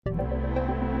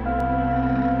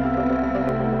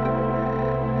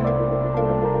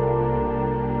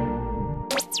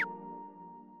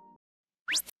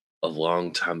A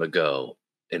long time ago,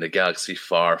 in a galaxy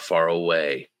far, far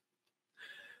away,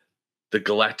 the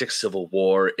galactic civil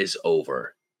war is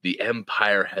over. The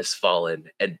Empire has fallen,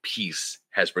 and peace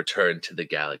has returned to the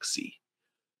galaxy.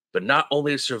 But not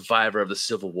only a survivor of the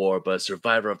Civil War, but a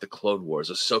survivor of the Clone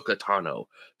Wars, Ahsoka Tano,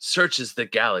 searches the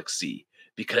galaxy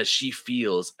because she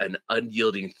feels an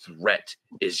unyielding threat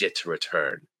is yet to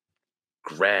return.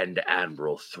 Grand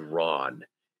Admiral Thrawn,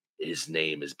 his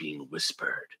name is being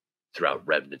whispered throughout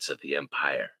remnants of the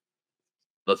Empire.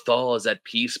 Lothal is at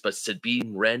peace, but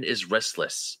Sabine Wren is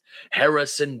restless. Hera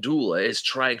Syndulla is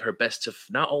trying her best to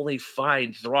not only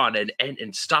find Thrawn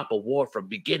and stop a war from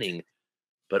beginning,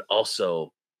 but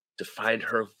also to find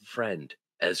her friend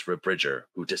Ezra Bridger,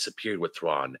 who disappeared with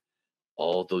Thrawn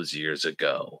all those years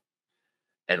ago.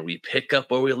 And we pick up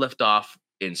where we left off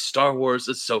in Star Wars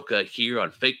Ahsoka here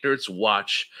on Fake Nerds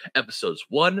Watch, episodes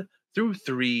 1 through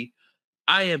 3.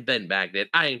 I am Ben Magnet.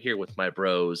 I am here with my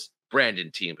bros,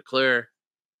 Brandon T. McClure.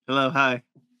 Hello, hi.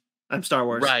 I'm Star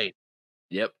Wars. Right.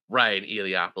 Yep, Ryan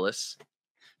Eliopoulos.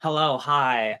 Hello,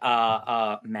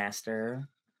 hi, Master.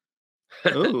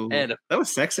 Ooh, and that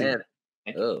was sexy.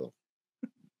 I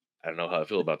don't know how I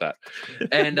feel about that.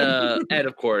 And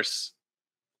of course,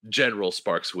 General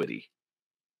Sparks Witty.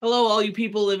 Hello, all you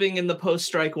people living in the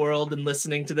post-strike world and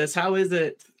listening to this. How is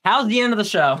it? How's the end of the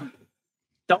show?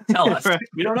 Don't tell us. Right.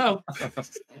 We don't know.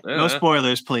 No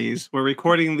spoilers, please. We're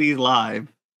recording these live.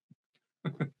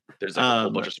 There's like a whole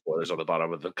bunch of spoilers on the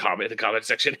bottom of the comment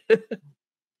section.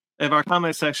 If our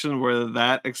comment section were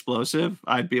that explosive,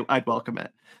 I'd welcome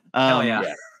it. Hell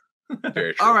yeah.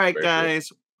 Very true. All right, very guys.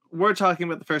 True. We're talking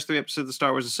about the first 3 episodes of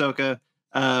Star Wars Ahsoka.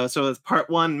 So it's part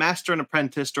 1, Master and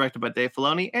Apprentice, directed by Dave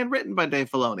Filoni and written by Dave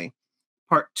Filoni.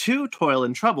 Part 2, Toil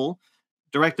and Trouble,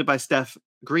 directed by Steph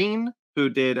Green, who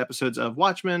did episodes of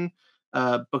Watchmen,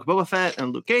 Book of Boba Fett,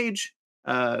 and Luke Cage.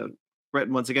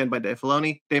 Written once again by Dave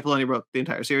Filoni. Dave Filoni wrote the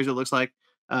entire series, it looks like.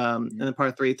 And then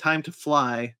part 3, Time to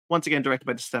Fly, once again directed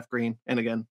by Steph Green, and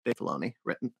again Dave Filoni,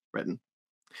 written.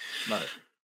 Love it.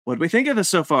 What do we think of this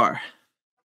so far?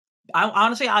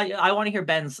 Honestly, I want to hear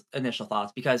Ben's initial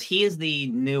thoughts because he is the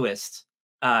newest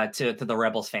to the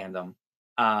Rebels fandom.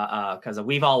 Because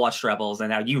we've all watched Rebels,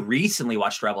 and now you recently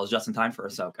watched Rebels just in time for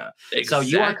Ahsoka. Exactly. So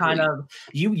you are kind of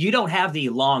you don't have the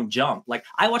long jump. Like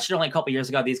I watched it only a couple years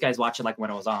ago. These guys watched it like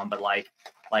when it was on, but like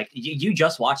you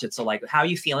just watched it. So like, how are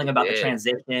you feeling about the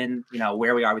transition? You know,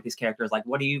 where we are with these characters. Like,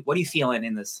 what are you feeling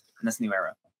in this new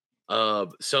era?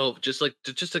 So just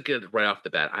to get right off the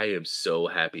bat, I am so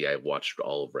happy I watched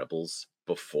all of Rebels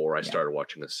before I started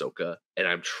watching Ahsoka, and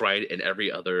I'm trying. And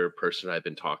every other person I've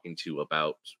been talking to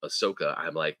about Ahsoka,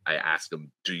 I'm like, I ask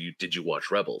them, did you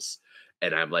watch Rebels?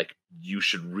 And I'm like, you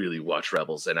should really watch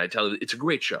Rebels. And I tell them it's a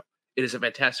great show. It is a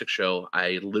fantastic show.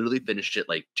 I literally finished it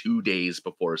like 2 days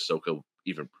before Ahsoka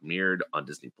even premiered on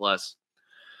Disney Plus,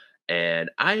 and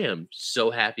I am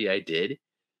so happy I did.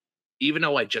 Even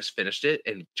though I just finished it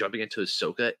and jumping into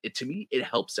Ahsoka, to me, it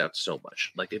helps out so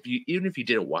much. Like even if you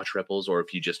didn't watch Rebels, or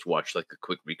if you just watched like a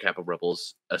quick recap of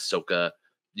Rebels, Ahsoka,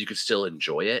 you could still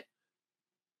enjoy it.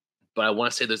 But I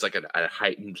want to say there's like a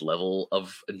heightened level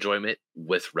of enjoyment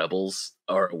with Rebels,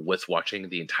 or with watching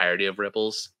the entirety of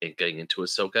Rebels and getting into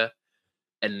Ahsoka.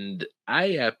 And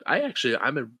I'm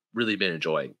really been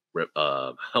enjoying.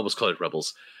 I almost called it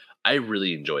Rebels. I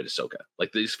really enjoyed Ahsoka.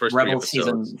 Like these first Rebels 3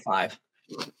 episodes. season 5.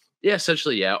 Yeah,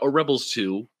 essentially, yeah. Or Rebels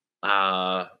 2.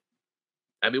 I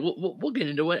mean, we'll get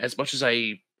into it. As much as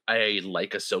I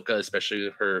like Ahsoka,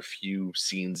 especially her few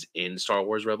scenes in Star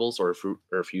Wars Rebels, or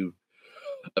a few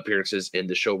appearances in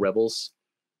the show Rebels,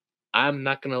 I'm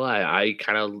not gonna lie, I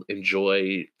kind of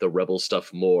enjoy the Rebel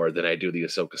stuff more than I do the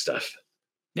Ahsoka stuff.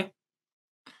 Yeah,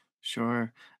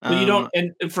 Sure. Well, you don't,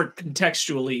 and for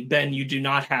contextually, Ben, you do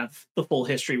not have the full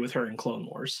history with her in Clone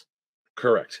Wars.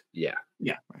 Correct. Yeah.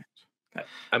 Yeah. Right. Okay.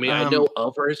 I mean, I know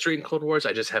of her history in Clone Wars.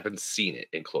 I just haven't seen it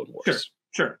in Clone Wars.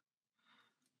 Sure.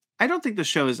 I don't think the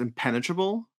show is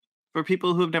impenetrable for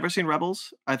people who have never seen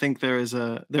Rebels. I think there is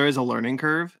a learning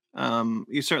curve.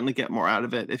 You certainly get more out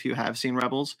of it if you have seen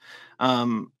Rebels.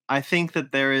 I think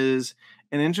that there is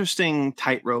an interesting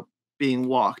tightrope being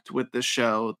walked with this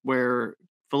show, where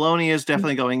Filoni is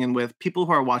definitely going in with people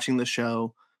who are watching the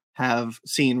show have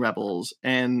seen Rebels,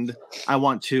 and I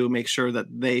want to make sure that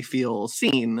they feel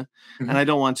seen. Mm-hmm. And I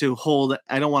don't want to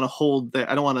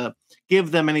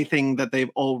give them anything that they've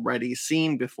already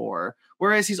seen before.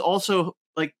 Whereas he's also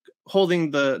like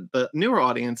holding the newer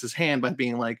audience's hand by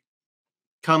being like,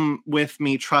 come with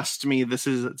me, trust me, this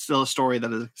is still a story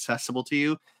that is accessible to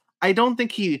you. I don't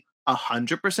think he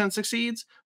 100% succeeds,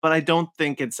 but I don't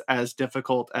think it's as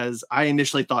difficult as I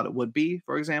initially thought it would be.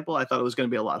 For example, I thought it was going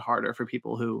to be a lot harder for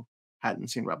people who hadn't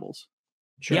seen Rebels.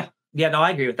 Sure. Yeah, no,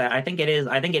 I agree with that. I think it is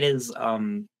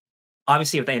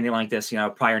obviously with anything like this,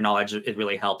 prior knowledge, it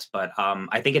really helps, but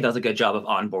I think it does a good job of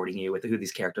onboarding you with who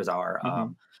these characters are.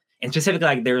 And specifically,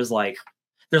 like there's like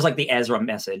the Ezra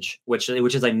message, which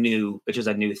is a new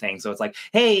thing. So it's like,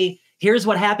 hey, here's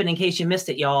what happened in case you missed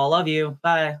it, y'all. Love you.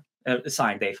 Bye.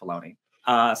 Signed, Dave Filoni.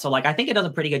 So like I think it does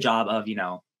a pretty good job of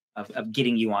of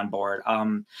getting you on board.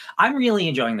 I'm really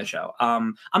enjoying the show.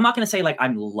 I'm not gonna say like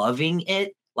I'm loving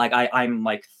it. Like I'm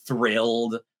like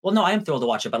thrilled. Well, no, I am thrilled to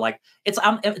watch it, but like it's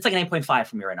like an 8.5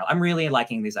 for me right now. I'm really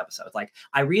liking these episodes. Like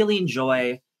I really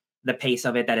enjoy the pace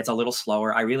of it, that it's a little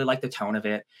slower. I really like the tone of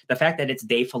it. The fact that it's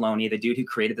Dave Filoni, the dude who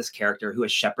created this character, who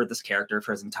has shepherded this character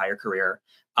for his entire career,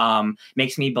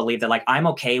 makes me believe that like I'm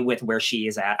okay with where she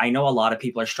is at. I know a lot of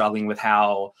people are struggling with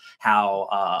how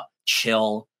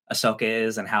chill Ahsoka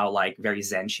is and how like very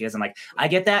zen she is. And like, I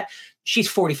get that. She's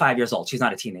 45 years old. She's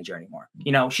not a teenager anymore.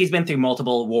 She's been through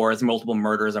multiple wars, multiple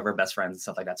murders of her best friends and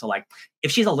stuff like that. So like,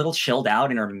 if she's a little chilled out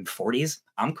in her 40s,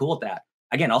 I'm cool with that.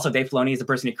 Again, also Dave Filoni is the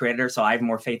person who created her, so I have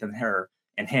more faith in her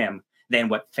and him than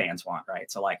what fans want, right?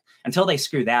 So like, until they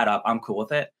screw that up, I'm cool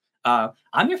with it.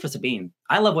 I'm here for Sabine.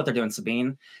 I love what they're doing,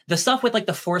 Sabine. The stuff with like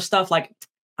the Force stuff, like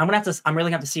I'm really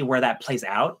gonna have to see where that plays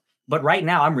out. But right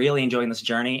now, I'm really enjoying this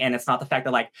journey, and it's not the fact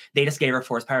that like they just gave her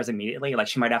Force powers immediately. Like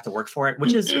she might have to work for it,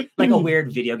 which is like a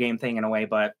weird video game thing in a way.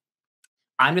 But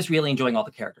I'm just really enjoying all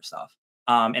the character stuff,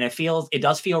 and it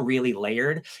does feel really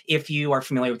layered if you are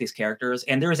familiar with these characters.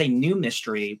 And there is a new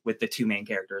mystery with the two main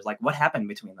characters, like what happened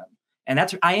between them, and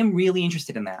I am really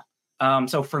interested in that.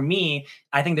 So for me,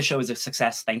 I think the show is a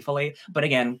success, thankfully. But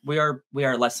again, we are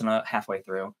less than halfway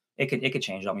through. It could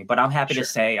change on me, but I'm happy to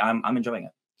say I'm enjoying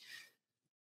it.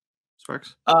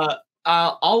 Sparks?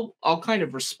 I'll kind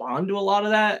of respond to a lot of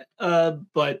that,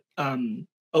 but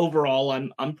overall,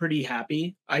 I'm pretty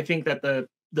happy. I think that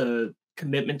the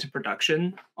commitment to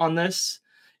production on this,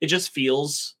 it just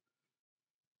feels,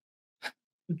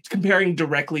 comparing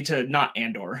directly to not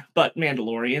Andor, but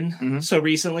Mandalorian. So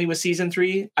recently with season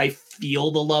 3, I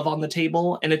feel the love on the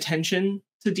table and attention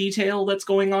to detail that's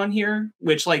going on here,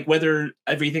 which like whether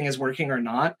everything is working or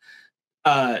not,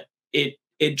 it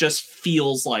just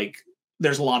feels like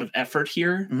there's a lot of effort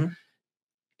here.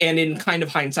 And in kind of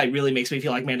hindsight, really makes me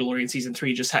feel like Mandalorian season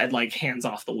 3 just had like hands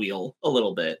off the wheel a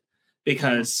little bit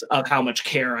because of how much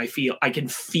care I can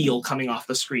feel coming off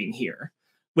the screen here,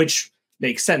 which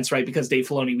makes sense, right? Because Dave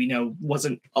Filoni, we know,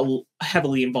 wasn't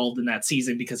heavily involved in that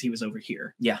season because he was over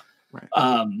here. Yeah. Right.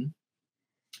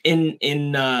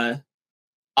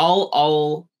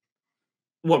 I'll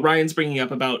what Ryan's bringing up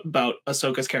about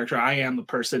Ahsoka's character, I am a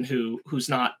person who's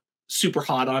not super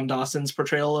hot on Dawson's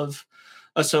portrayal of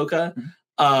Ahsoka.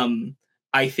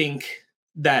 I think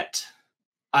that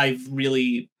I've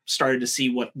really started to see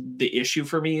what the issue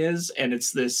for me is, and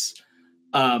it's this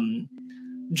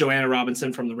Joanna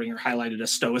Robinson from The Ringer highlighted a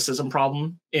stoicism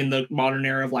problem in the modern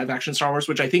era of live action Star Wars,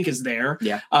 which I think is there.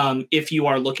 Yeah. If you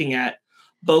are looking at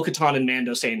Bo-Katan and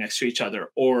Mando staying next to each other,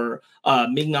 or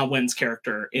Ming-Na Wen's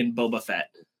character in Boba Fett,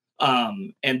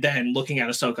 and then looking at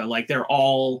Ahsoka, like they're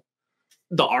all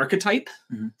the archetype.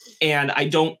 And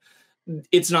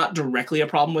it's not directly a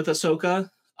problem with Ahsoka.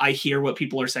 I hear what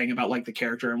people are saying about like the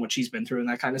character and what she's been through and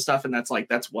that kind of stuff. And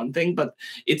that's one thing, but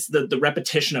it's the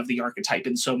repetition of the archetype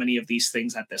in so many of these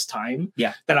things at this time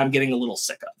that I'm getting a little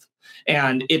sick of.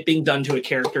 And it being done to a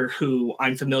character who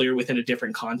I'm familiar with in a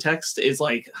different context is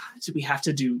like, do we have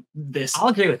to do this? I'll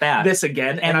agree with that. This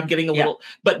again. And I'm getting a little,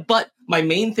 but my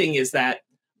main thing is that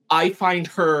I find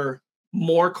her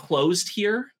more closed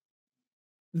here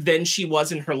than she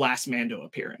was in her last Mando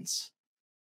appearance.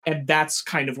 And that's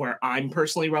kind of where I'm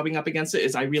personally rubbing up against it,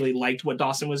 is I really liked what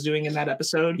Dawson was doing in that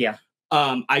episode. Yeah.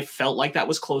 I felt like that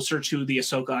was closer to the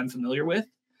Ahsoka I'm familiar with.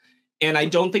 And I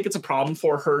don't think it's a problem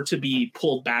for her to be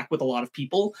pulled back with a lot of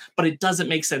people, but it doesn't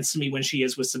make sense to me when she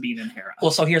is with Sabine and Hera.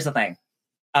 Well, so here's the thing.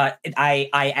 I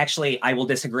will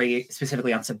disagree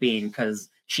specifically on Sabine because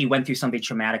she went through something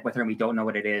traumatic with her and we don't know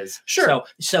what it is. Sure.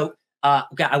 So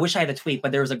I wish I had a tweet,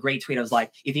 but there was a great tweet. I was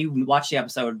like, if you watch the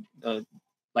episode,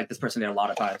 like this person did a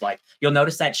lot of times, like you'll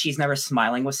notice that she's never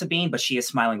smiling with Sabine, but she is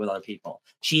smiling with other people.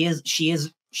 She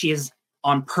is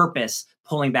on purpose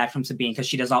pulling back from Sabine because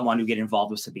she does not want to get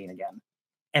involved with Sabine again.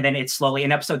 And then it's slowly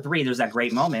in episode 3, there's that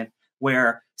great moment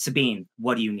where Sabine,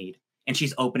 what do you need? And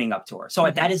she's opening up to her. So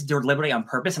that is deliberately on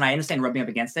purpose. And I understand rubbing up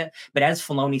against it, but as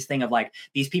Filoni's thing of like,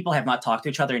 these people have not talked to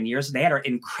each other in years. They had an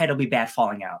incredibly bad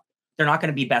falling out. They're not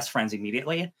going to be best friends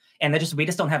immediately. And we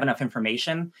just don't have enough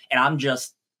information. And I'm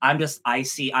just I'm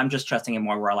just trusting it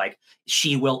more where like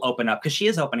she will open up because she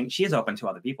is open to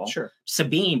other people. Sure.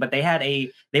 Sabine, but they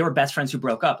were best friends who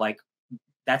broke up. Like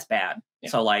that's bad. Yeah.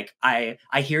 So like I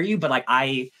hear you, but like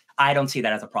I don't see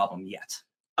that as a problem yet.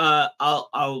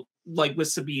 I'll like with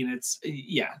Sabine, it's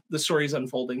the story's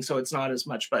unfolding, so it's not as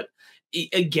much, but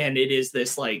again, it is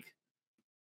this like,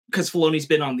 because Filoni's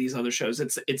been on these other shows,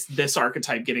 it's this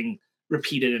archetype getting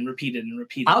repeated and repeated and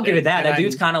repeated. I'll give it that. That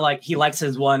dude's kind of like, he likes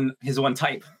his one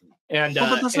type. And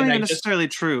but that's not even necessarily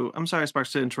true. I'm sorry,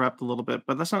 Sparks, to interrupt a little bit,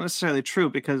 but that's not necessarily true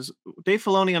because Dave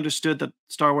Filoni understood that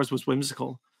Star Wars was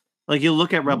whimsical. Like you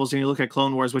look at Rebels and you look at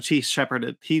Clone Wars, which he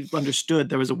shepherded. He understood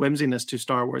there was a whimsiness to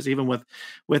Star Wars, even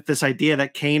with this idea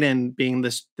that Kanan being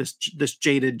this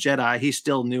jaded Jedi, he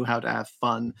still knew how to have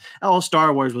fun. All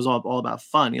Star Wars was all about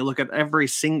fun. You look at every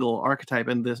single archetype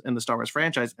in the Star Wars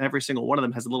franchise, every single one of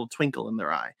them has a little twinkle in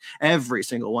their eye. Every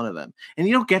single one of them, and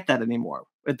you don't get that anymore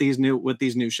with these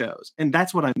new shows, and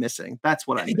that's what I'm missing. That's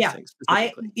what I'm missing.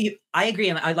 I agree,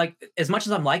 and I like, as much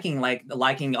as I'm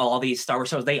liking all these Star Wars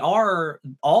shows,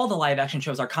 all the live action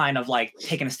shows are kind of like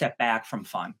taking a step back from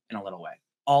fun in a little way.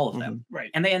 All of them,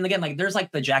 right? And again, like there's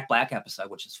like the Jack Black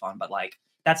episode, which is fun, but like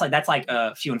that's like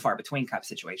a few and far between type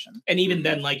situation. And even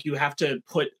then, like you have to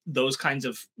put those kinds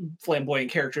of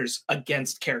flamboyant characters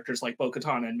against characters like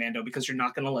Bo-Katan and Mando, because you're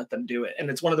not going to let them do it.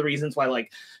 And it's one of the reasons why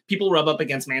like people rub up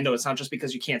against Mando. It's not just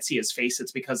because you can't see his face;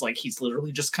 it's because like he's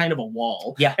literally just kind of a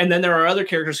wall. Yeah. And then there are other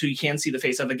characters who you can see the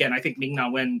face of. Again, I think Ming-Na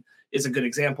Wen is a good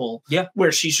example. Yeah.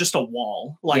 Where she's just a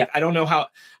wall. Like I don't know how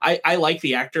I like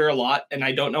the actor a lot, and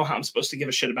I don't know how I'm supposed to give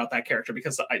a shit about that character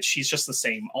because she's just the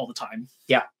same all the time.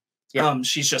 Yeah. Yeah.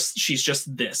 She's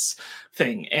just this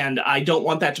thing, and I don't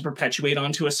want that to perpetuate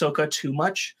onto Ahsoka too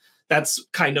much. That's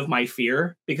kind of my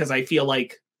fear, because I feel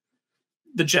like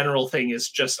the general thing is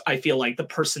just, I feel like the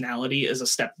personality is a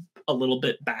step a little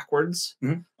bit backwards.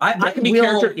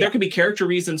 Mm-hmm. There could be character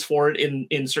reasons for it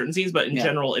in certain scenes, but in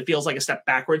general, it feels like a step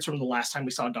backwards from the last time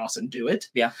we saw Dawson do it.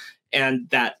 Yeah, and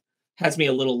that has me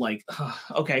a little like,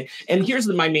 okay. And here's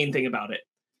my main thing about it.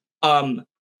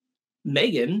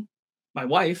 Megan, my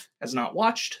wife, has not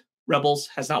watched Rebels,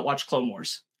 has not watched Clone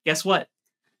Wars. Guess what?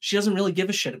 She doesn't really give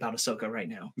a shit about Ahsoka right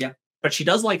now. Yeah. But she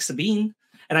does like Sabine.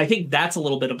 And I think that's a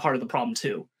little bit of part of the problem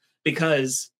too,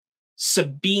 because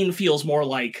Sabine feels more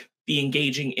like the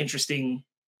engaging, interesting,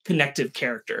 connective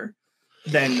character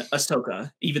than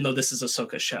Ahsoka, even though this is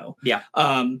Ahsoka's show. Yeah.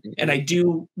 And I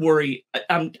do worry.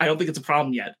 I don't think it's a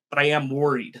problem yet, but I am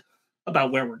worried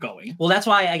about where we're going. Well, that's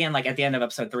why, again, like at the end of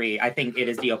episode 3, I think it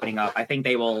is the opening up. I think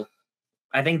they will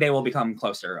become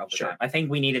closer over time. I think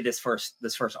we needed this first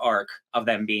arc of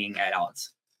them being at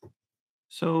odds.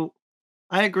 So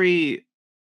I agree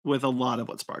with a lot of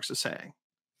what Sparks is saying,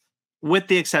 with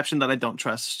the exception that I don't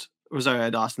trust Rosario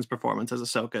Dawson's performance as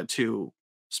Ahsoka to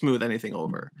smooth anything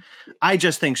over. I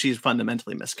just think she's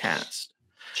fundamentally miscast.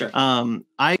 Sure.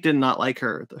 I did not like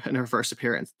her in her first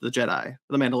appearance, the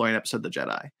Mandalorian episode, The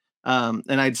Jedi.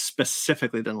 And I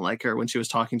specifically didn't like her when she was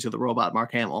talking to the robot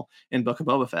Mark Hamill in Book of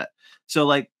Boba Fett. So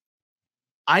like,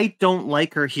 I don't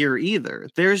like her here either.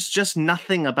 There's just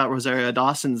nothing about Rosario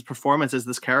Dawson's performance as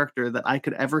this character that I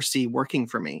could ever see working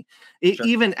for me.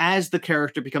 Even as the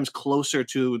character becomes closer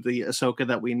to the Ahsoka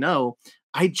that we know,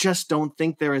 I just don't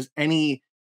think there is any.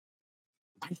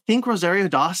 I think Rosario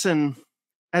Dawson,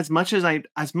 as much as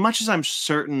I'm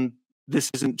certain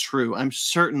this isn't true, I'm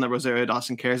certain that Rosario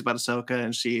Dawson cares about Ahsoka,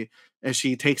 and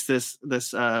she takes this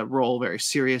role very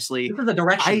seriously. This is a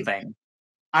direction thing.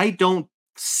 I don't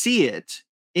see it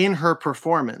in her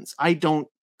performance. I don't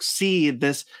see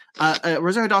this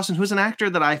Rosario Dawson, who's an actor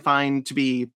that I find to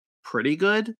be pretty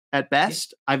good at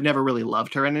best. I've never really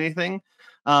loved her in anything.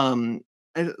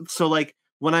 So like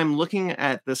when I'm looking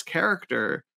at this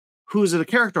character, who's a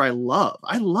character I love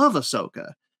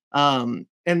Ahsoka. And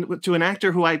to an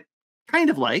actor who I kind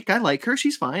of like her.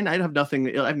 She's fine. I have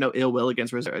no ill will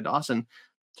against Rosario Dawson.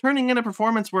 Turning in a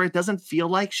performance where it doesn't feel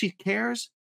like she cares.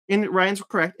 And Ryan's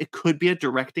correct. It could be a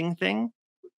directing thing.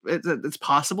 It's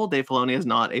possible. Dave Filoni is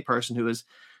not a person who is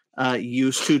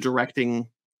used to directing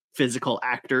physical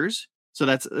actors, so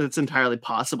it's entirely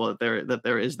possible that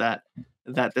there is that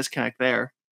disconnect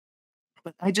there.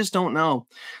 But I just don't know.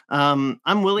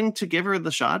 I'm willing to give her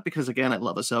the shot because again, I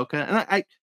love Ahsoka, and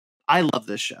I love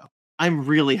this show. I'm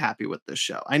really happy with this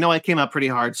show. I know I came out pretty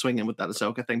hard swinging with that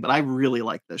Ahsoka thing, but I really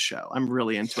like this show. I'm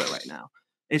really into it right now.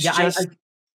 It's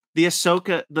the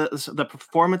Ahsoka, the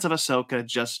performance of Ahsoka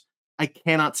just, I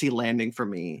cannot see landing for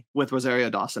me with Rosario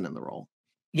Dawson in the role.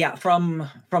 Yeah, from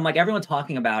like everyone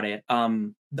talking about it,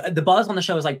 the buzz on the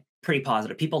show is like pretty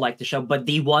positive. People like the show, but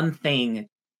the one thing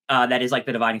that is like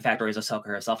the dividing factor is Ahsoka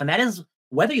herself, and that is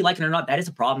whether you like it or not, that is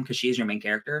a problem because she is your main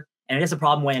character, and it is a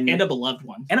problem when and a beloved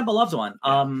one.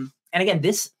 Yeah. And again,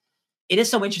 it is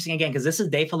so interesting again because this is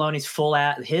Dave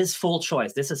Filoni's his full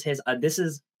choice. This is his.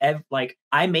 Like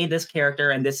I made this character,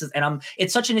 and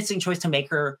it's such an interesting choice to make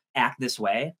her act this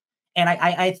way. And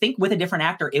I think with a different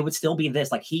actor, it would still be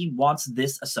this. Like he wants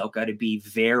this Ahsoka to be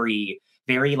very,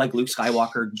 very like Luke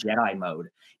Skywalker Jedi mode,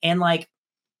 and like.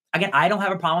 Again, I don't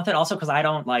have a problem with it also because I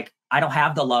don't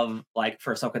have the love like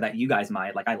for Ahsoka that you guys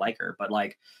might. Like I like her, but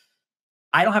like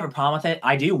I don't have a problem with it.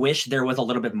 I do wish there was a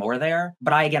little bit more there,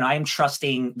 but I am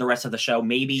trusting the rest of the show.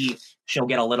 Maybe she'll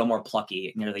get a little more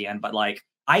plucky near the end, but like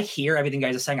I hear everything you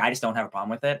guys are saying. I just don't have a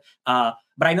problem with it. But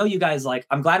I know you guys like,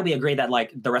 I'm glad we agree that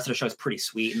like the rest of the show is pretty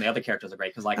sweet and the other characters are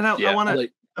great. Cause like, and I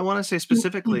want to say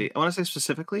specifically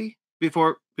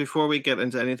before we get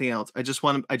into anything else, I just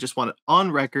want it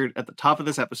on record at the top of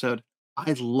this episode.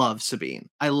 I love Sabine.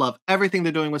 I love everything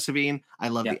they're doing with Sabine. I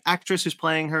love the actress who's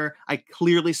playing her. I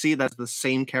clearly see that's the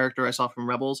same character I saw from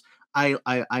Rebels.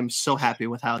 I'm so happy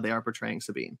with how they are portraying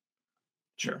Sabine.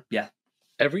 Sure. Yeah.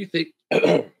 Everything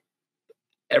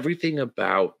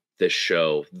about this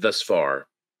show thus far,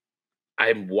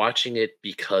 I'm watching it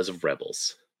because of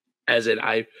Rebels. As in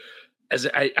I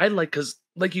like, because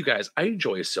like you guys, I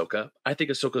enjoy Ahsoka. I think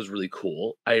Ahsoka is really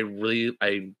cool. I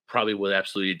probably would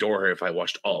absolutely adore her if I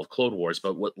watched all of Clone Wars,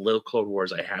 but what little Clone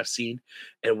Wars I have seen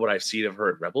and what I've seen of her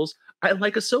in Rebels, I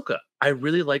like Ahsoka. I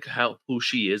really like who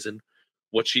she is and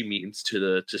what she means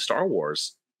to Star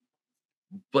Wars.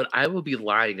 But I would be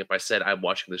lying if I said I'm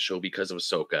watching the show because of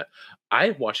Ahsoka.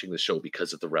 I'm watching the show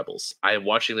because of the Rebels. I am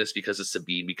watching this because of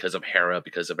Sabine, because of Hera,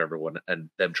 because of everyone and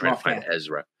them trying to find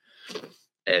Ezra.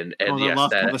 And yes,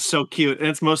 that was so cute, and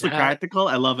it's mostly practical.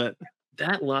 I love it.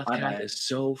 That Lothcat is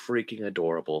so freaking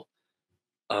adorable.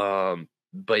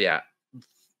 But yeah,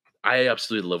 I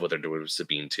absolutely love what they're doing with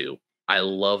Sabine too. I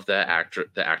love the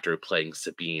actor playing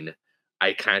Sabine.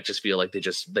 I kind of just feel like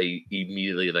they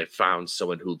immediately found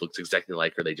someone who looks exactly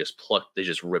like her. They just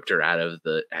ripped her out of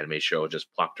the anime show and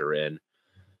just plopped her in.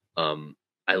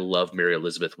 I love Mary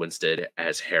Elizabeth Winstead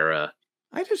as Hera.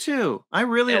 I do too. I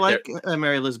really like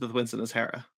Mary Elizabeth Winstead as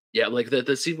Hera. Yeah, like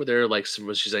the scene where they're like,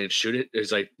 she's saying, shoot it.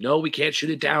 It's like, no, we can't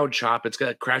shoot it down, Chop. It's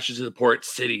gonna crash into the port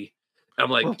city. I'm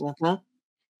like,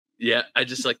 yeah, I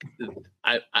just like,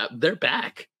 they're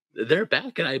back. They're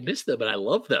back, and I miss them, and I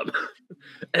love them.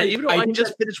 And even though I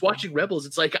just finished watching Rebels,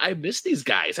 it's like I miss these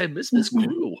guys. I miss this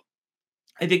crew.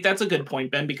 I think that's a good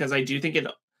point, Ben, because I do think it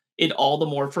all the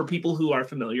more for people who are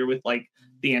familiar with like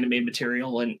the anime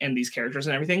material and these characters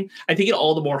and everything. I think it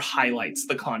all the more highlights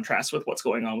the contrast with what's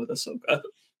going on with Ahsoka,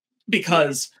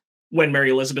 because when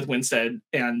Mary Elizabeth Winstead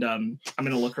and I'm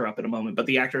going to look her up in a moment, but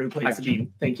the actor who plays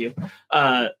Sabine, thank you,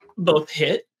 both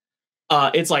hit.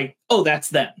 It's like, oh, that's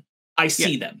them. I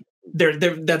see them. They're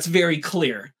that's very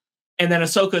clear. And then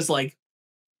Ahsoka's like,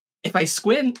 if I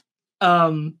squint,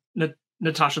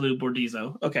 Natasha Liu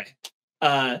Bordizzo. Okay.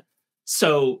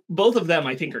 So both of them,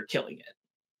 I think, are killing it.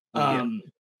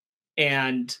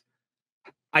 And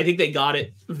I think they got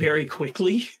it very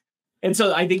quickly. And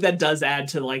so I think that does add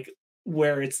to like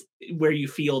where you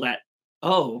feel that,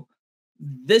 oh,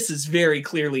 this is very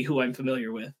clearly who I'm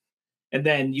familiar with. And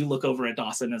then you look over at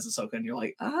Dawson as Ahsoka and you're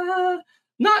like,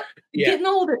 not getting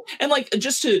older. And like,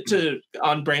 just to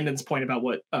on Brandon's point about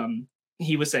what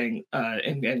he was saying,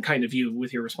 and kind of you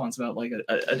with your response about like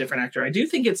a different actor, I do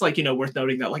think it's like, worth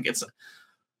noting that like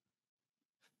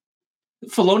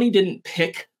Filoni didn't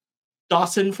pick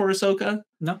Dawson for Ahsoka.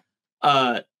 No.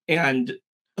 And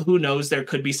who knows, there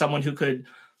could be someone who could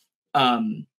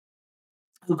have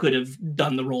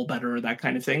done the role better or that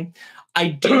kind of thing. I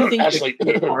do think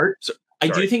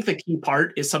the key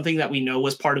part is something that we know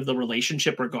was part of the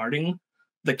relationship regarding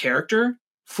the character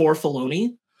for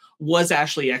Filoni was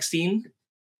Ashley Eckstein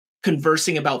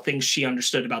conversing about things she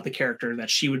understood about the character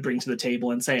that she would bring to the table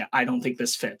and say, I don't think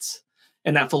this fits.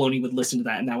 And that Filoni would listen to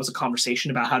that. And that was a conversation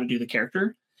about how to do the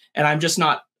character. And I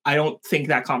don't think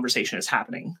that conversation is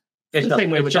happening. It's the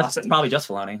same way with Dawson. It's probably just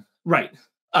Filoni. Right.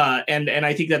 And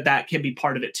I think that can be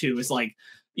part of it too, is like,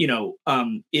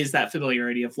 is that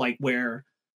familiarity of like where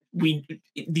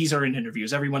these are in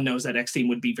interviews. Everyone knows that Eckstein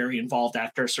would be very involved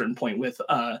after a certain point with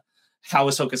how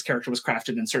Ahsoka's character was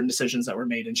crafted and certain decisions that were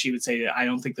made. And she would say, I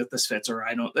don't think that this fits, or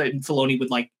and Filoni would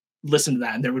like listen to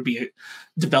that. And there would be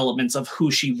developments of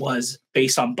who she was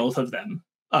based on both of them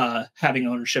having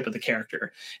ownership of the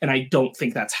character. And I don't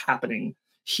think that's happening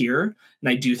here. And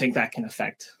I do think that can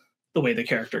affect the way the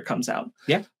character comes out.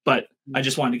 Yeah. But I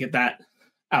just wanted to get that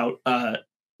out.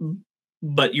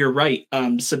 But you're right.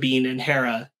 Sabine and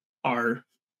Hera are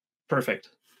perfect.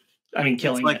 I mean,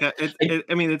 killing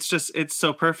it's like it's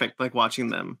so perfect, like watching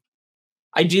them.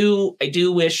 I do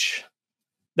wish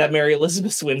that Mary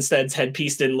Elizabeth Winstead's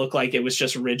headpiece didn't look like it was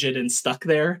just rigid and stuck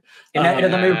there. And that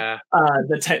doesn't move.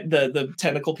 The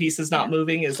tentacle piece is not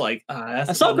moving. Is like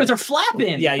Ahsoka's are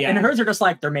flapping. Yeah, and hers are just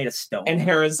like they're made of stone. And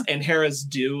Hera's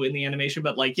do in the animation,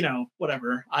 but like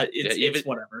whatever. It's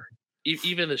whatever.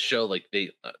 Even the show, like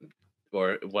they,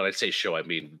 or when I say show, I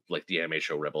mean like the anime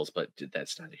show Rebels, but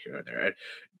that's neither here nor there.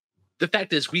 The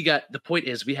fact is, we have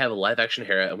a live action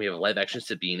Hera and we have a live action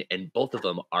Sabine, and both of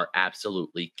them are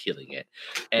absolutely killing it.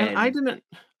 And I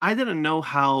didn't know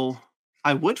how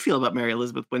I would feel about Mary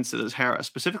Elizabeth Winstead as Hera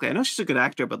specifically. I know she's a good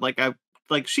actor, but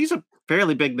she's a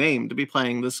fairly big name to be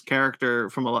playing this character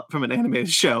from an animated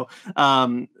show.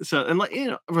 So,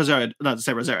 and Rosario, not to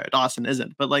say Rosario Dawson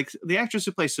isn't, but like the actress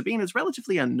who plays Sabine is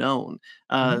relatively unknown.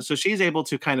 So she's able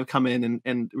to kind of come in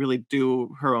and really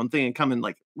do her own thing and come in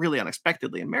like really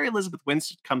unexpectedly. And Mary Elizabeth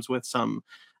Winstead comes with some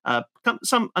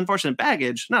unfortunate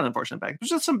baggage, not unfortunate baggage, but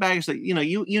just some baggage that,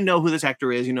 you know who this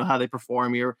actor is, you know how they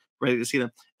perform, you're ready to see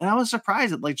them. And I was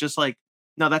surprised at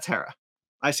no, that's Hera.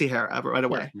 I see Hera right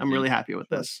away. I'm really happy with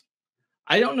this.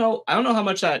 I don't know how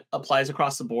much that applies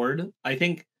across the board. I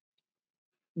think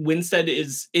Winstead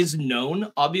is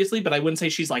known, obviously, but I wouldn't say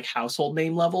she's like household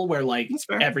name level where like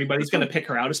everybody's going to pick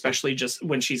her out, especially just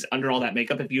when she's under all that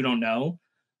makeup. If you don't know,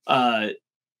 I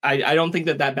don't think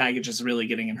that baggage is really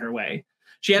getting in her way.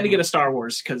 She had to get a Star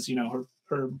Wars because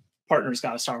her partner's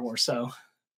got a Star Wars, so.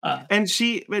 And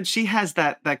she has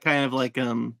that kind of like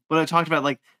what I talked about,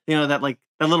 like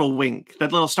that little wink,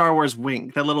 that little Star Wars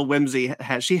wink, that little whimsy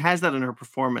she has that in her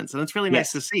performance, and it's really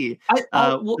nice to see,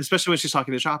 especially when she's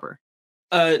talking to Chopper.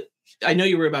 I know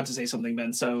you were about to say something,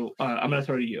 Ben, so I'm going to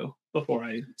throw to you before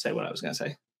I say what I was going to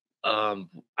say. I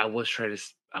was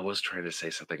trying to say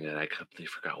something and I completely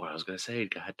forgot what I was going to say.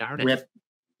 God darn it! Rip.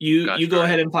 You go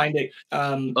ahead and find it.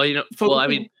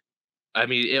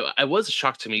 It was a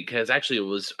shock to me because actually it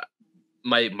was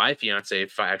my fiance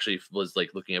actually was like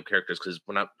looking up characters because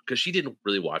she didn't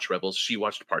really watch Rebels. She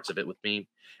watched parts of it with me,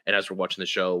 and as we're watching the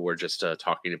show, we're just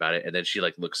talking about it. And then she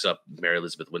like looks up Mary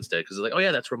Elizabeth Winstead because like, oh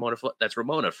yeah, that's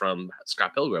Ramona from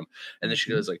Scott Pilgrim. And then she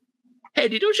goes like, hey,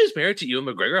 did you know she's married to Ewan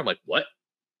McGregor? I'm like, what?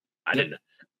 I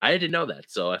didn't know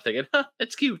that. So I figured,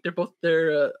 that's cute.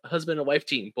 They're husband and wife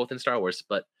team, both in Star Wars.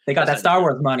 But they got that Star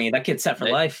Wars money. That kid's set for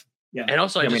life. Yeah. And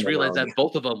also, I just realized that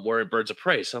both of them were in Birds of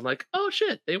Prey. So I'm like, oh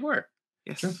shit, they were.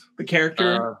 Yes. The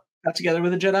character got together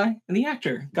with a Jedi, and the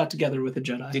actor got together with a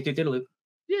Jedi.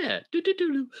 Yeah.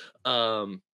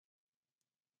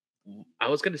 I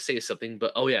was gonna say something,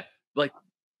 but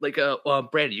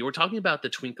Brandy, you were talking about the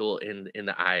twinkle in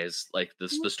the eyes, like the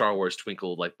Star Wars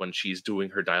twinkle, like when she's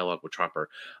doing her dialogue with Chopper.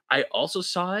 I also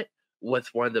saw it with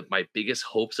one of my biggest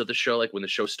hopes of the show. Like when the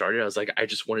show started, I was like, I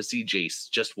just want to see Jace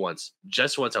just once.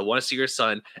 I want to see her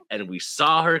son. And we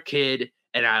saw her kid,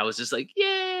 and I was just like,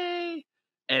 yay!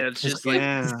 And it's just green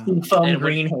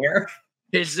hair.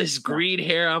 It's this green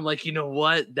hair. I'm like, you know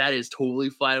what? That is totally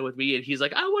fine with me. And he's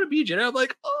like, I want to be a Jedi. I'm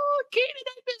like, oh, Katie,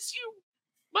 I miss you.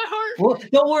 My heart. Well,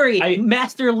 don't worry.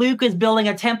 Master Luke is building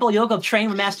a temple. You'll go train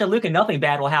with Master Luke, and nothing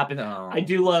bad will happen. Oh. I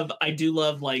do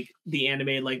love like the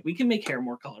anime. Like we can make hair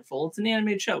more colorful. It's an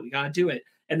animated show. We gotta do it.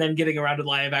 And then getting around to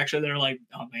live action, they're like,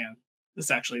 oh man, this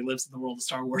actually lives in the world of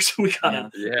Star Wars. We gotta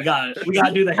do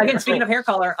the hair. Again, speaking of hair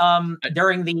color,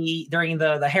 during the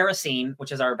Hera scene,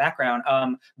 which is our background,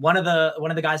 one of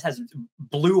the guys has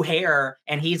blue hair,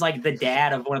 and he's like the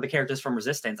dad of one of the characters from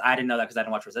Resistance. I didn't know that because I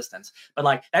didn't watch Resistance, but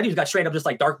like that dude's got straight up just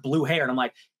like dark blue hair, and I'm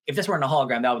like, if this were in a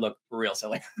hologram, that would look real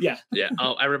silly. Yeah.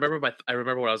 I remember what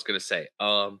I was gonna say.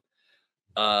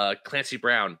 Clancy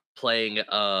Brown playing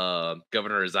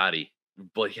Governor Azadi.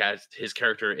 But he has his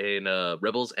character in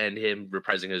Rebels and him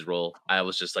reprising his role. I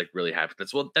was just like really happy.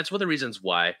 That's one of the reasons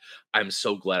why I'm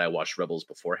so glad I watched Rebels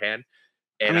beforehand.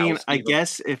 And I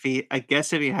guess if he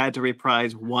had to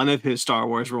reprise one of his Star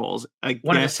Wars roles,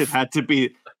 it had to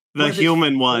be the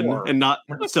human one and not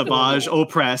Savage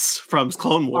Opress from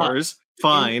Clone Wars.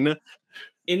 Fine.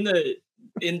 In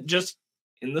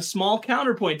the small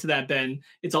counterpoint to that, Ben,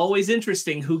 it's always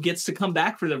interesting who gets to come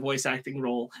back for their voice acting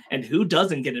role and who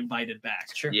doesn't get invited back.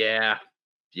 Sure. Yeah.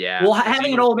 Well,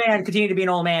 having an old man continue to be an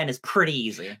old man is pretty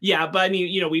easy. Yeah, but I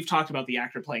mean, we've talked about the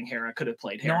actor playing Hera could have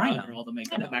played Hera under all the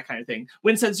makeup and that kind of thing.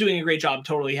 Winstead's doing a great job.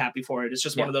 Totally happy for it. It's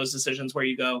just one of those decisions where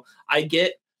you go, I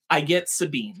get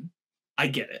Sabine. I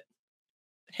get it.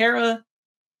 Hera,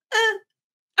 I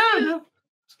don't know.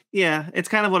 Yeah, it's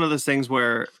kind of one of those things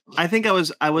where I think I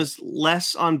was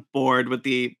less on board with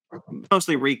the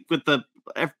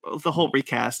whole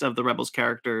recast of the Rebels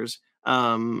characters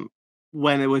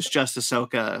when it was just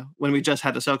Ahsoka, when we just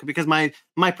had Ahsoka, because my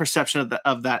perception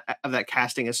of that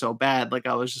casting is so bad. Like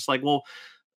I was just like, well,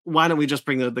 why don't we just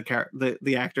bring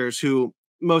the actors who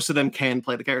most of them can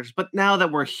play the characters? But now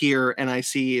that we're here and I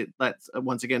see that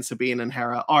once again Sabine and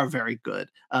Hera are very good.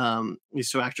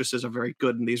 These two actresses are very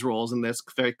good in these roles, and there's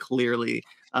very clearly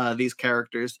these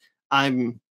characters.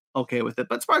 I'm okay with it.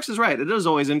 But Sparks is right. It is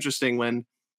always interesting when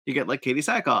you get like Katie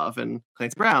Sackhoff and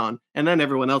Clancy Brown, and then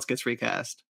everyone else gets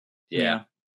recast. Yeah.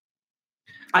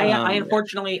 I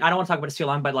unfortunately, I don't want to talk about it too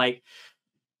long, but like,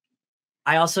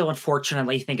 I also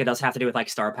unfortunately think it does have to do with like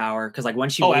star power, because like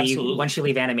once you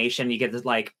leave animation, you get this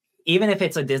like, even if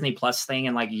it's a Disney Plus thing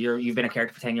and like you've been a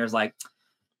character for 10 years, like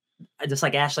just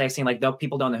like Ashley, I've seen like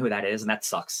people don't know who that is, and that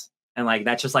sucks. And like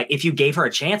that's just like, if you gave her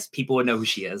a chance, people would know who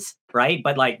she is, right?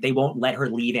 But like they won't let her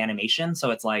leave animation, so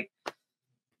it's like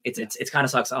it's kind of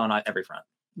sucks on every front.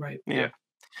 Right. Yeah.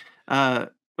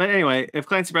 But anyway, if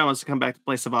Clancy Brown wants to come back to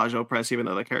play Savage Opress, even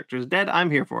though the character is dead, I'm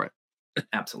here for it.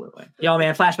 Absolutely. Yo,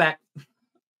 man, flashback.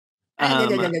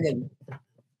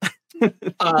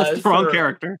 Strong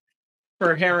character.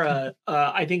 For Hera,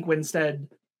 I think Winstead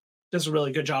does a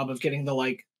really good job of getting the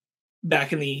like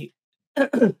back in the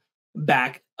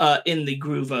in the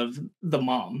groove of the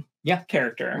mom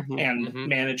character and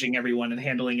managing everyone and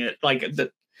handling it like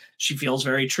the. She feels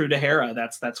very true to Hera.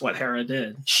 That's what Hera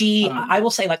did. I will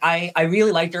say, like, I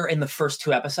really liked her in the first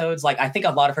 2 episodes. Like, I think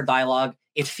a lot of her dialogue,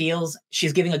 it feels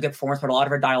she's giving a good performance, but a lot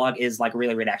of her dialogue is like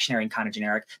really reactionary and kind of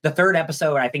generic. The 3rd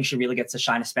episode, I think she really gets to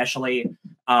shine, especially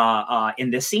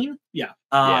in this scene.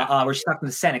 Where she's talking to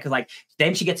the Senate, because like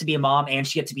then she gets to be a mom and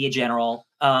she gets to be a general.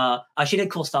 She did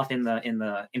cool stuff in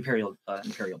the Imperial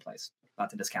place. Not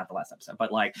to discount the last episode,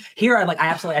 but like here,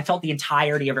 I felt the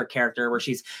entirety of her character, where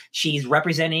she's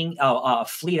representing a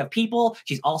fleet of people.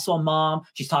 She's also a mom.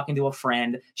 She's talking to a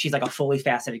friend. She's like a fully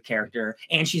faceted character,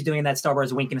 and she's doing that Star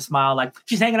Wars wink and a smile, like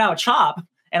she's hanging out with Chop.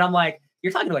 And I'm like,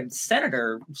 you're talking to a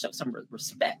senator. Show some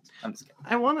respect. I'm just kidding.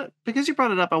 I want to, because you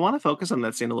brought it up, I want to focus on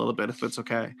that scene a little bit, if it's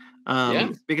okay.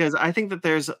 Because I think that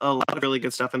there's a lot of really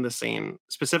good stuff in this scene.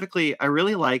 Specifically, I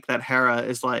really like that Hera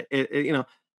is like,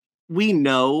 we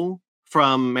know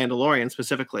from Mandalorian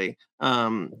specifically,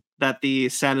 that the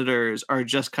senators are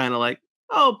just kind of like,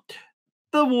 oh,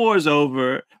 the war's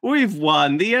over. We've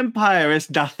won. The Empire is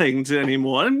nothing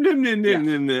anymore.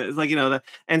 It's like,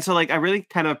 and so like, I really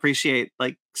kind of appreciate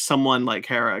like someone like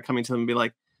Hera coming to them and be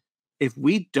like, if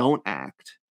we don't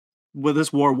act, well,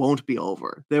 this war won't be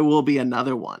over. There will be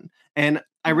another one. And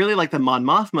I really like that Mon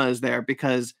Mothma is there,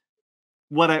 because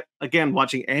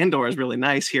watching Andor is really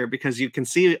nice here, because you can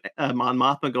see Mon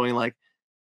Mothma going like,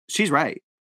 she's right.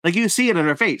 Like you see it in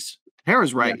her face.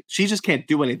 Hera's right. Yeah. She just can't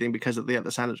do anything because of the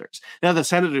other senators. The other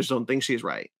senators don't think she's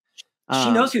right.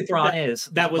 She knows who Thrawn is.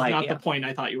 That was like, not the point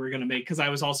I thought you were going to make, because I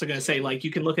was also going to say, like,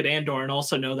 you can look at Andor and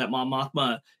also know that Mon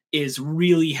Mothma is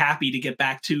really happy to get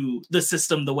back to the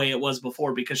system the way it was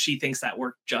before, because she thinks that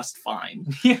worked just fine.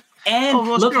 And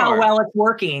look how well it's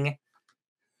working.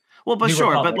 Well, but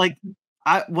sure, Republic. But like,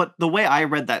 the way I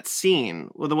read that scene,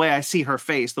 or the way I see her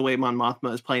face, the way Mon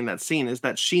Mothma is playing that scene, is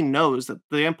that she knows that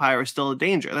the Empire is still a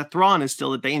danger, that Thrawn is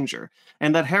still a danger,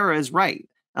 and that Hera is right.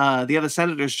 The other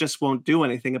senators just won't do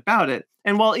anything about it.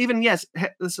 And while even, yes,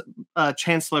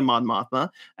 Chancellor Mon Mothma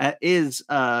is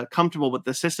comfortable with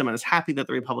the system and is happy that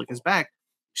the Republic is back,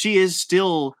 she's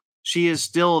still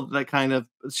the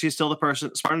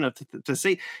person smart enough to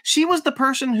see. She was the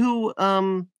person who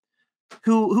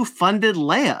funded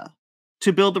Leia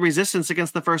to build the resistance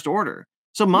against the First Order.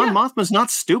 So Mon Mothma's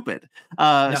not stupid.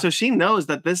 So she knows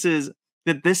that this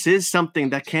is something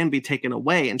that can be taken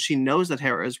away, and she knows that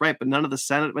Hera is right, but none of the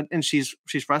senators, and she's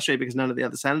frustrated because none of the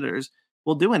other senators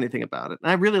will do anything about it.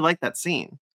 And I really like that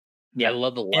scene. Yeah, I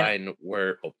love the line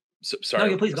where.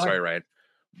 Sorry, Ryan.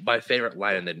 My favorite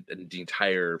line in the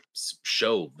entire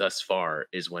show thus far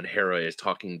is when Hera is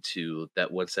talking to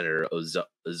that one senator,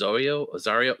 Ozario,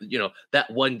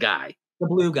 that one guy. The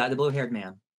blue guy, the blue-haired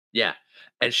man. Yeah.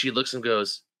 And she looks and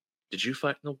goes, "Did you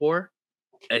fight in the war?"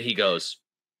 And he goes,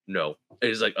 "No." And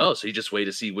he's like, "Oh, so you just wait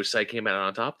to see which side came out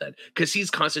on top then?" Because he's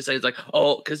constantly saying, like,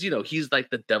 oh, because, he's like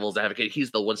the devil's advocate.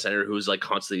 He's the one senator who's like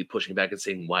constantly pushing back and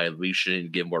saying why we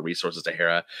shouldn't give more resources to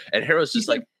Hera. And Hera's just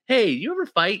like, "Hey, you ever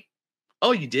fight?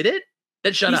 Oh, you did it?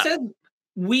 Then shut up." He said,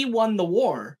 "We won the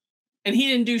war," and he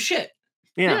didn't do shit.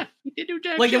 Yeah, he did do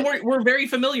jack like, shit. And we're very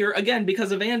familiar, again,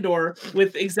 because of Andor,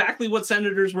 with exactly what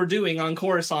senators were doing on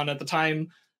Coruscant at the time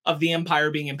of the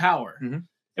Empire being in power. Mm-hmm.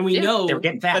 And we know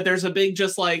that there's a big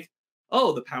just like,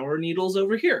 oh, the power needle's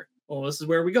over here. Well, this is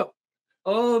where we go.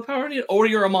 oh, power, or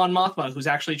you're a Mon Mothma who's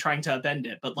actually trying to upend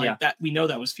it. But like that, we know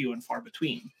that was few and far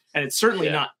between. And it's certainly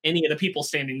not any of the people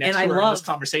standing next to her in this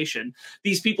conversation.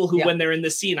 These people who, when they're in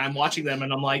this scene, I'm watching them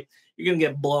and I'm like, you're going to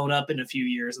get blown up in a few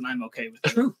years and I'm okay with it.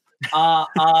 True.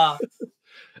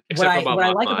 Except for Mom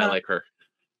Mothma, I like her.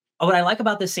 What I like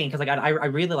about this scene, because I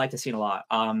really like this scene a lot.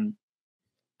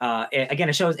 Again,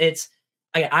 it shows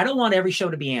I don't want every show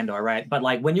to be Andor, right? But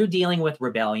like when you're dealing with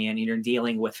rebellion, and you're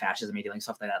dealing with fascism, you're dealing with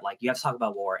stuff like that. Like you have to talk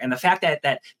about war, and the fact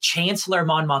that Chancellor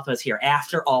Mon Mothma is here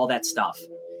after all that stuff,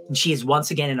 and she is once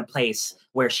again in a place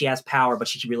where she has power, but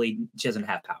she doesn't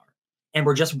have power. And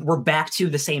we're back to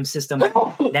the same system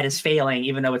that is failing,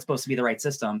 even though it's supposed to be the right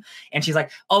system. And she's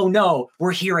like, oh no,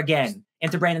 we're here again.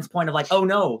 And to Brandon's point of like, oh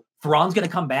no, Thrawn's going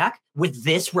to come back with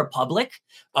this republic?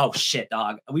 Oh shit,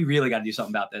 dog. We really got to do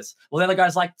something about this. Well, the other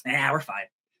guy's like, we're fine.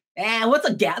 What's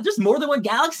there's more than one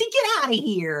galaxy? Get out of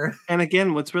here. And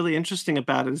again, what's really interesting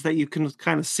about it is that you can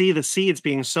kind of see the seeds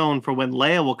being sown for when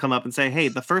Leia will come up and say, hey,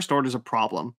 the First Order's a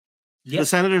problem. Yep. The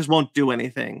Senators won't do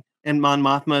anything. And Mon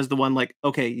Mothma is the one like,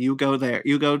 okay, you go there.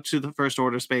 You go to the First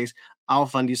Order space. I'll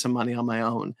fund you some money on my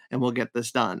own and we'll get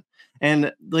this done.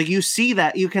 And like you see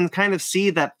that, you can kind of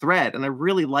see that thread. And I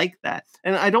really like that.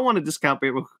 And I don't want to discount it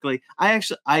real quickly. I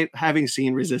having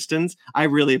seen Resistance, I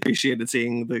really appreciated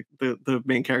seeing the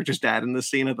main character's dad in this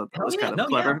scene. I thought that was kind of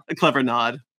clever, a clever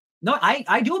nod. No,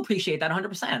 I do appreciate that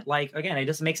 100%. Like, again, it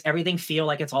just makes everything feel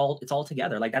like it's all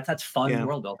together. Like that's fun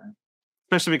world building.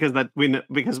 Especially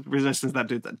because Resistance, that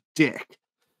dude's a dick.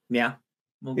 Yeah.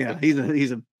 Well,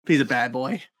 he's a bad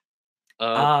boy.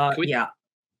 Can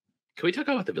we talk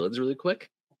about the villains really quick?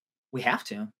 We have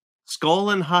to. Skull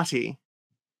and Hati.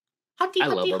 I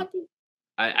love them.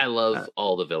 I love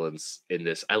all the villains in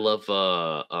this. I love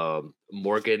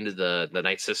Morgan, the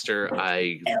Night Sister.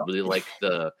 I really like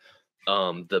the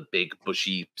big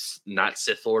bushy, not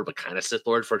Sith Lord, but kind of Sith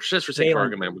Lord. For sake of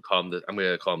argument, I'm going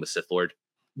to call him a Sith Lord.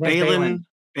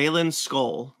 Baylan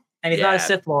Skull. And he's not a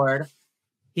Sith Lord.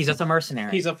 He's just a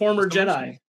mercenary. He's a former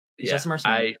Jedi. He's just a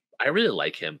mercenary. I really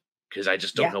like him because I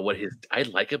just don't know what I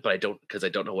like it, but I don't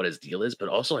know what his deal is. But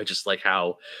also I just like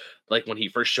how, like when he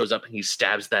first shows up and he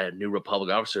stabs that New Republic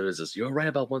officer, is this, you're right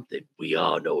about one thing. We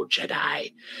all know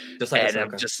Jedi. Just like and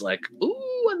Ahsoka. I'm just like,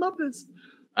 ooh, I love this.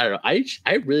 I don't know.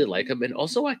 I really like him. And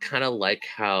also I kind of like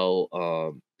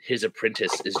how his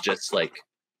apprentice is just like,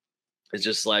 it's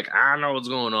just like, I don't know what's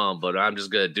going on, but I'm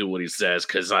just going to do what he says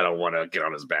because I don't want to get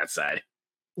on his bad side.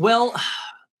 Well,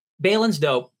 Baylan's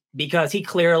dope because he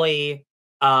clearly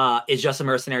is just a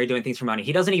mercenary doing things for money.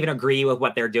 He doesn't even agree with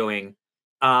what they're doing.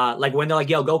 Like when they're like,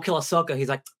 yo, go kill Ahsoka. He's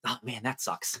like, oh man, that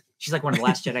sucks. She's like one of the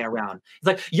last Jedi around. He's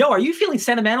like, yo, are you feeling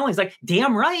sentimental? He's like,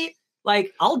 damn right.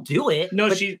 Like, I'll do it. No,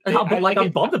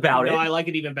 I'm bummed about it. No, I like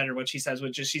it even better what she says,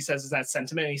 which is she says is that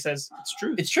sentiment. And he says, it's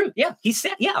true. It's true. Yeah. He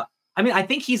said, yeah. I mean, I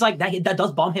think he's like that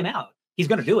does bum him out. He's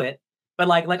going to do it. But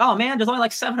like, oh man, there's only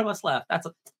like 7 of us left. You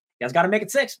guys got to make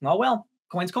it 6. Oh, well,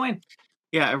 coin's coin.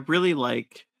 Yeah. I really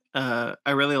like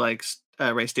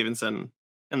Ray Stevenson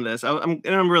in this.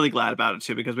 I'm really glad about it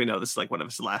too, because we know this is like one of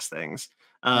his last things.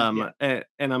 So I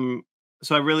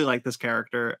really like this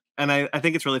character and I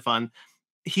think it's really fun.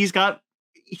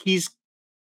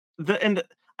 And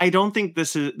I don't think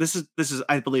this is,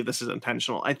 I believe this is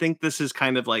intentional. I think this is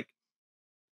kind of like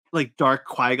dark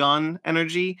Qui-Gon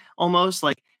energy almost,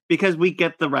 like, because we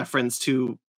get the reference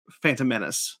to Phantom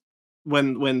Menace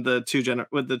when the two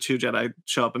Jedi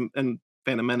show up in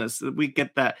Phantom Menace. We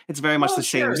get that. It's very much the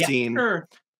same scene. Sure.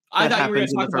 I thought you were going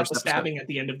to talk about the stabbing at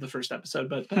the end of the first episode,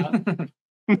 but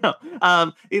no.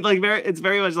 It's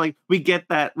very much like we get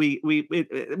that we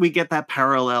get that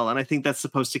parallel, and I think that's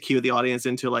supposed to cue the audience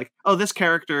into like, oh, this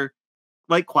character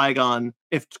like Qui-Gon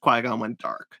if Qui-Gon went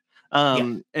dark.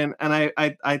 And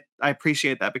I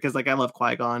appreciate that because like I love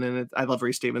Qui-Gon and I love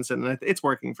Ray Stevenson and it's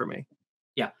working for me.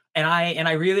 Yeah, and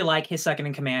I really like his second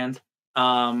in command.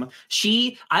 I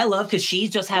love because she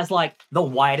just has like the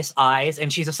widest eyes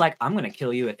and she's just like, I'm gonna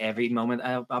kill you at every moment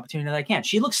opportunity that I can.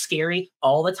 She looks scary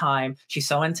all the time. She's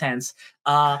so intense.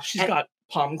 She's got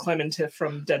Palm Clementif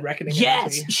from Dead Reckoning.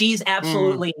 Yes, she's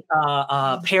absolutely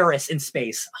Paris in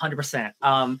space, 100%.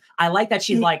 I like that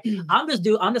she's like, I'm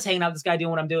just hanging out with this guy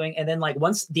doing what I'm doing, and then like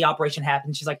once the operation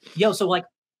happens, she's like, yo, so like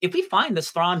if we find this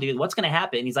Thrawn dude, what's gonna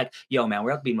happen? And he's like, yo, man,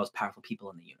 we're about to be the most powerful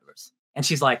people in the universe. And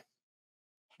she's like,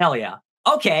 hell yeah.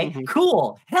 Okay,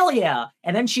 cool. Hell yeah.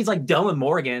 And then she's like done with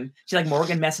Morgan. She's like,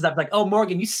 Morgan messes up, like, oh,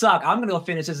 Morgan, you suck. I'm gonna go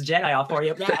finish this Jedi off for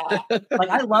you. Like,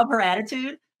 I love her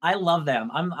attitude. I love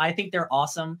them. I think they're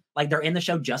awesome. Like, they're in the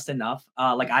show just enough.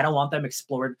 Like, I don't want them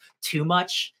explored too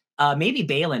much. Maybe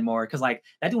Baylan more, because like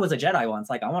that dude was a Jedi once.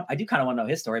 Like, I do kind of want to know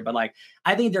his story, but like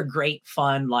I think they're great,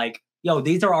 fun, like yo,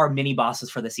 these are our mini bosses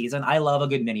for the season. I love a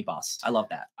good mini boss. I love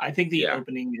that. I think the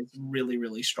opening is really,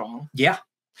 really strong. Yeah.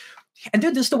 And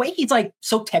dude, just the way he's like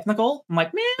so technical. I'm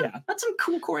like, man, that's some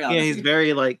cool choreography. Yeah, he's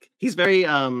very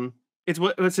it's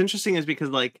what's interesting is because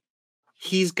like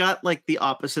he's got like the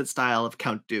opposite style of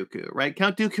Count Dooku, right?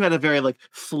 Count Dooku had a very like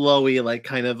flowy, like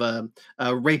kind of a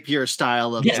rapier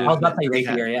style of I was about to say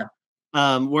rapier,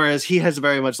 whereas he has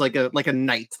very much like a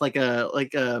knight, like a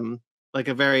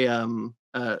very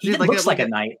he looks like a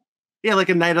knight. Yeah, like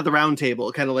a knight of the round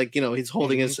table, kind of like, you know, he's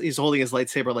holding his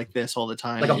lightsaber like this all the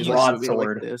time. Like a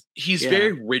broadsword. Like he's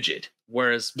very rigid,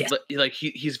 whereas like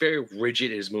he's very rigid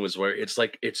in his movements where it's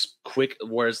like it's quick,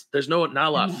 whereas there's not a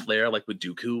lot of flair like with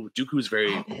Dooku. Dooku's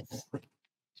very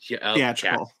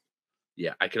theatrical.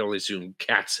 Yeah, I can only assume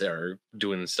cats are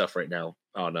doing stuff right now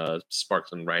on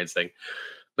Sparks and Ryan's thing.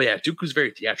 But yeah, Dooku's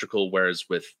very theatrical, whereas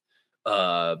with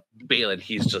Balin,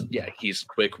 he's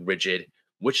quick, rigid,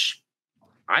 which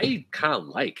I kind of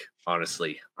like,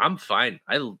 honestly. I'm fine.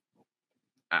 I don't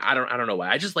know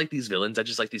why. I just like these villains. I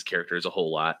just like these characters a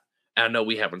whole lot. And I know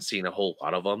we haven't seen a whole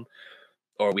lot of them,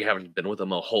 or we haven't been with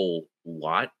them a whole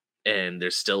lot, and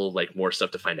there's still like more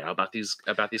stuff to find out about these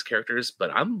characters.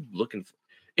 But I'm looking for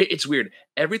it's weird.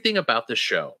 Everything about the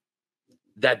show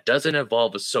that doesn't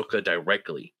involve Ahsoka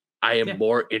directly, I am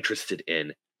more interested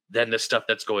in than the stuff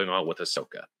that's going on with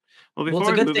Ahsoka. Well, it's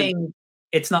a good thing.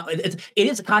 It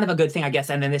is kind of a good thing, I guess.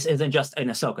 And then this isn't just an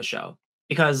Ahsoka show,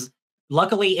 because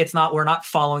luckily we're not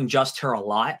following just her a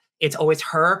lot. It's always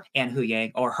her and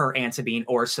Huyang, or her and Sabine,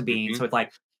 or Sabine. Mm-hmm. So it's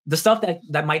like the stuff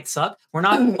that might suck, we're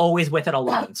not always with it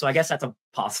alone. So I guess that's a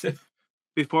positive.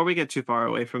 Before we get too far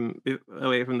away from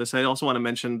this, I also want to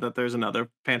mention that there's another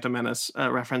Phantom Menace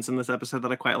reference in this episode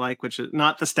that I quite like, which is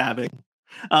not the stabbing,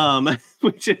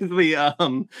 which is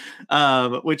the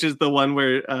one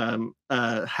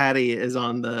where Hattie is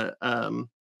on the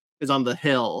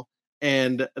hill,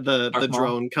 and the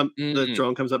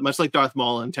drone comes up, much like Darth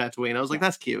Maul and Tatooine. I was like,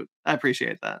 that's cute. I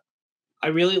appreciate that. I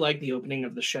really like the opening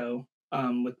of the show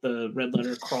with the red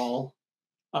letter crawl.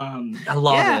 I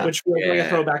love it. Which was like a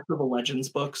throwback to the Legends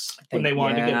books. When they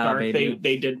wanted to get dark,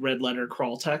 they did red letter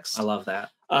crawl text. I love that.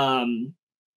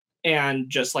 And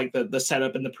just like the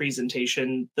setup and the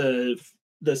presentation, the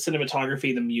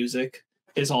cinematography, the music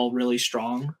is all really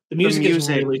strong. The music is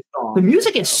really strong. The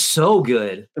music is so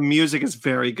good. The music is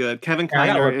very good. Kevin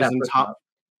Kiner is in top.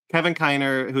 Kevin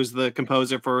Kiner, who's the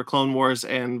composer for Clone Wars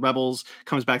and Rebels,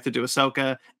 comes back to do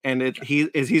Ahsoka, and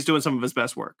he's doing some of his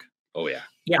best work. Oh yeah.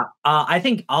 Yeah. I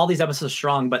think all these episodes are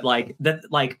strong, but I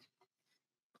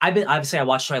watched,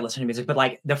 so I listened to music, but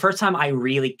like the first time I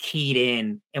really keyed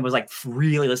in and was like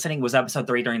really listening was episode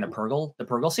 3 during the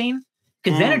Purgle scene.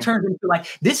 Because then it turns into like,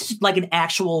 this is like an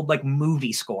actual like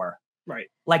movie score. Right.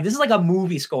 Like this is like a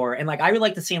movie score. And like, I really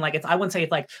like the scene. Like I wouldn't say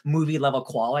it's like movie level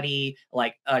quality,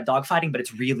 like dogfighting, but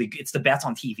it's the best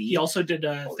on TV. He also did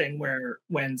a thing where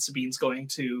when Sabine's going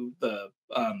to the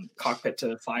cockpit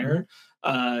to fire,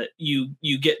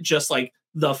 you get just like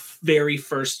the very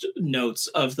first notes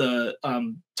of the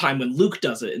time when Luke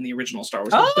does it in the original Star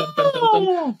Wars. Oh! Dun, dun, dun,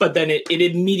 dun. But then it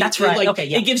immediately, that's right. Like, okay,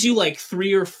 yeah. It gives you like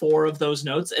 3 or 4 of those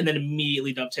notes, and then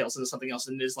immediately dovetails into something else,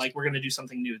 and is like, we're going to do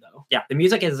something new though. Yeah, the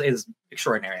music is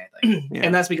extraordinary, I think. Yeah.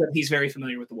 And that's because he's very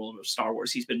familiar with the world of Star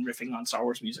Wars. He's been riffing on Star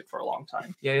Wars music for a long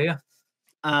time. Yeah.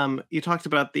 You talked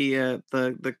about the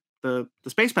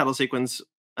space battle sequence,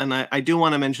 and I do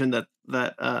want to mention that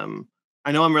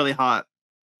I know I'm really hot.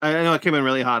 I know I came in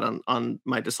really hot on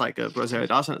my dislike of Rosario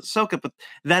Dawson as Ahsoka, but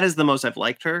that is the most I've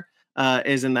liked her,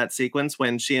 is in that sequence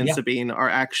when she and Sabine are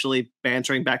actually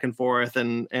bantering back and forth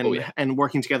and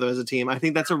working together as a team. I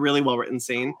think that's a really well written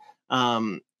scene.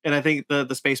 And I think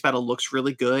the space battle looks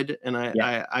really good. And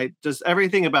I just,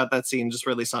 everything about that scene just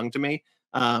really sung to me.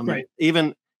 Right.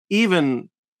 Even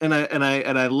and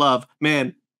I love,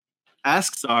 man,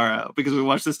 ask Sarah, because we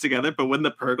watched this together, but when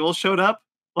the Purgle showed up,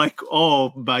 like,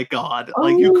 oh my God,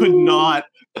 like you could not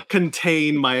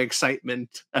contain my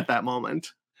excitement at that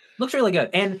moment. Looks really good.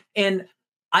 And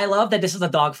I love that this is a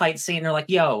dogfight scene. They're like,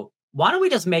 yo, why don't we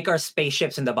just make our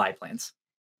spaceships into biplanes?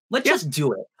 Let's just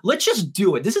do it. Let's just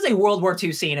do it. This is a World War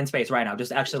II scene in space right now. Let's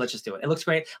just do it. It looks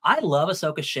great. I love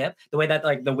Ahsoka's ship, the way that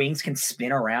like the wings can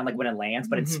spin around like when it lands,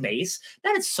 but in space.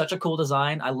 That is such a cool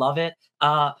design. I love it.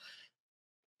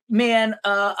 Man,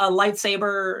 a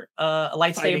lightsaber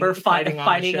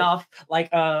fighting off like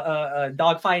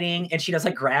dog fighting, and she does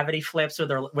like gravity flips with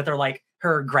her like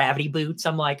her gravity boots.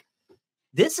 I'm like,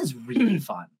 this is really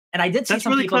fun. And I did see that's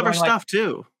some really people clever going, stuff like,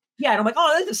 too. Yeah, and I'm like,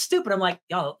 oh, this is stupid. I'm like,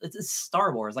 yo, it's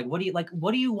Star Wars. Like, what do you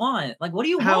want? Like, what do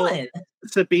you want?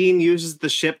 Sabine uses the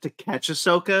ship to catch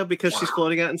Ahsoka because she's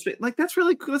floating out in space. Like, that's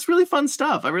really fun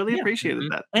stuff. I really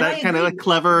appreciated that. And that kind of like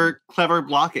clever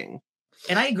blocking.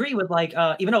 And I agree with like,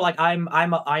 even though like I'm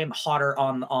hotter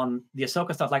on the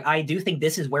Ahsoka stuff. Like, I do think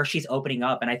this is where she's opening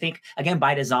up, and I think again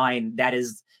by design that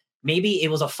is maybe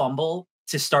it was a fumble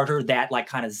to start her that like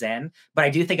kind of zen, but I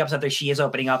do think episode 3 she is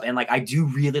opening up, and like I do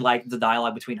really like the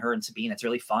dialogue between her and Sabine. It's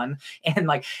really fun, and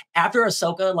like after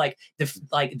Ahsoka like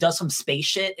does some space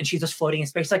shit and she's just floating in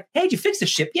space, like, hey, did you fix the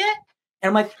ship yet? And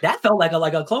I'm like, that felt like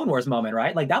a Clone Wars moment,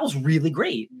 right? Like that was really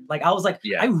great. Like I was like,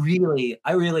 I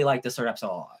really like this third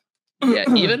episode a lot. Yeah,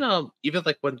 even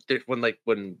like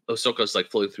when Ahsoka's like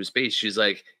floating through space, she's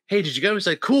like, "Hey, did you guys?"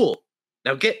 Like, cool.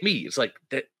 Now get me. It's like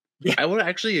that. Yeah. I would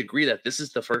actually agree that this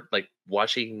is the first like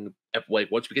watching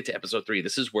like once we get to episode 3,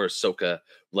 this is where Ahsoka,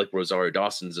 like Rosario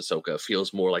Dawson's Ahsoka,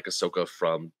 feels more like Ahsoka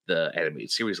from the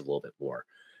animated series a little bit more.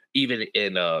 Even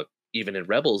in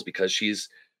Rebels, because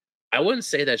I wouldn't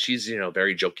say that she's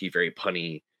very jokey, very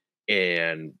punny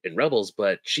in Rebels,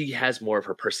 but she has more of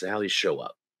her personality show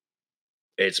up.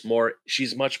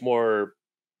 She's much more,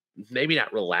 maybe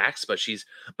not relaxed, but she's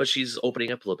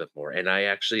opening up a little bit more. And I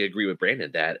actually agree with Brandon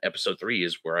that episode 3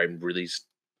 is where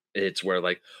it's where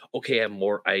like, okay,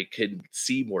 I can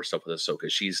see more stuff with Ahsoka.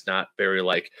 She's not very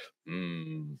like,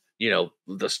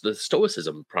 the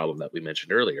stoicism problem that we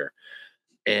mentioned earlier.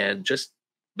 And just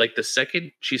like the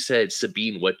second she said,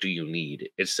 Sabine, what do you need?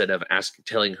 Instead of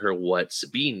telling her what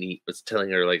Sabine needs, it's telling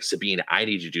her like, Sabine, I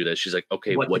need you to do this. She's like,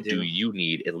 okay, what do you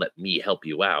need? And let me help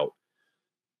you out.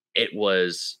 It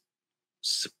was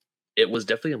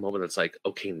definitely a moment that's like,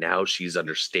 okay, now she's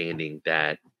understanding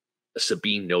that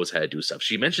Sabine knows how to do stuff.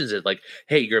 She mentions it like,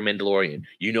 hey, you're a Mandalorian.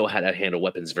 You know how to handle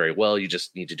weapons very well. You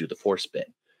just need to do the Force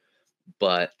bit.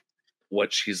 But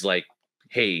what she's like,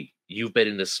 hey, you've been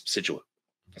in this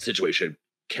situation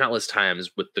countless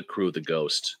times with the crew of the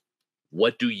Ghost.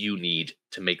 What do you need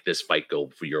to make this fight go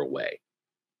for your way?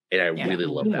 And I really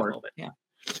love that moment. Yeah.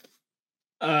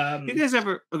 You guys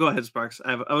ever go ahead, Sparks?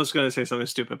 I was going to say something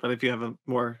stupid, but if you have a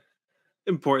more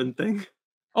important thing.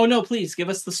 Oh no, please give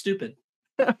us the stupid.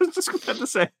 I was just going to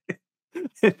say,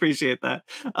 I appreciate that.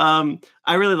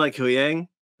 I really like Hu Yang.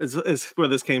 Is where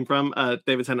this came from.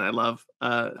 David Tennant, I love.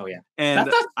 Oh yeah, and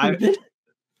that's not stupid.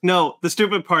 No, the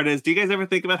stupid part is, do you guys ever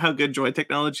think about how good droid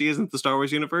technology is in the Star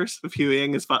Wars universe? If Hu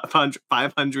Yang is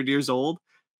 500 years old,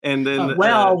 and then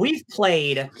we've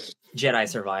played Jedi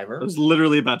Survivor. I was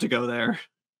literally about to go there.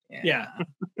 Yeah.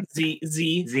 Z.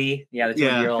 Yeah, the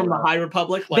 2-year-old from the High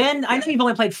Republic. Like, Ben, I know you've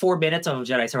only played 4 minutes of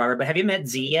Jedi Survivor, but have you met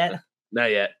Z yet? Not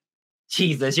yet.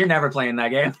 Jesus, you're never playing that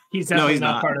game. He's definitely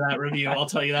not part of that review. I'll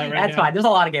tell you that right now. That's fine. There's a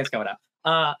lot of games coming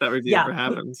up. That review never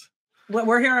happens.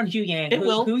 We're here on Hu Yang.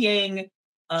 Hu Yang.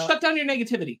 Shut down your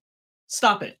negativity.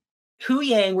 Stop it. Hu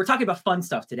Yang, we're talking about fun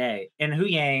stuff today, and Hu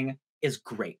Yang is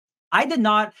great. I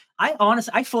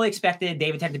fully expected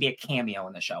David Tennant to be a cameo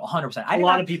in the show, 100%. A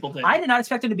lot of people did. I did not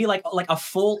expect him to be like a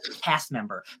full cast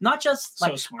member. Not just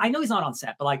like, smart. I know he's not on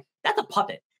set, but like, that's a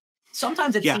puppet.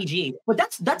 Sometimes it's CG, but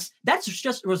that's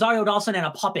just Rosario Dawson and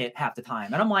a puppet half the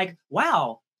time. And I'm like,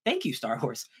 wow, thank you, Star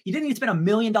Wars. You didn't even spend $1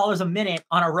 million a minute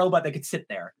on a robot that could sit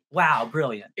there. Wow,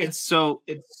 brilliant. It's so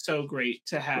great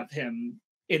to have him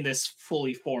in this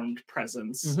fully formed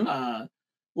presence. Mm-hmm.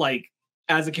 Like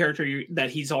as a character that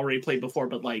he's already played before,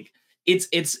 but like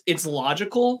it's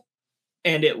logical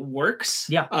and it works.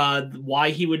 Yeah.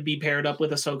 Why he would be paired up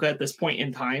with Ahsoka at this point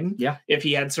in time. Yeah. If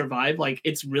he had survived, like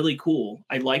it's really cool.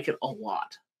 I like it a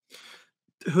lot.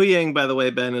 Hu Yang, by the way,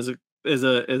 Ben, is a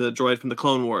droid from the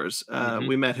Clone Wars.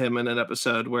 We met him in an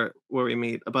episode where we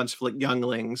meet a bunch of like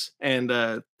younglings,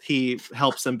 and he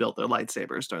helps them build their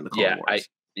lightsabers during the Clone Wars.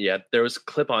 There was a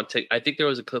clip on I think there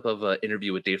was a clip of an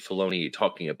interview with Dave Filoni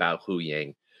talking about Hu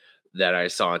Yang that I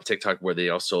saw on TikTok, where they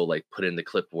also like put in the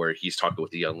clip where he's talking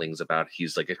with the younglings about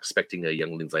he's like expecting a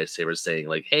youngling's lightsaber, saying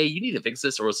like, "Hey, you need to fix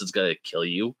this, or else it's gonna kill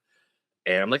you."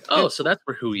 And I'm like, oh, so that's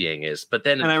where Hu Yang is. But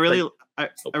then, and I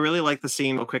really like the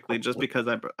scene real quickly, just because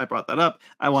I brought that up.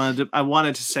 I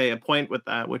wanted to say a point with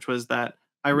that, which was that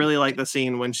I really like the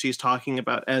scene when she's talking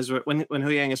about Ezra, when Hu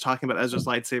Yang is talking about Ezra's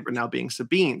lightsaber now being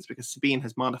Sabine's, because Sabine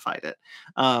has modified it.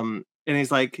 And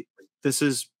he's like, this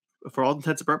is, for all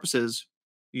intents and purposes,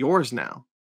 yours now.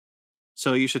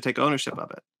 So you should take ownership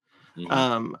of it.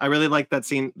 Mm-hmm. I really like that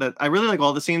scene. I really like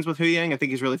all the scenes with Hu Yang. I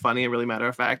think he's really funny and really matter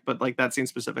of fact, but like that scene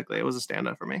specifically, it was a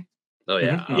standout for me. Oh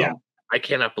yeah. Mm-hmm. Yeah. I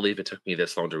cannot believe it took me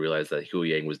this long to realize that Hu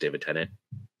Yang was David Tennant.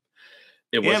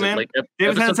 It wasn't like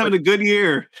David Tennant's having a good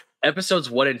year. Episodes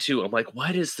 1 and 2, I'm like,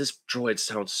 why does this droid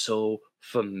sound so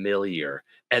familiar.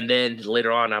 And then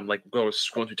later on, I'm like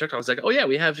scrolling through TikTok. I was like, oh yeah,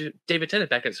 we have David Tennant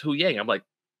back as Hu Yang. I'm like,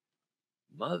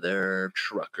 mother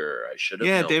trucker. I should have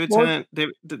known. David Tennant.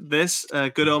 This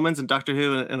Good Omens and Doctor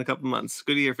Who in a couple months.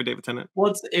 Good year for David Tennant.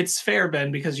 Well, it's fair,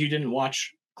 Ben, because you didn't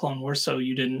watch Clone Wars, so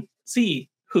you didn't see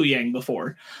Hu Yang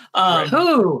before.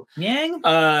 Hu Yang?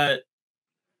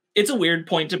 It's a weird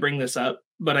point to bring this up,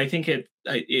 but I think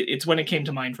it's when it came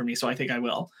to mind for me, so I think I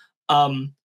will.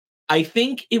 I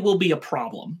think it will be a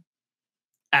problem,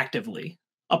 actively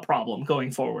a problem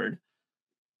going forward,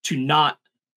 to not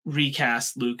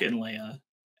recast Luke and Leia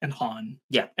and Han,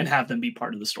 and have them be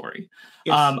part of the story.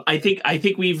 Yes. I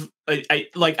think we've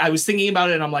I was thinking about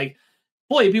it, and I'm like,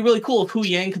 boy, it'd be really cool if Hu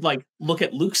Yang could like look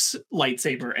at Luke's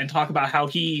lightsaber and talk about how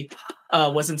he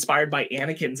was inspired by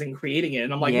Anakin's in creating it.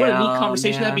 And I'm like, what a neat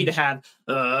conversation that'd be to have.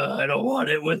 I don't want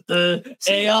it with the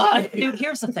AI. Dude,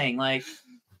 here's the thing. Like,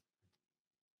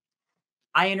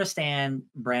 I understand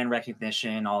brand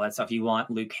recognition, all that stuff. You want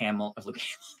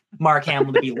Mark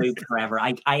Hamill to be Luke forever.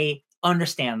 I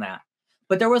understand that.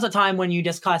 But there was a time when you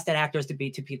just casted actors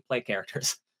to play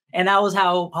characters. And that was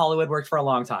how Hollywood worked for a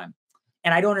long time.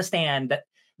 And I don't understand that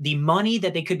the money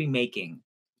that they could be making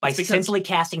by simply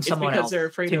casting someone else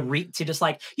to just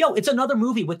like, yo, it's another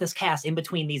movie with this cast in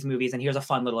between these movies, and here's a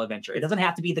fun little adventure. It doesn't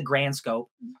have to be the grand scope.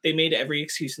 They made every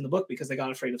excuse in the book because they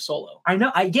got afraid of Solo. I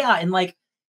know. And like,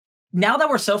 now that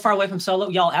we're so far away from Solo,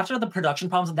 y'all, after the production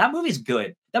problems, that movie's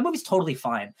good. That movie's totally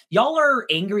fine. Y'all are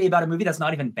angry about a movie that's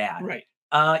not even bad. Right.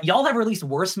 Y'all have released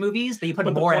worse movies that you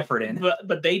put more effort in.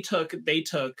 But they took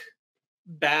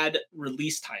bad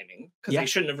release timing because they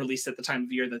shouldn't have released at the time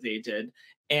of year that they did,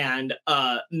 and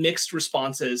mixed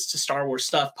responses to Star Wars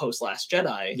stuff post Last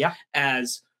Jedi. Yeah.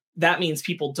 As that means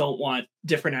people don't want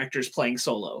different actors playing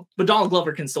Solo, but Donald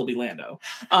Glover can still be Lando.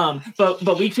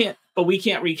 But we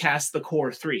can't recast the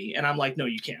core three. And I'm like, no,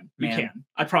 you can. You can.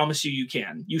 I promise you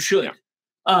can. You should.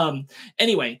 Yeah.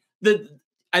 Anyway,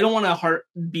 I don't want to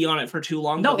be on it for too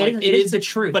long. No, it is the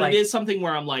truth. But it is something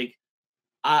where I'm like,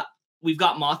 we've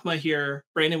got Mothma here.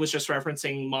 Brandon was just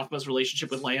referencing Mothma's relationship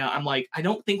with Leia. I'm like, I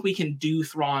don't think we can do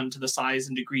Thrawn to the size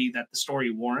and degree that the story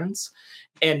warrants,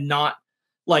 and not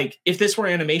like, if this were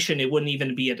animation, it wouldn't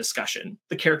even be a discussion.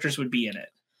 The characters would be in it.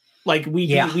 Like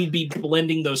we'd be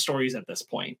blending those stories at this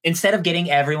point. Instead of getting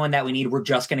everyone that we need, we're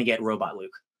just going to get Robot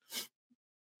Luke.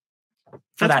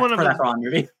 For that Thrawn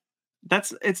movie.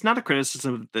 It's not a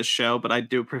criticism of this show, but I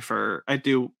do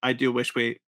wish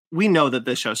we know that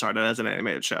this show started as an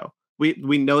animated show.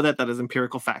 We know that is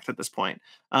empirical fact at this point.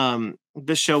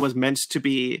 This show was meant to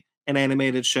be an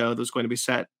animated show that was going to be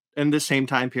set in the same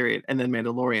time period, and then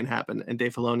Mandalorian happened, and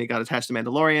Dave Filoni got attached to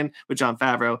Mandalorian with Jon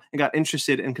Favreau and got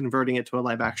interested in converting it to a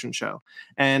live action show.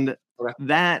 And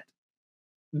that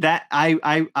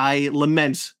I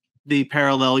lament the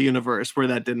parallel universe where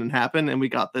that didn't happen, and we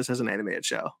got this as an animated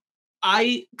show.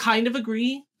 I kind of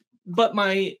agree, but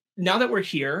now that we're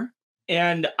here,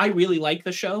 and I really like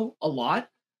the show a lot,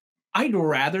 I'd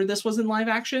rather this was in live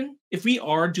action. If we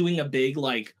are doing a big,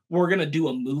 like, we're going to do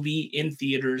a movie in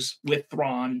theaters with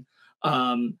Thrawn,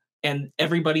 and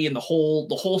everybody in the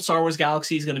whole Star Wars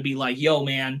galaxy is going to be like, yo,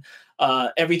 man,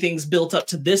 everything's built up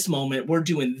to this moment. We're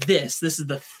doing this. This is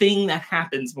the thing that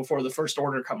happens before the First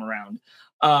Order come around.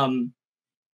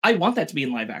 I want that to be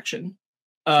in live action.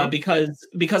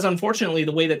 Because unfortunately,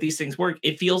 the way that these things work,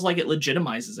 it feels like it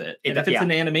legitimizes it. And if it's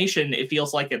an animation, it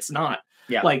feels like it's not.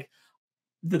 Yeah. Like,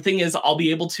 the thing is, I'll be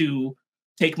able to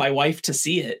take my wife to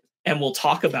see it, and we'll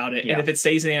talk about it. Yeah. And if it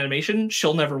stays in animation,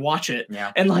 she'll never watch it.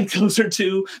 Yeah. And like, those are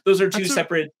two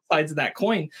separate sides of that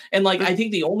coin. And like, I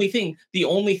think the only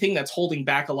thing that's holding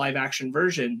back a live action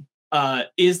version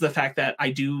is the fact that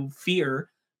I do fear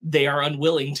they are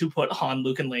unwilling to put Han,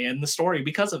 Luke, and Leia in the story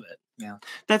because of it. Yeah,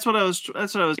 that's what I was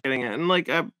getting at. And like,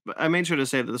 I made sure to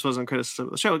say that this wasn't criticism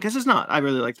of the show, because it's not. I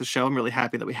really like the show. I'm really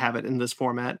happy that we have it in this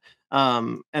format.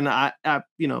 And I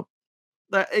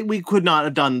we could not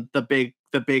have done the big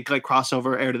like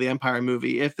crossover Heir to the Empire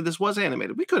movie if this was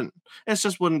animated. We couldn't. It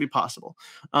just wouldn't be possible.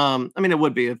 I mean, it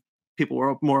would be if people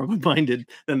were more open-minded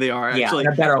than they are. Actually,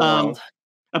 a better world.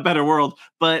 A better world,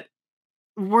 but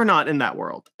we're not in that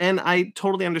world, and I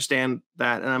totally understand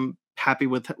that, and I'm happy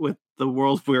with the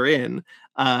world we're in.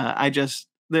 I just,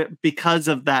 because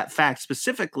of that fact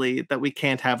specifically, that we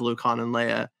can't have Luke, Han, and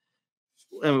Leia.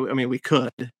 I mean, we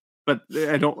could, but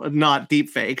not deep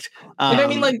faked. I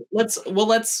mean, like, let's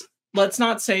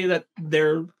not say that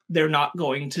they're not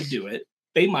going to do it.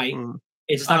 They might.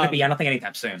 It's not going to be, I don't think,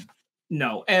 anytime soon.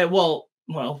 No. Well,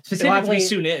 it'll have to be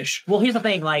soonish. Well, here's the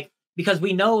thing, like, because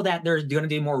we know that they're going to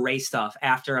do more Rey stuff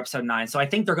after episode 9. So I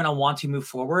think they're going to want to move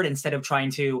forward instead of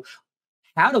trying to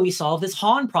how do we solve this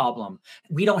Han problem?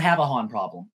 We don't have a Han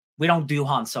problem. We don't do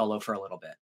Han Solo for a little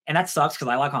bit. And that sucks because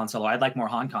I like Han Solo. I'd like more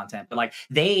Han content. But like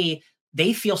they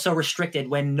feel so restricted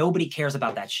when nobody cares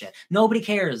about that shit. Nobody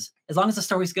cares. As long as the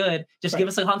story's good, just give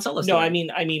us a Han Solo story.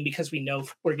 No, I mean because we know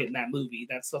we're getting that movie.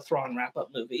 That's the Thrawn wrap-up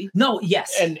movie. No,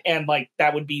 yes. And like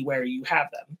that would be where you have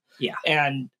them. Yeah.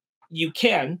 And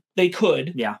they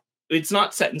could. Yeah. It's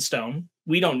not set in stone.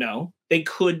 We don't know. They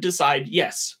could decide,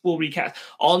 yes, we'll recast.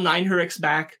 All 9 Hurricks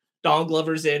back. Donald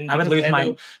Glover's in. I would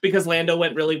lose because Lando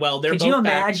went really well. They're Could both you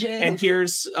imagine? Back, and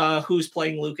here's who's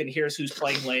playing Luke, and here's who's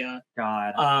playing Leia.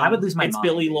 God, I would lose my It's mind.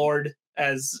 Billy Lord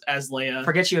as Leia.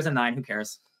 Forget she was a 9. Who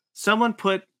cares? Someone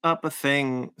put up a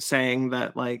thing saying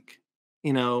that, like,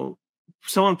 you know,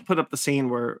 someone put up the scene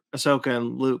where Ahsoka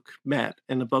and Luke met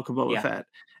in the Book of Boba Fett.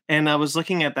 And I was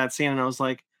looking at that scene and I was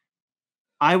like,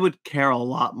 I would care a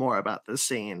lot more about this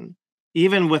scene,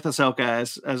 even with Ahsoka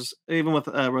as even with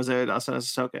Rosario Dawson as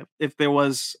Ahsoka. If there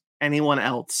was anyone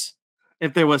else,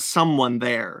 if there was someone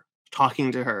there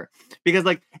talking to her, because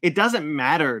like it doesn't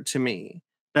matter to me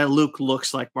that Luke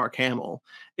looks like Mark Hamill.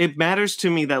 It matters to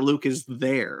me that Luke is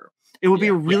there. It would be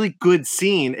a really good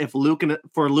scene if Luke and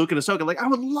Ahsoka. Like I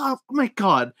would love. Oh my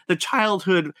god, the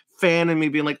childhood fan in me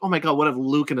being like, oh my god, what if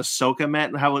Luke and Ahsoka met?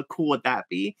 And how cool would that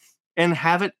be? And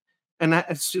have it, and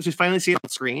just finally see it on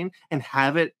screen and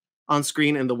have it on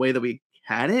screen in the way that we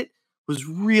had it was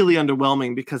really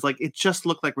underwhelming because like it just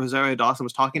looked like Rosario Dawson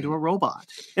was talking to a robot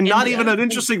and not even an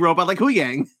interesting robot like Hu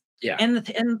Yang. Yeah.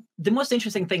 And the most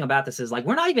interesting thing about this is like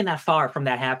we're not even that far from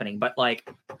that happening, but like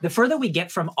the further we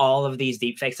get from all of these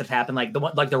deepfakes that have happened, like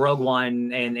the Rogue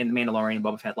One and the Mandalorian and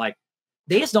Boba Fett, like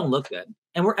they just don't look good.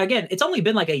 And it's only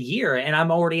been like a year, and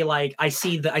I'm already like I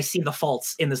see the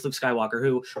faults in this Luke Skywalker,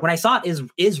 who when I saw it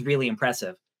is really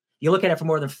impressive. You look at it for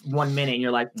more than 1 minute, and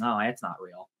you're like, no, it's not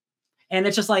real. And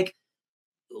it's just like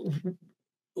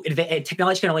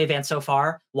technology can only advance so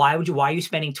far. Why are you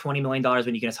spending $20 million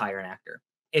when you can just hire an actor?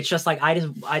 It's just like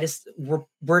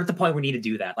we're at the point where we need to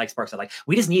do that. Like Spark said, like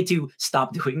we just need to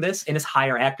stop doing this and just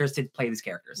hire actors to play these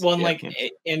characters. Well,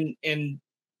 and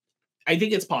I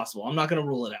think it's possible. I'm not going to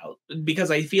rule it out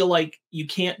because I feel like you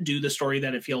can't do the story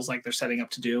that it feels like they're setting up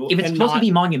to do. If it's supposed to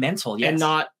be monumental, yes. And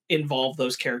not involve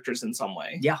those characters in some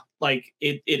way. Yeah. Like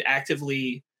it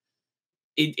actively,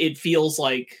 it feels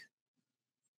like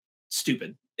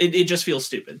stupid. It just feels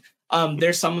stupid.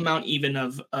 There's some amount even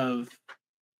of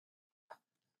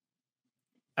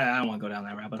I don't want to go down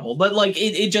that rabbit hole, but like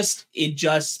it just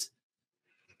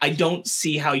I don't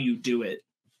see how you do it.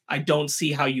 I don't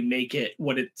see how you make it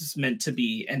what it's meant to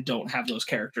be and don't have those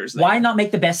characters there. Why not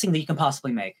make the best thing that you can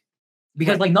possibly make?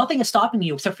 Because like nothing is stopping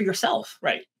you except for yourself.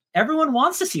 Right. Everyone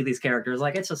wants to see these characters.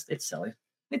 Like it's silly.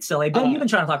 It's silly. But you've been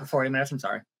trying to talk for 40 minutes. I'm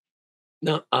sorry.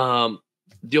 No,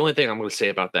 the only thing I'm going to say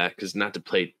about that, because not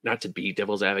to be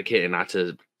devil's advocate and not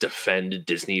to defend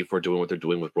Disney for doing what they're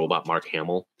doing with Robot Mark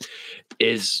Hamill,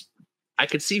 is I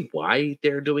could see why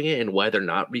they're doing it and why they're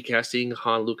not recasting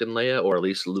Han, Luke, and Leia, or at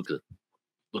least Luke and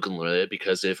Leia.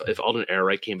 Because if Alden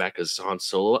Ehrenreich came back as Han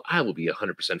Solo, I will be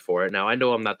 100% for it. Now I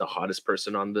know I'm not the hottest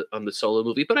person on the Solo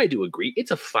movie, but I do agree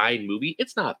it's a fine movie.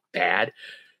 It's not bad.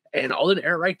 And Alden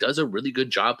Ehrenreich does a really good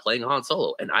job playing Han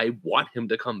Solo, and I want him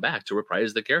to come back to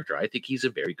reprise the character. I think he's a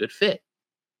very good fit.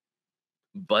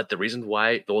 But the reason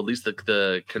why, or at least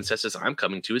the consensus I'm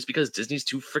coming to, is because Disney's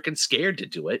too freaking scared to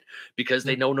do it, because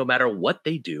they know no matter what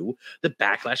they do, the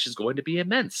backlash is going to be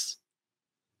immense.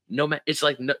 It's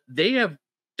like they have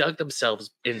dug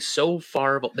themselves in so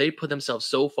far, they put themselves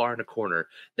so far in a corner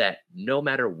that no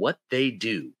matter what they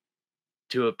do,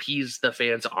 to appease the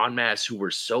fans en masse who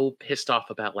were so pissed off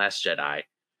about Last Jedi,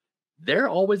 they're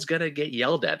always going to get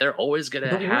yelled at. They're always going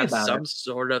to have some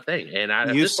sort of thing.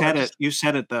 And you said it. You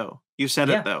said it, though. You said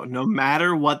it, though. No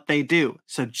matter what they do.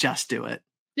 So just do it.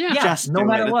 Yeah, just no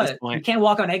matter what. You can't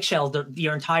walk on eggshells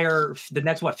the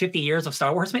next, 50 years of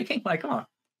Star Wars making? Like, come on.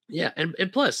 Yeah,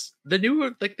 and plus the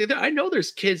newer, like I know there's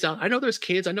kids, I know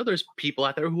there's people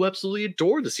out there who absolutely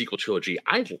adore the sequel trilogy.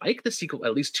 I like the sequel,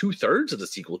 at least 2/3 of the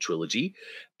sequel trilogy,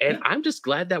 and I'm just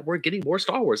glad that we're getting more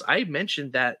Star Wars. I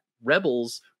mentioned that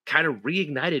Rebels kind of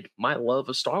reignited my love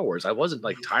of Star Wars. I wasn't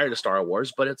like tired of Star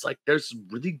Wars, but it's like there's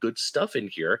really good stuff in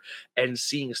here, and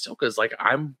seeing Ahsoka is like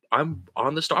I'm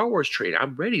on the Star Wars train.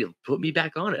 I'm ready to put me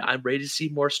back on it. I'm ready to see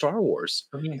more Star Wars.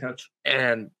 Put me in, coach.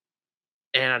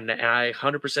 And I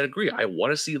 100% agree. I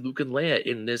want to see Luke and Leia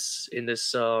in this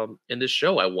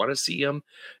show. I want to see them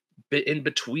in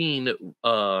between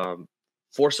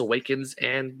Force Awakens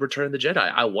and Return of the Jedi.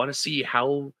 I want to see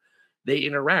how they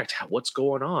interact, what's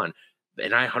going on.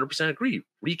 And I 100% agree.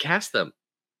 Recast them.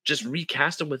 just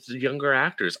recast them with younger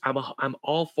actors. I'm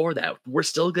all for that. We're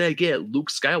still gonna get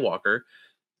Luke Skywalker.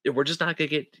 We're just not gonna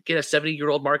get a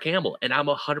 70-year-old Mark Hamill, and I'm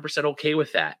 100% okay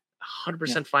with that.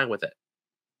 100% fine with it.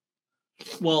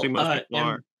 Well, most people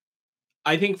are.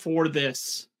 I think for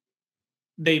this,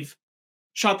 they've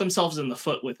shot themselves in the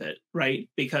foot with it, right?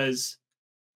 Because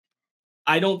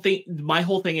I don't think my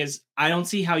whole thing is I don't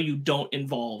see how you don't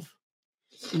involve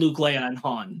Luke, Leia, and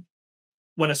Han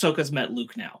when Ahsoka's met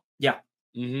Luke now. Yeah.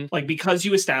 Mm-hmm. Like, because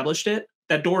you established it,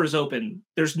 that door is open.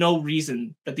 There's no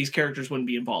reason that these characters wouldn't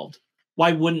be involved.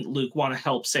 Why wouldn't Luke want to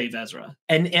help save Ezra?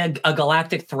 And a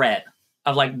galactic threat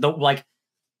of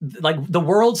the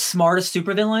world's smartest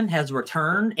supervillain has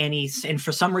returned, and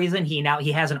for some reason he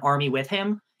has an army with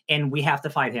him, and we have to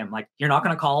fight him. Like, you're not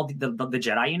going to call the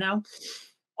Jedi, you know?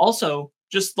 Also,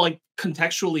 just like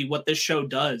contextually what this show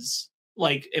does,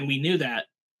 like, and we knew that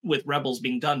with Rebels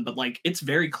being done, but like, it's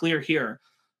very clear here.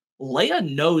 Leia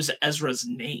knows Ezra's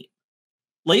name.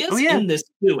 Leia's in this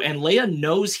too, and Leia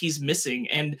knows he's missing,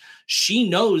 and she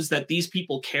knows that these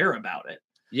people care about it.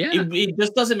 Yeah. It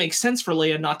just doesn't make sense for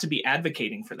Leia not to be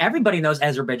advocating for them. Everybody knows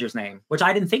Ezra Bridger's name, which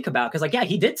I didn't think about, because, like, yeah,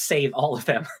 he did save all of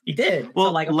them. He did. Well,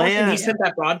 so, like, Leia, he sent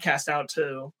that broadcast out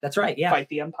to that's right, yeah, fight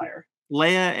the Empire. Leia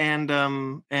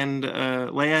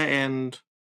and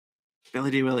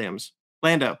Billy D. Williams,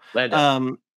 Lando.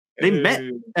 They met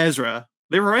Ezra.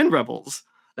 They were in Rebels.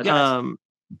 That's right.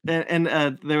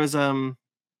 And there was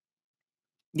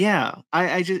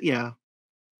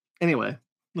Anyway,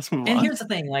 let's move on. And here's the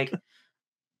thing, like,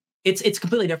 it's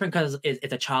completely different because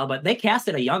it's a child, but they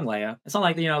casted a young Leia. It's not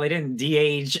like, you know, they didn't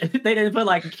de-age. They didn't put,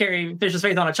 like, Carrie Fisher's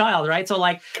face on a child, right? So,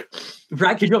 like,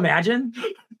 right? Could you imagine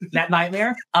that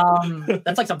nightmare?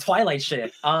 That's like some Twilight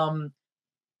shit.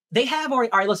 They have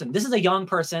already. All right, listen. This is a young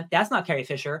person. That's not Carrie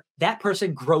Fisher. That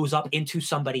person grows up into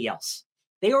somebody else.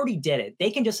 They already did it. They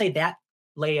can just say that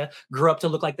Leia grew up to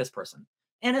look like this person,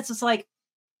 and it's just like,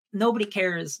 nobody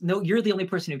cares. No, you're the only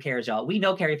person who cares, y'all. We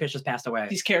know Carrie Fisher's passed away.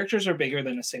 These characters are bigger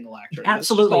than a single actor.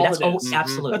 Absolutely.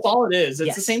 Absolutely. That's all it is. It's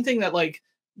Yes. the same thing that, like,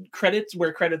 credits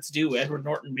where credits due. Edward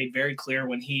Norton made very clear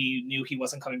when he knew he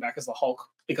wasn't coming back as the Hulk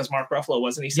because Mark Ruffalo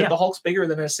wasn't. He said the Hulk's bigger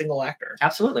than a single actor.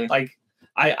 Absolutely. Like,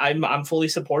 I'm fully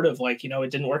supportive. Like, you know,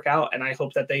 it didn't work out, and I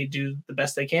hope that they do the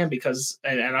best they can because,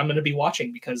 and I'm going to be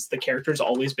watching because the character's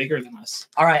always bigger than us.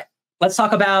 All right. Let's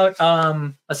talk about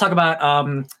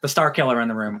the Star Killer in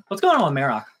the room. What's going on with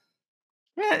Marok?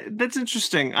 Yeah, that's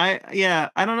interesting. I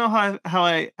don't know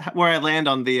where I land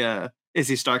on the is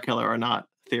he Star Killer or not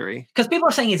theory. Because people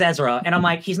are saying he's Ezra, and I'm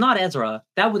like, he's not Ezra.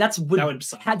 That would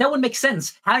make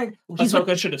sense.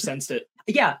 Ahsoka should have sensed it.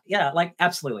 Yeah, like,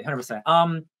 absolutely,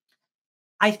 100%.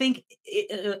 I think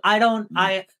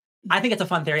I think it's a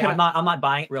fun theory. I'm not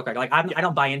buying it real quick. Like, I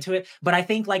don't buy into it, but I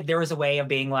think, like, there is a way of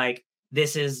being like,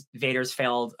 this is Vader's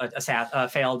failed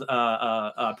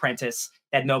apprentice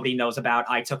that nobody knows about.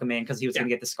 I took him in because he was going to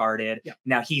get discarded. Yeah.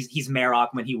 Now he's Marok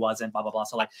when he wasn't. Blah blah blah.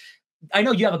 So, like, I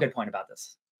know you have a good point about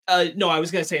this. No, I was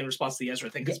going to say in response to the Ezra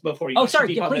thing, because before you.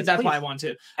 Please, that's why I want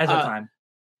to. Ezra time.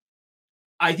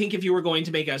 I think if you were going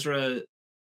to make Ezra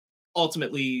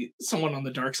ultimately someone on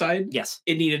the dark side, yes,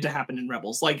 it needed to happen in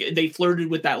Rebels. Like, they flirted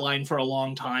with that line for a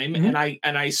long time, and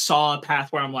I saw a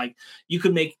path where I'm like, you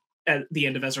could make at the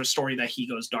end of Ezra's story that he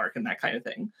goes dark and that kind of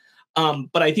thing.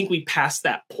 But I think we passed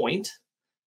that point,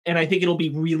 and I think it'll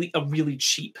be a really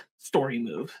cheap story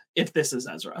move if this is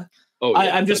Ezra. Oh,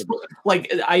 yeah, I'm just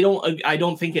like, I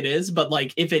don't think it is, but,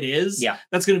 like, if it is,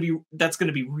 that's gonna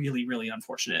be really, really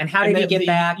unfortunate. And how did he get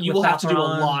back? You will have to do a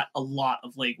lot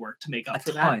of legwork to make up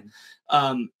for that.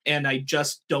 And I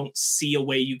just don't see a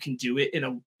way you can do it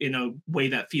in a way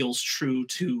that feels true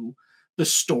to the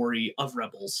story of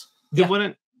Rebels.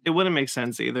 It wouldn't make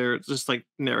sense either, just like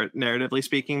narratively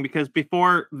speaking, because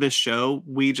before this show,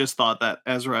 we just thought that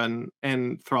Ezra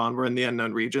and Thrawn were in the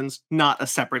unknown regions, not a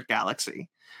separate galaxy.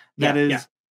 That is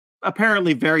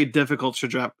apparently very difficult to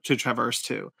traverse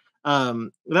to.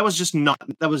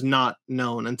 That was not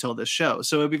known until this show.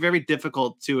 So it'd be very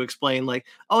difficult to explain, like,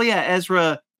 oh yeah,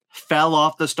 Ezra fell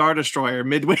off the Star Destroyer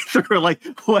midway through. Like,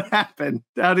 what happened?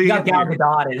 How did he get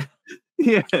dotted?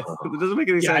 Yeah, it doesn't make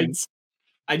any sense.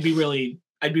 I'd be really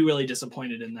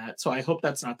disappointed in that. So I hope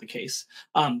that's not the case.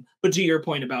 But to your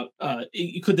point about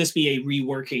could this be a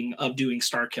reworking of doing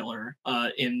Star Killer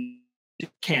in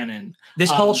canon?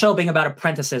 This whole show being about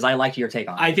apprentices, I like your take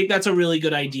on it. I think that's a really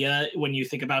good idea when you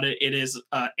think about it. It is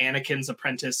Anakin's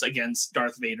apprentice against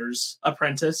Darth Vader's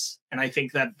apprentice. And I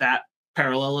think that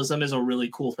parallelism is a really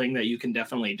cool thing that you can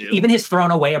definitely do. Even his thrown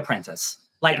away apprentice.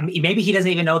 Like maybe he doesn't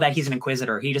even know that he's an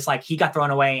Inquisitor. He just like he got thrown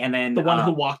away, and then the one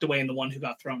who walked away and the one who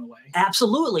got thrown away.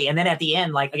 Absolutely. And then at the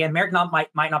end, like again, Merrick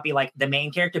might not be like the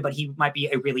main character, but he might be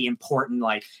a really important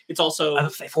like. It's also a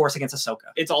force against Ahsoka.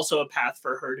 It's also a path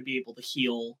for her to be able to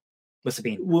heal with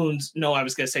Sabine wounds. No, I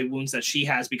was gonna say wounds that she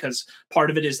has, because part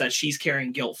of it is that she's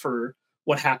carrying guilt for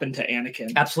what happened to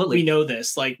Anakin. Absolutely. We know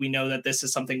this. Like, we know that this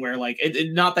is something where, like,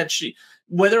 not that she,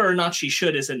 whether or not she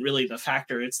should isn't really the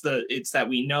factor. It's that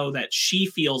we know that she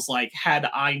feels like, had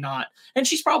I not, and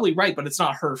she's probably right, but it's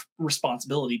not her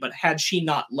responsibility, but had she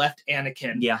not left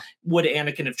Anakin, would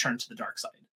Anakin have turned to the dark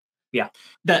side? Yeah.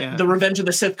 The Revenge of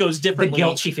the Sith goes differently. The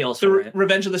guilt she feels for it.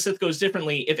 Revenge of the Sith goes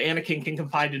differently if Anakin can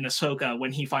confide in Ahsoka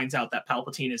when he finds out that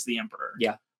Palpatine is the Emperor.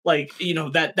 Yeah. Like, you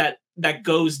know, that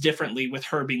goes differently with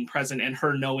her being present and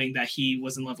her knowing that he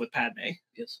was in love with Padme.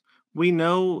 Yes. We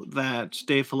know that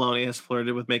Dave Filoni has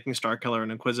flirted with making Starkiller an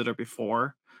Inquisitor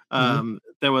before.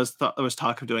 There was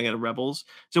talk of doing it at Rebels,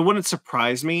 so it wouldn't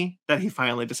surprise me that he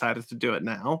finally decided to do it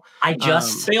now. I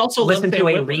just listened to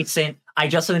a recent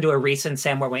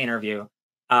Sam Witwer interview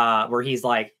where he's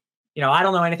like, you know, I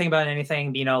don't know anything about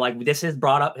anything, you know, like this has been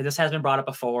brought up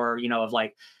before, you know,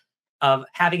 of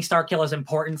having Starkiller's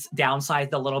importance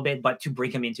downsized a little bit, but to bring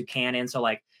him into canon. So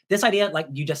like this idea, like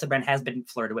you just said, Brent, has been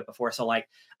flirted with before. So like,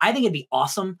 I think it'd be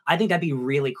awesome. I think that'd be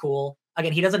really cool.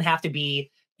 Again, he doesn't have to be,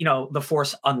 you know, the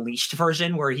Force Unleashed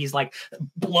version where he's like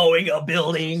blowing up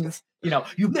buildings. You know,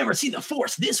 you've never seen the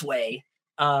Force this way.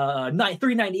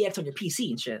 390X on your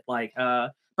PC and shit. Like,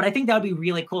 but I think that would be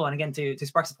really cool. And again, to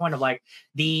Sparks' point of like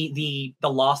the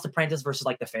lost apprentice versus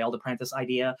like the failed apprentice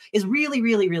idea is really,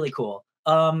 really, really cool.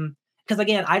 Because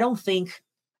again, I don't think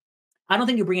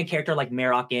you bring a character like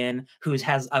Marok in who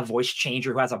has a voice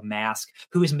changer, who has a mask,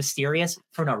 who is mysterious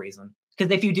for no reason.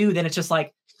 Because if you do, then it's just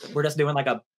like we're just doing like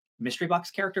a mystery box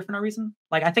character for no reason.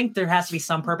 Like I think there has to be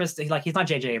some purpose. Like he's not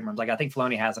J.J. Abrams. Like I think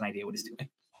Filoni has an idea what he's doing.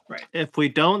 Right. If we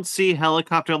don't see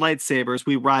helicopter lightsabers,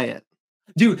 we riot.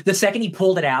 Dude, the second he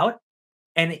pulled it out,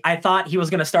 and I thought he was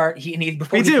gonna start.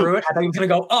 Before he threw it, I thought he was gonna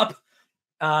go up.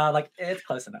 Like it's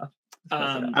close enough.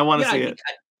 I want to see it.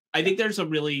 I think there's a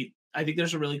really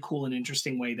cool and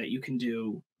interesting way that you can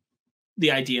do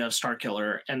the idea of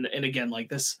Starkiller, and again, like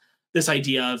this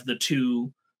idea of the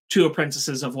two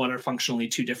apprentices of what are functionally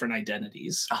two different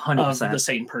identities 100%. Of the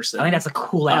same person. I think that's a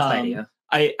cool ass idea.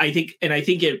 I think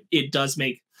it does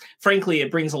make, frankly,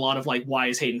 it brings a lot of like, why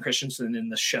is Hayden Christensen in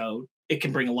the show? It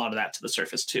can bring a lot of that to the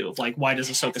surface too. Of like, why does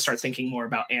Ahsoka start thinking more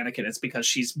about Anakin? It's because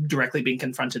she's directly being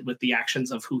confronted with the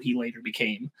actions of who he later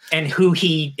became, and who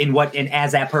he and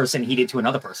as that person he did to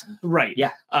another person. Right.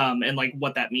 Yeah. And like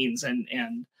what that means, and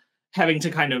having to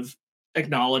kind of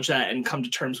acknowledge that and come to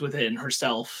terms with it in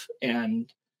herself, and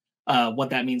what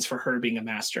that means for her being a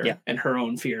master, and her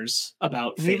own fears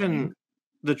about failing. Even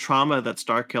the trauma that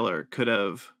Starkiller could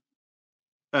have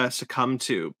succumbed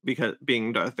to because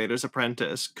being Darth Vader's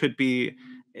apprentice could be,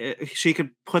 she could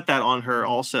put that on her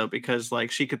also, because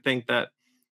like she could think that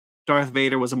Darth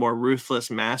Vader was a more ruthless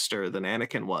master than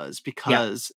Anakin was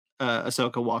because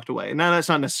Ahsoka walked away. Now that's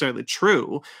not necessarily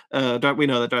true. We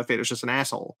know that Darth Vader's just an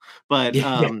asshole, but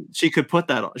she could put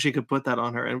that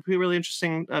on her, and it'd be a really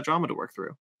interesting drama to work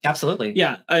through. Absolutely.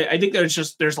 Yeah, I think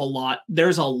there's a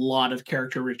lot of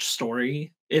character rich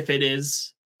story if it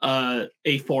is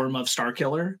a form of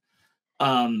Starkiller.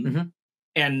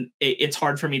 And it's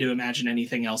hard for me to imagine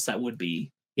anything else that would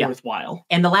be worthwhile.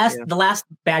 And the last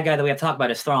bad guy that we have to talk about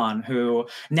is Thrawn, who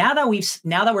now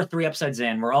that we're 3 episodes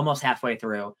in, we're almost halfway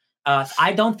through.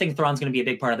 I don't think Thrawn's going to be a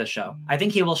big part of the show. I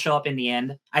think he will show up in the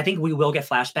end. I think we will get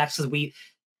flashbacks because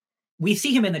we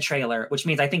see him in the trailer, which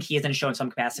means I think he is in a show in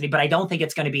some capacity, but I don't think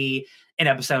it's going to be an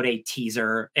episode 8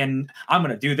 teaser and I'm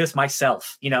going to do this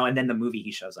myself, you know, and then the movie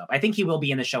he shows up. I think he will be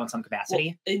in the show in some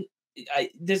capacity.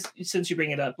 Well, since you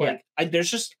bring it up, like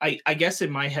I guess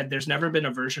in my head, there's never been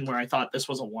a version where I thought this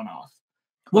was a one-off.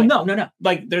 Well, no.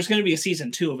 Like, there's going to be a season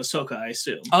 2 of Ahsoka, I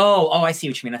assume. Oh, I see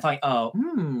what you mean. I thought,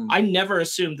 I never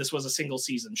assumed this was a single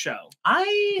season show.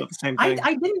 I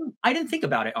didn't think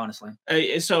about it, honestly.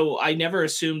 So I never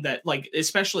assumed that, like,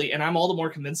 especially, and I'm all the more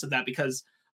convinced of that because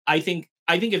I think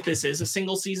if this is a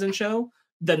single season show,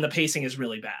 then the pacing is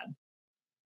really bad.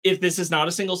 If this is not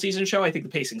a single season show, I think the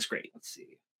pacing's great. Let's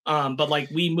see. But like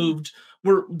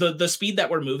we're the speed that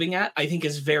we're moving at, I think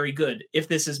is very good if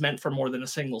this is meant for more than a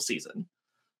single season.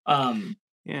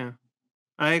 Yeah,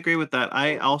 I agree with that.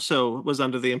 I also was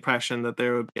under the impression that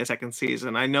there would be a second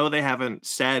season. I know they haven't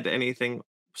said anything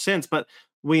since, but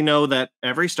we know that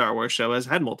every Star Wars show has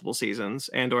had multiple seasons,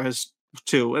 and or has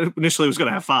 2. Initially, it was going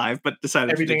to have 5, but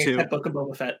decided everything to do 2. except Book of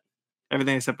Boba Fett.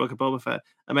 everything except Book of Boba Fett.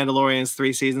 A Mandalorian's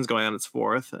 3 seasons, going on its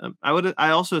 4th. I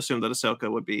also assumed that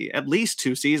Ahsoka would be at least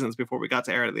 2 seasons before we got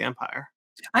to Heir to the Empire.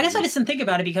 I guess I just didn't think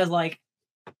about it because, like,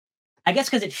 I guess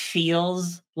because it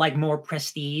feels like more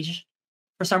prestige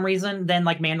for some reason than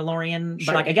like Mandalorian.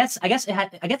 Sure. But like, I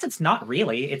guess it's not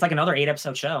really. It's like another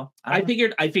 8-episode show. I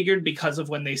figured because of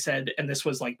when they said, and this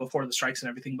was like before the strikes and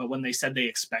everything, but when they said they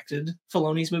expected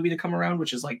Filoni's movie to come around,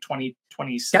 which is like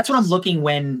 2026. That's what I'm looking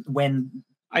when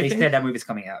I they think said that movie's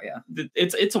coming out. Yeah,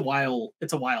 it's a while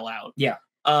out. Yeah.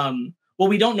 Well,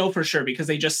 we don't know for sure because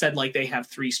they just said like they have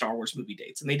 3 Star Wars movie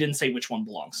dates, and they didn't say which one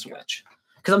belongs to which.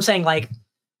 Because I'm saying, like,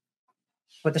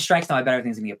 with the strikes now, I bet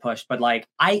everything's gonna get pushed. But like,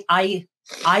 I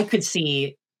could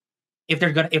see if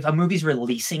a movie's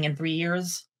releasing in 3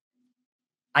 years,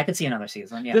 I could see another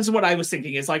season. Yeah, this is what I was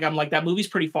thinking. It's like I'm like that movie's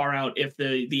pretty far out. If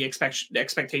the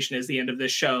expectation is the end of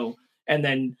this show, and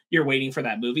then you're waiting for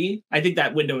that movie, I think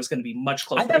that window is going to be much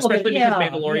closer, especially because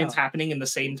Mandalorian's happening in the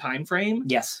same time frame.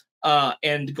 Yes,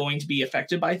 and going to be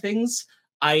affected by things.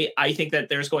 I think that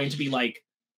there's going to be like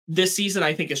this season.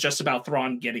 I think is just about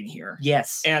Thrawn getting here.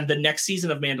 Yes, and the next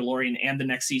season of Mandalorian and the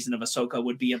next season of Ahsoka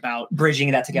would be about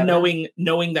bridging that together,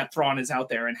 knowing that Thrawn is out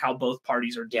there and how both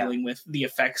parties are dealing with the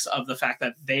effects of the fact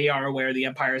that they are aware the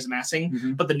Empire is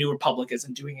amassing, but the New Republic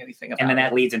isn't doing anything about it. And then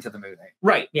that leads into the movie,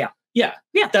 right? Yeah.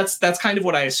 That's kind of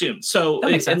what I assumed. So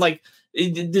and like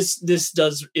this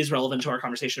is relevant to our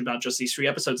conversation about just these 3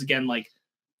 episodes. Again, like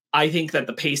I think that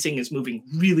the pacing is moving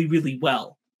really, really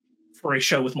well for a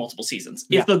show with multiple seasons.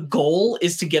 If the goal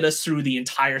is to get us through the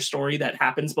entire story that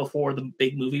happens before the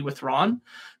big movie with Thrawn,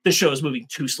 the show is moving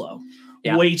too slow.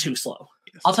 Way too slow.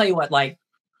 I'll tell you what, like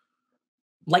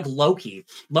Loki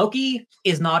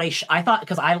is not I thought,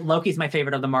 because Loki's my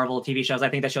favorite of the Marvel TV shows. I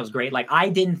think that show's great. Like, I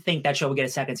didn't think that show would get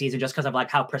a 2nd season just because of like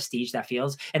how prestige that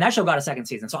feels. And that show got a 2nd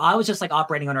season. So I was just like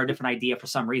operating under a different idea for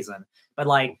some reason. But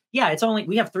like, yeah,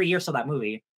 we have 3 years till that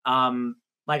movie.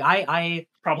 Like I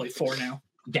probably 4 now.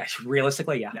 Yes,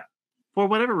 realistically, yeah. For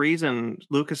whatever reason,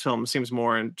 Lucasfilm seems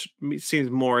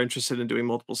more interested in doing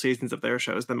multiple seasons of their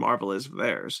shows than Marvel is of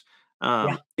theirs.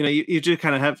 You know, you do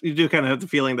kind of have the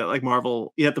feeling that like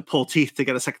Marvel, you have to pull teeth to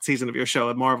get a 2nd season of your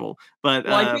show at Marvel. But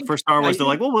for Star Wars, they're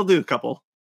like, well, we'll do a couple.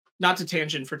 Not to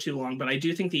tangent for too long, but I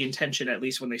do think the intention, at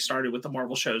least when they started with the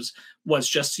Marvel shows, was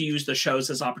just to use the shows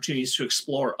as opportunities to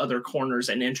explore other corners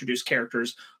and introduce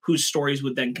characters whose stories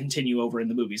would then continue over in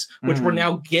the movies, which we're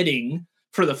now getting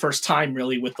for the first time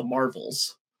really with the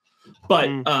Marvels. But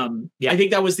I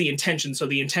think that was the intention. So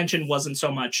the intention wasn't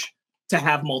so much to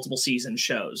have multiple season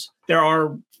shows.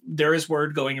 There is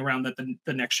word going around that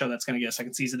the next show that's going to get a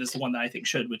 2nd season is the one that I think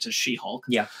should, which is She-Hulk.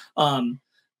 Yeah.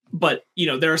 But you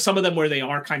know, there are some of them where they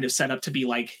are kind of set up to be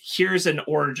like, here's an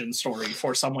origin story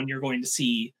for someone you're going to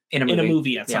see in a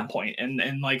movie at some point.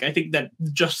 And like, I think that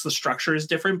just the structure is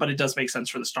different, but it does make sense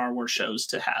for the Star Wars shows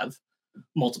to have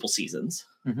multiple seasons.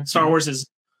 Star Wars is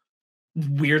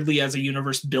weirdly as a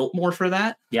universe built more for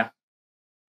that. Yeah,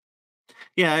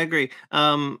 I agree.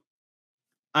 I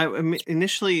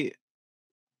initially,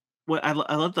 I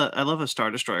love a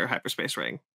Star Destroyer hyperspace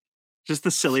ring, just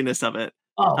the silliness of it.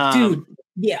 Oh, dude,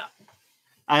 yeah.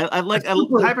 I like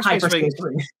hyperspace rings.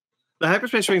 The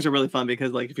hyperspace rings are really fun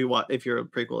because, like, if you're a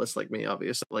prequelist like me,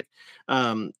 obviously, like,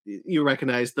 you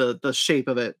recognize the shape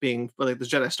of it being like the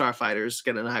Jedi Starfighters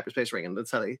get in a hyperspace ring, and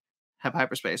that's how they have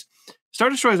hyperspace. Star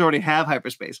Destroyers already have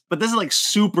hyperspace, but this is like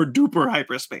super duper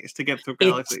hyperspace to get through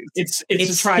galaxies. It's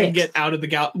to try and get out of the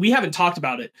galaxy. We haven't talked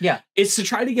about it. Yeah, it's to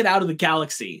try to get out of the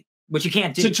galaxy, which you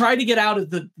can't do. To try to get out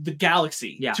of the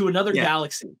galaxy to another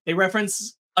galaxy. They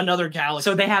reference another galaxy.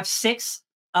 So they have 6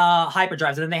 hyperdrives,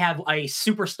 and then they have a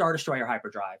super Star Destroyer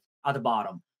hyperdrive at the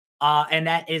bottom, and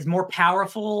that is more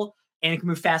powerful and it can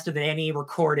move faster than any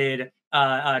recorded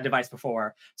device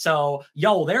before. So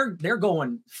they're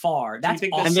going far. That's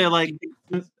awesome. And they're like,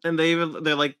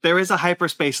 they're like, there is a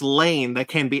hyperspace lane that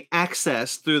can be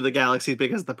accessed through the galaxy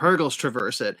because the Purgles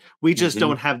traverse it. We just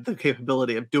don't have the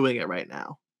capability of doing it right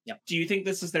now. Yep. Do you think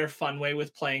this is their fun way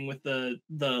with playing with the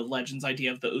Legends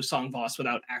idea of the Usang Voss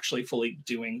without actually fully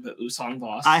doing the Usang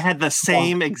Voss? I had the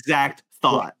same exact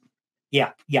thought.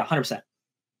 Yeah, 100%.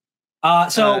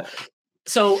 I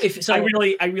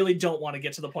really don't want to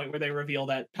get to the point where they reveal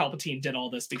that Palpatine did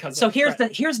all this because. So here's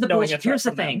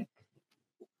the thing.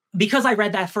 Because I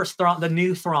read that first the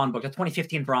new Thrawn book, the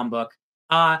 2015 Thrawn book.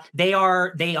 They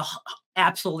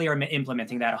absolutely are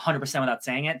implementing that 100% without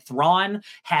saying it. Thrawn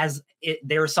has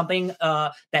there's something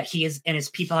that he is and his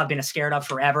people have been scared of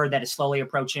forever that is slowly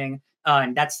approaching,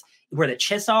 and that's where the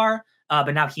Chiss are.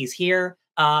 But now he's here.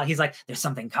 He's like, there's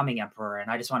something coming, Emperor,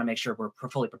 and I just want to make sure we're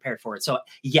fully prepared for it. So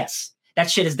yes, That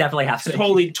shit is definitely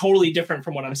happening. Totally different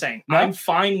from what I'm saying. No? I'm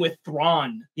fine with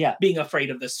Thrawn being afraid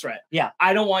of this threat. Yeah.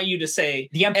 I don't want you to say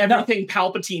everything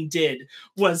Palpatine did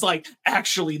was like,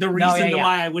 actually, the reason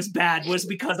why I was bad was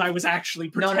because I was actually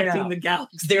protecting the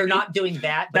galaxy. They're not doing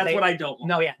that. That's what I don't want.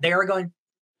 No, yeah. They are going,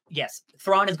 yes.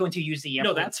 Thrawn is going to use the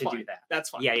Emperor to do that. That's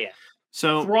fine. Yeah.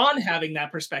 So Thrawn having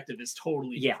that perspective is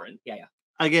totally different. Yeah.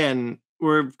 Again,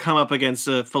 we're come up against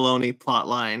a Filoni plot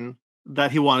line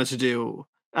that he wanted to do.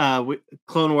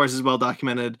 Clone Wars is well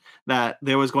documented that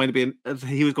there was going to be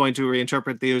he was going to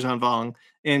reinterpret the Yuuzhan Vong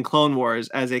in Clone Wars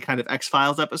as a kind of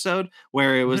X-Files episode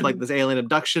where it was like this alien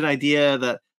abduction idea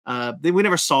that we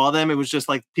never saw them. It was just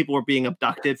like people were being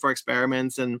abducted for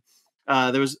experiments, and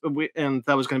that was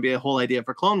going to be a whole idea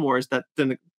for Clone Wars that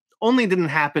didn't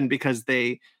happen because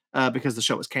the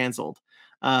show was canceled.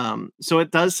 So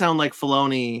it does sound like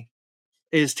Filoni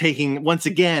is taking, once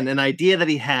again, an idea that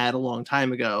he had a long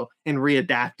time ago and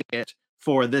readapting it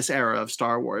for this era of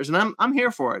Star Wars. And I'm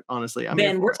here for it, honestly.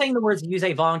 Ben, we're saying the words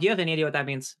Yuuzhan Vong. Do you have any idea what that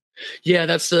means? Yeah,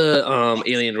 that's the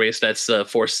alien race that's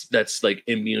force that's like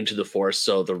immune to the Force.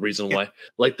 So the reason why,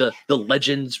 like the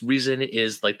Legends reason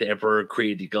is like the Emperor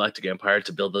created the Galactic Empire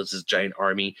to build this giant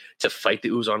army to fight the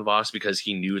Yuuzhan Vong because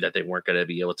he knew that they weren't going to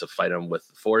be able to fight them with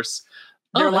the Force.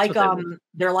 They're like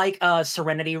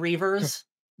Serenity Reavers.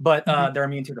 But they're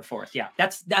immune to the Force. Yeah,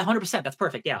 that's 100%. That's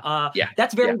perfect. Yeah.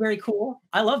 That's very, very cool.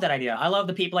 I love that idea. I love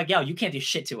the people like, yo, you can't do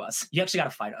shit to us. You actually got to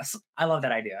fight us. I love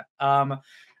that idea.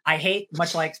 I hate,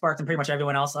 much like Sparks and pretty much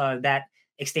everyone else, that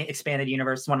expanded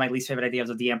universe. One of my least favorite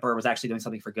ideas of the Emperor was actually doing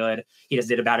something for good. He just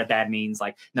did about it bad means.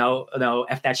 Like, no,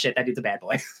 F that shit. That dude's a bad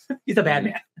boy. He's a bad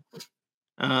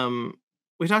man.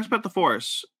 We talked about the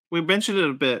Force. We mentioned it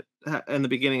a bit in the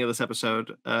beginning of this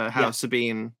episode, how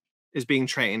Sabine is being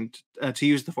trained to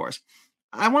use the Force.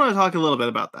 I want to talk a little bit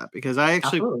about that because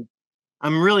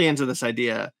I'm really into this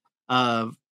idea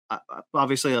of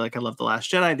obviously, like, I love The Last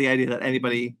Jedi. The idea that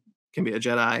anybody can be a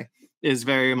Jedi is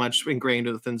very much ingrained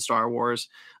within Star Wars.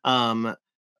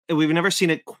 We've never seen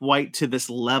it quite to this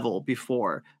level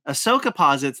before. Ahsoka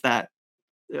posits that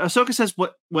Ahsoka says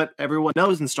what everyone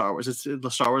knows in Star Wars. It's the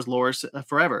Star Wars lore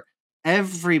forever.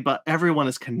 Everyone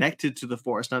is connected to the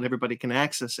Force. Not everybody can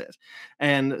access it.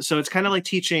 And so it's kind of like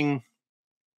teaching,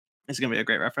 it's going to be a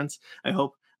great reference, I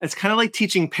hope. It's kind of like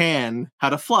teaching Pan how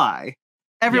to fly.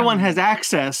 Everyone has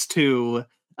access to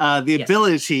the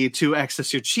ability to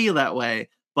access your chi that way,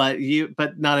 but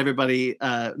not everybody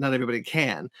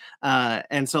can.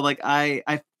 And so like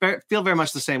I feel very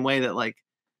much the same way that, like,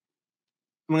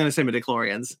 I'm going to say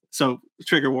midichlorians, so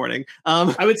trigger warning.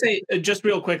 I would say, just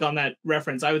real quick on that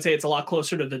reference, I would say it's a lot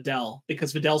closer to Videl,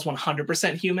 because Videl's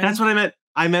 100% human. That's what I meant.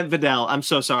 I meant Videl. I'm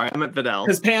so sorry. I meant Videl.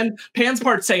 Because Pan's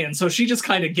part Saiyan, so she just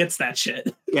kind of gets that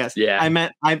shit. Yes. Yeah.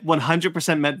 I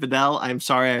 100% meant Videl. I'm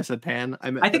sorry I said Pan.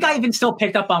 I think I even still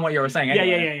picked up on what you were saying.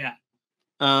 Anyway.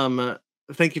 Yeah.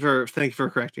 Thank you for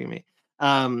correcting me.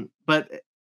 But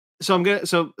so I'm gonna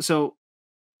so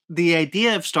the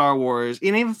idea of Star Wars,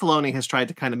 and even Filoni has tried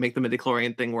to kind of make the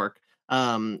midichlorian thing work.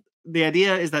 The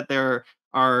idea is that the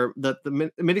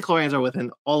midichlorians are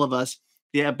within all of us.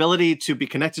 The ability to be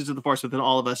connected to the Force within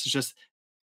all of us is just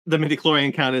the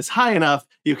midichlorian count is high enough.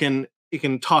 You can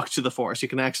talk to the Force. You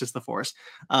can access the Force.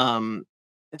 So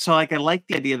like I like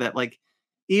the idea that, like,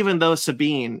 even though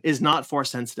Sabine is not Force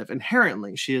sensitive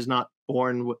inherently, she is not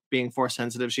born being Force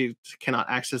sensitive. She cannot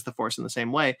access the Force in the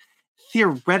same way.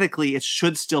 Theoretically, it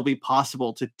should still be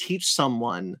possible to teach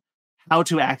someone how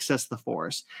to access the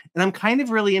Force. And I'm kind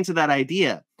of really into that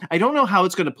idea. I don't know how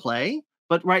it's going to play,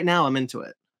 but right now I'm into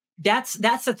it. That's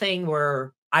the thing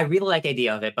where I really like the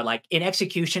idea of it, but like in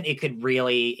execution, it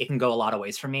can go a lot of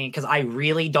ways for me, because I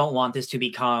really don't want this to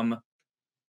become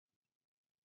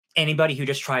anybody who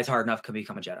just tries hard enough could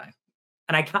become a Jedi.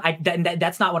 And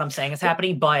that's not what I'm saying is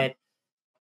happening, but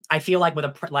I feel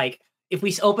like if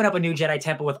we open up a new Jedi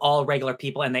temple with all regular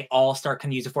people and they all start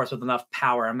can use the Force with enough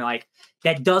power, I'm like,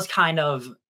 that does kind of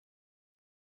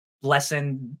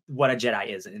lessen what a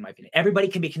Jedi is, in my opinion. Everybody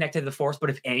can be connected to the Force, but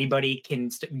if anybody can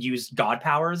use God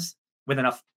powers with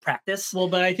enough practice. Well,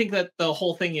 but I think that the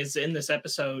whole thing is in this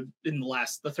episode,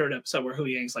 the third episode, where Hu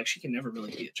Yang's like, she can never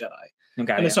really be a Jedi.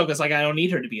 Okay, and Ahsoka's like, I don't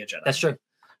need her to be a Jedi. That's true.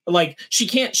 Like, she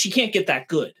can't get that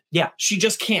good. Yeah. She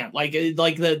just can't. Like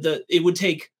it would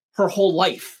take her whole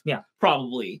life,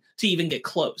 probably, to even get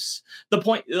close. The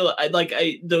point,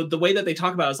 the way that they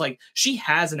talk about it is like, she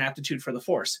has an aptitude for the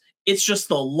Force. It's just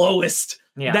the lowest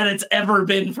that it's ever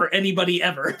been for anybody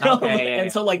ever. Okay,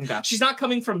 so like, she's not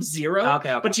coming from zero,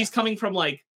 but she's coming from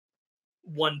like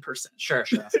 1%. Sure.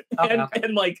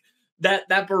 And like,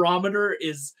 that barometer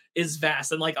is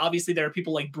vast. And like obviously there are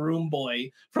people like Broom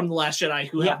Boy from The Last Jedi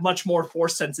who have much more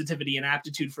Force sensitivity and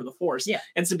aptitude for the Force. Yeah.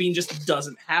 And Sabine just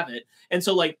doesn't have it. And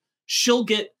so like she'll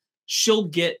get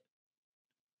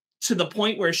to the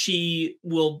point where she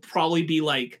will probably be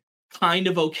like kind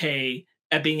of okay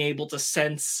at being able to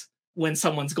sense when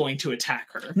someone's going to attack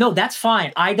her. No, that's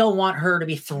fine. I don't want her to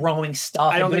be throwing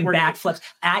stuff and doing backflips.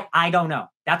 I don't know.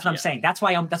 That's what I'm saying. That's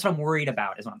what I'm worried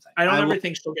about, is what I'm saying. I don't ever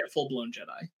think she'll get full-blown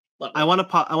Jedi. I want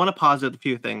to posit a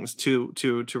few things to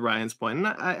Ryan's point. And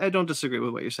I don't disagree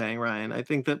with what you're saying, Ryan. I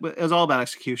think that it was all about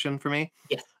execution for me.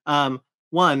 Yes.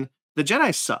 One, the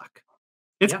Jedi suck.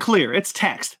 It's clear. It's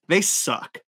text. They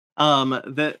suck. And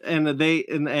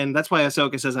that's why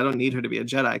Ahsoka says I don't need her to be a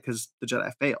Jedi, because the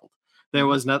Jedi failed. There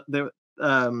was not there.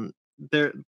 And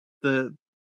the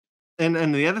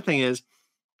other thing is,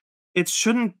 it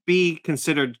shouldn't be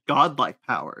considered godlike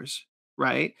powers,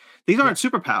 right? These aren't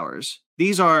superpowers.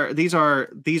 They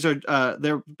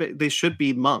should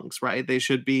be monks, right? They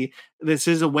should be. This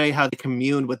is a way how they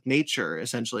commune with nature,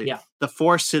 essentially. Yeah. The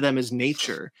Force to them is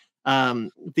nature.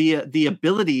 The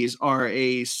abilities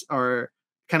are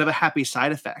kind of a happy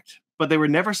side effect, but they were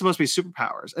never supposed to be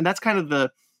superpowers, and that's kind of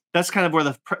where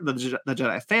the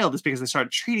Jedi failed, is because they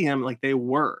started treating them like they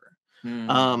were.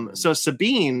 So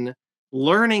Sabine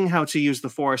learning how to use the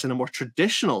Force in a more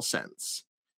traditional sense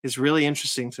is really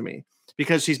interesting to me,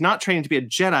 because she's not training to be a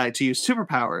Jedi to use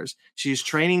superpowers. She's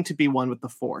training to be one with the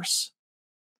Force.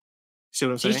 See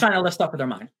what I'm saying? She's trying to lift stuff with her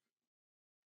mind.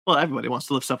 Well, everybody wants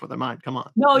to lift stuff with their mind. Come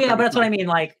on. No, yeah, but that's what I mean.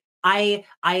 Like, I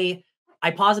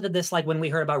posited this, like, when we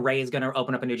heard about Rey is going to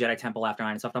open up a new Jedi temple after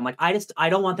 9 and stuff. I'm like, I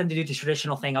don't want them to do the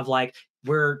traditional thing of like,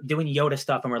 we're doing Yoda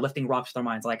stuff and we're lifting rocks with our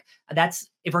minds. Like, that's,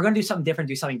 if we're going to do something different,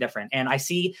 do something different. And I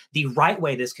see the right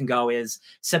way this can go is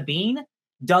Sabine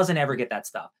doesn't ever get that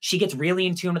stuff. She gets really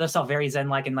in tune with herself, very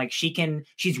zen-like, and like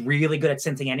she's really good at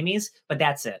sensing enemies, but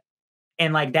that's it.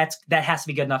 And like that has to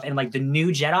be good enough. And like the new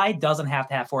Jedi doesn't have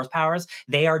to have Force powers.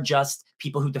 They are just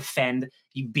people who defend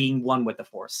you being one with the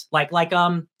Force. Like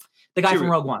the guy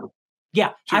from Rogue One.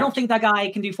 Yeah, I don't think that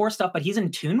guy can do Force stuff, but he's in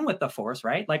tune with the Force,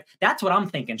 right? Like that's what I'm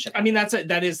thinking. I mean,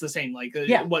 that is the same. Like,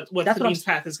 what Sabine's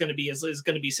path is going to be is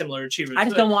going to be similar to Chiru's. I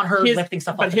just don't want her lifting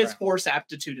stuff up. But his Force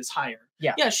aptitude is higher.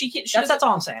 Yeah, she can. That's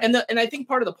all I'm saying. And I think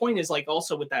part of the point is like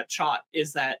also with that shot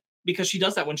is that because she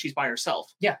does that when she's by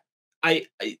herself. Yeah,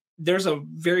 there's a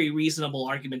very reasonable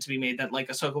argument to be made that like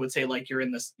Ahsoka would say like you're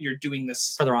doing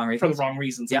this for the wrong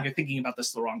reasons. Like you're thinking about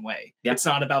this the wrong way. Yeah. It's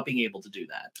not about being able to do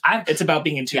that. It's about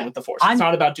being in tune with the Force. It's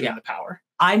not about doing the power.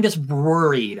 I'm just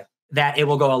worried that it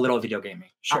will go a little video gaming.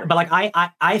 Sure. But like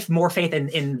I have more faith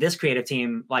in this creative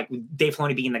team, like Dave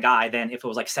Filoni being the guy, than if it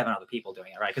was like 7 other people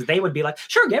doing it, right? Because they would be like,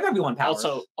 sure, give everyone powers.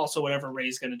 Also whatever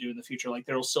Rey's going to do in the future, like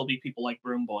there will still be people like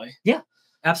Broom Boy. Yeah.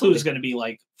 Absolutely. Who's going to be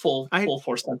like full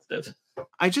Force sensitive.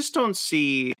 I just don't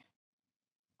see.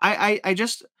 I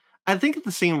think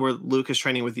the scene where Luke is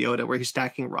training with Yoda, where he's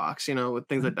stacking rocks, with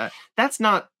things like that. That's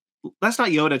not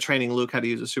Yoda training Luke how to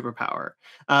use a superpower.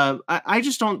 I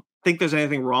just don't think there's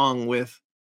anything wrong with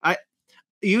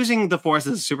using the Force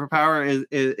as a superpower.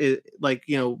 Is like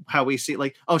how we see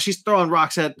like, oh, she's throwing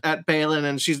rocks at Balin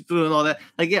and she's doing all that,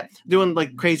 like doing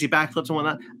like crazy backflips and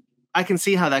whatnot. I can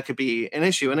see how that could be an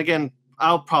issue. And again,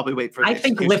 I'll probably wait for. I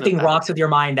think lifting rocks with your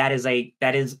mind that is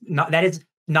not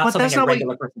something a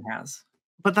regular person has.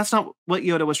 But that's not what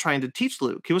Yoda was trying to teach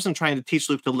Luke. He wasn't trying to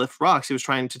teach Luke to lift rocks. He was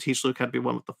trying to teach Luke how to be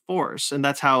one with the Force, and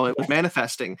that's how it was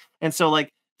manifesting. And so,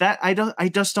 like that, I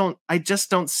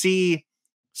don't see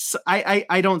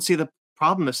the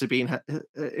problem if Sabine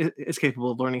is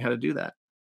capable of learning how to do that.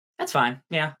 That's fine.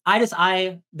 Yeah,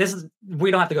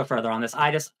 we don't have to go further on this.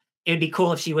 It'd be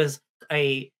cool if she was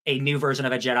a new version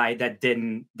of a Jedi that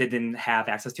didn't have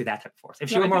access to that type of Force. If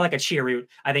she were more like a Chirrut,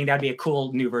 I think that'd be a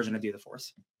cool new version to do the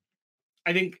Force.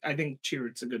 I think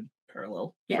Chirrut's a good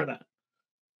parallel for that.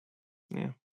 Yeah.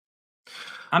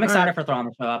 I'm excited for throwing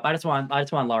the show up. I just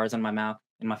want Lars in my mouth,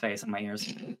 in my face, and my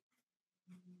ears.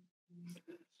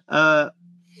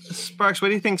 Sparks, what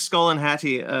do you think Skull and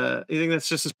Hattie? Do you think that's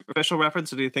just a superficial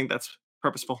reference, or do you think that's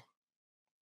purposeful?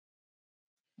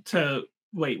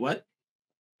 Wait, what?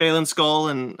 Balin Skull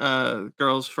and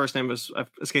girl's first name was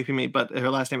escaping me, but her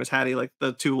last name is Hattie, like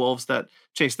the two wolves that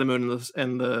chase the moon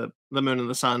and the moon and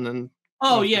the sun. And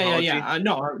yeah.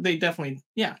 No, they definitely,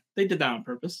 they did that on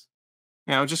purpose.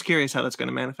 Yeah, I was just curious how that's going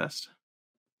to manifest.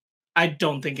 I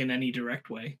don't think in any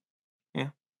direct way. Yeah,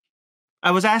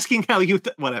 I was asking how you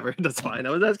whatever. That's fine.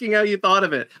 I was asking how you thought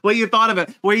of it, what you thought of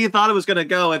it, where you thought it was going to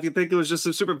go. If you think it was just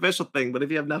a superficial thing, but if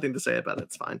you have nothing to say about it,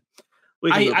 it's fine.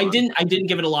 I didn't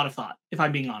give it a lot of thought, if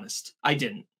I'm being honest. I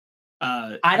didn't.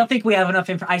 I don't think we have enough.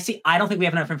 I don't think we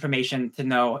have enough information to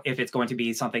know if it's going to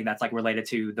be something that's like related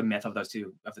to the myth of those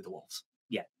two of the wolves.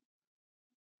 Yeah.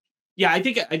 Yeah, I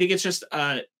think it's just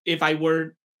if I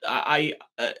were I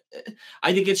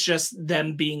think it's just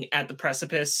them being at the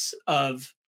precipice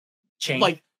of Change.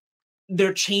 like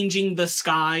they're changing the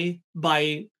sky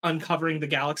by uncovering the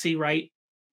galaxy, right?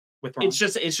 With it's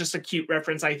just a cute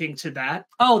reference, I think, to that.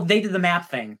 Oh, they did the map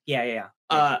thing. Yeah.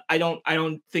 I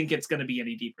don't think it's going to be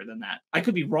any deeper than that. I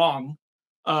could be wrong,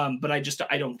 but I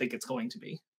don't think it's going to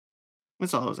be.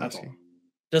 That's all I was asking.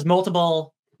 There's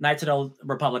multiple Knights of the Old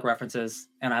Republic references,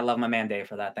 and I love my man Dave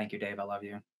for that. Thank you, Dave. I love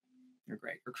you. You're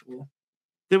great. You're cool.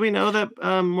 Did we know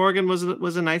that Morgan was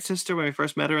a Night Sister when we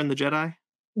first met her in the Jedi?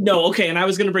 No, okay, and I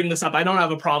was going to bring this up. I don't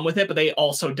have a problem with it, but they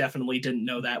also definitely didn't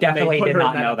know that. Definitely did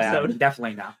not know that.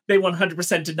 Definitely not. They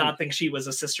 100% did not think she was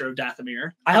a sister of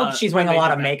Dathomir. I hope she's wearing a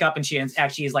lot of makeup and she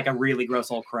actually is like a really gross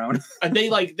old crone.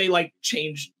 They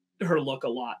changed her look a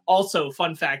lot. Also,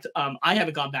 fun fact, I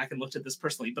haven't gone back and looked at this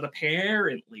personally, but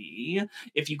apparently,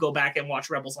 if you go back and watch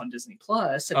Rebels on Disney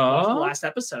Plus and watch the last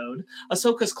episode,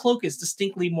 Ahsoka's cloak is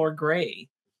distinctly more gray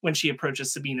when she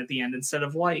approaches Sabine at the end instead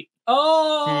of white.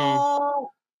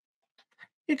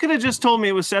 You could have just told me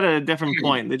it was set at a different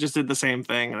point. They just did the same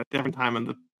thing at a different time in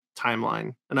the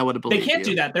timeline, and I would have believed They can't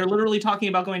do that. They're literally talking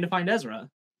about going to find Ezra.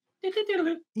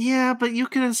 Yeah, but you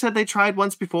could have said they tried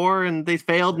once before and they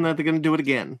failed, and that they're going to do it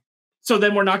again. So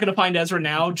then we're not going to find Ezra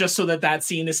now, just so that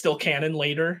scene is still canon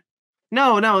later?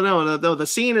 No. The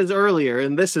scene is earlier,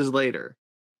 and this is later.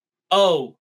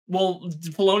 Oh, well,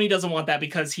 Filoni doesn't want that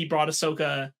because he brought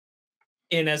Ahsoka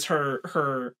in as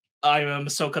her I am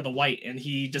Ahsoka the White, and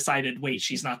he decided, wait,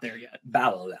 she's not there yet.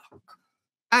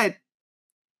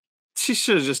 She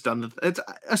should have just done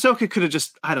Ahsoka could have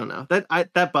just, I don't know.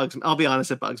 That bugs me. I'll be honest,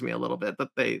 it bugs me a little bit that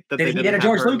they did a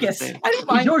George Lucas. I didn't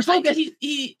mind George Lucas.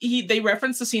 They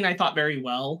referenced the scene, I thought, very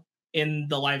well in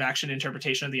the live action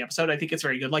interpretation of the episode. I think it's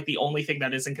very good. Like, the only thing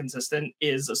that is inconsistent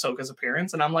is Ahsoka's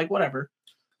appearance, and I'm like, whatever.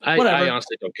 I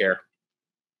honestly don't care.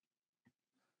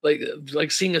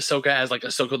 Like seeing Ahsoka as like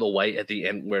Ahsoka the White at the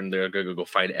end when they're gonna go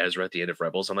find Ezra at the end of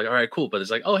Rebels. I'm like, all right, cool. But it's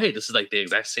like, oh hey, this is like the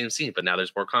exact same scene, but now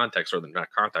there's more context, or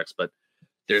not context, but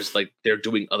there's like they're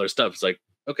doing other stuff. It's like,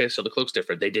 okay, so the cloak's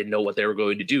different. They didn't know what they were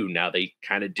going to do. Now they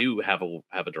kind of do have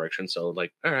a direction. So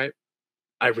like, all right,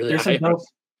 I really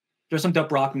There's some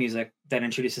dope rock music that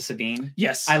introduces Sabine.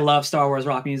 Yes. I love Star Wars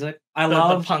rock music. I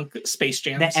love the punk space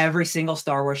jams. That every single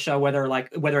Star Wars show, whether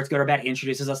it's good or bad,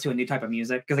 introduces us to a new type of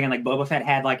music. Because again, like Boba Fett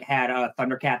had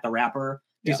Thundercat the rapper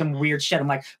do some weird shit. I'm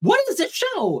like, what is this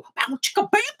show?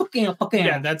 Yeah,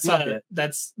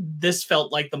 this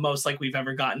felt like the most like we've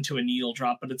ever gotten to a needle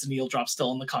drop, but it's a needle drop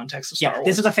still in the context of Star Wars.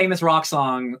 This is a famous rock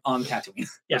song on Tatooine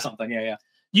or something. Yeah.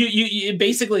 You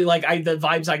basically like the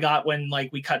vibes I got when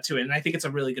like we cut to it, and I think it's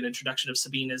a really good introduction of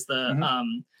Sabine as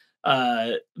the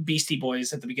Beastie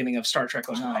Boys at the beginning of Star Trek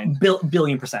 09.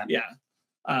 Billion percent. Yeah.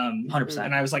 100%.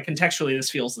 And I was like, contextually this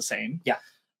feels the same. Yeah.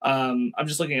 I'm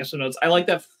just looking at some notes. I like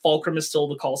that Fulcrum is still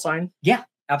the call sign. Yeah,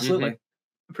 absolutely.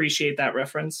 Appreciate that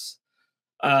reference.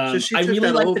 So she took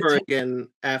that over again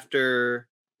after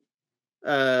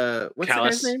what's the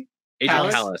guy's name?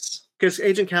 Agent Callus. Because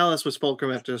Agent Callus was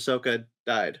Fulcrum after Ahsoka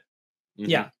died.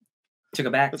 Yeah. Took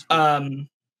it back.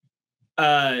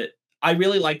 I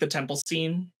really like the temple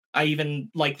scene. I even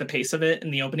like the pace of it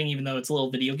in the opening, even though it's a little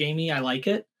video gamey. I like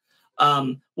it.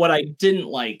 What I didn't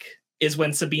like is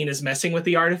when Sabine is messing with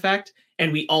the artifact,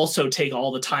 and we also take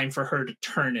all the time for her to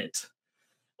turn it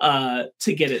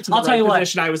to get it to the right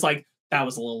position. I was like, that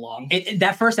was a little long.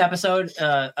 That first episode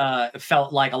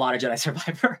felt like a lot of Jedi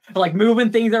Survivor, like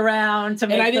moving things around to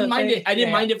make. And I didn't mind it. I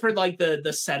didn't mind it for like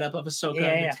the setup of Ahsoka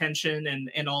and the tension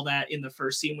and all that in the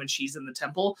first scene when she's in the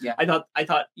temple. Yeah. I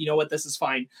thought, you know what, this is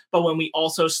fine. But when we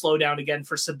also slow down again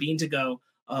for Sabine to go,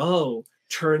 oh,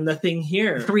 turn the thing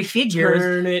here. 3 figures.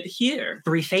 Turn it here.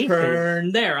 3 faces.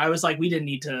 Turn there. I was like, we didn't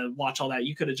need to watch all that.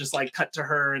 You could have just like cut to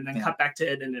her and then cut back to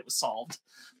it and it was solved.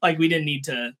 Like, we didn't need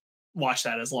to watch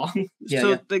that as long.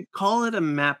 They call it a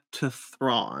map to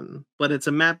Thrawn, but it's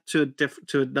a map to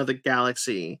another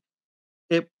galaxy.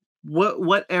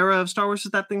 What era of Star Wars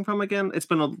is that thing from again? It's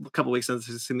been a couple weeks since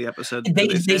I've seen the episode.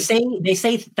 They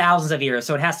say thousands of years,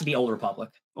 so it has to be Old Republic.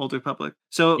 Old Republic.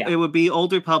 So it would be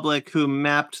Old Republic who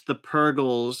mapped the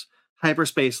Purgle's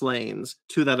hyperspace lanes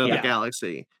to that other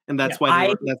galaxy, and that's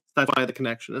why that's why the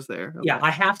connection is there. Okay. Yeah,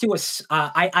 I have to.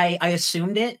 I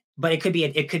assumed it, but it could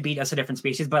be just a different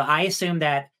species. But I assume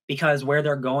that because where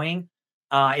they're going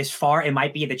is far, it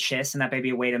might be the Chiss, and that may be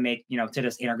a way to make to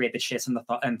just integrate the Chiss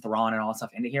and Thrawn and all that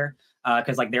stuff into here.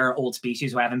 Because like there are old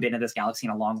species who haven't been in this galaxy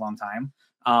in a long, long time.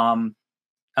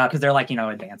 because they're like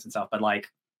advanced and stuff. But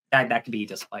like that could be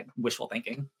just like wishful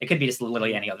thinking. It could be just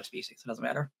literally any other species. It doesn't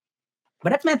matter.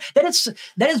 But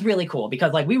that is really cool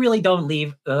because like we really don't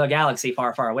leave the galaxy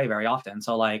far away very often.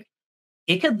 So like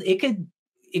it could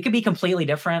be completely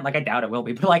different. Like I doubt it will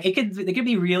be, but like it could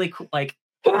be really cool, like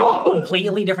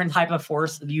completely different type of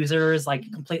force users, like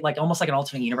almost like an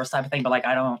alternate universe type of thing. But like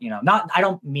I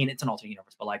don't mean it's an alternate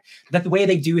universe, but like the way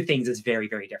they do things is very,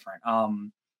 very different.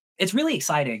 It's really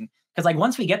exciting because like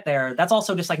once we get there, that's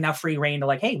also just like now free reign to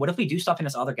like, hey, what if we do stuff in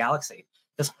this other galaxy?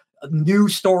 This new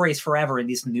stories forever in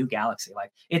this new galaxy.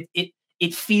 Like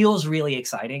it feels really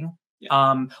exciting.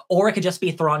 Yeah. Or it could just be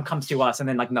Thrawn comes to us and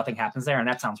then like nothing happens there, and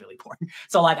that sounds really boring.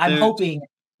 So like I'm hoping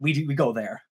we go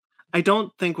there. I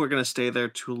don't think we're gonna stay there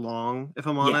too long, if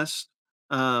I'm honest.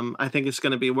 I think it's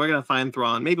gonna be we're gonna find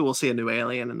Thrawn. Maybe we'll see a new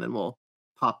alien and then we'll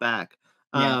pop back.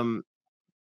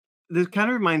 This kind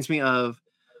of reminds me of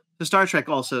the Star Trek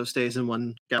also stays in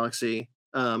one galaxy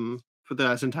for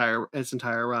its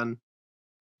entire run.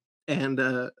 And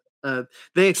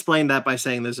they explain that by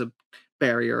saying there's a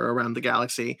barrier around the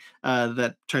galaxy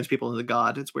that turns people into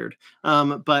God. It's weird.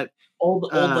 But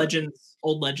old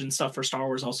legend stuff for Star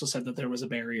Wars also said that there was a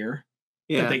barrier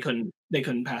that they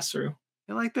couldn't pass through.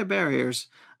 I like the barriers.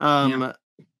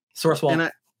 Source wall.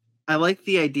 And I like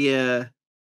the idea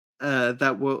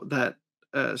that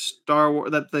Star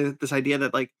Wars this idea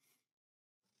that like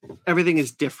everything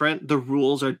is different. The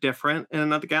rules are different in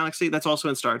another galaxy. That's also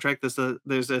in Star Trek.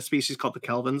 There's a species called the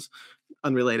Kelvins,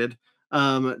 unrelated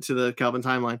to the Kelvin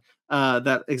timeline,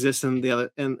 that exists in the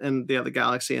other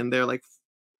galaxy, and they're like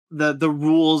the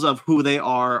rules of who they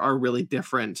are really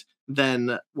different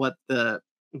than what the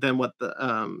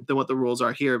rules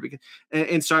are here. Because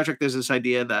in Star Trek, there's this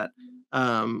idea that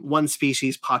one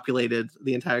species populated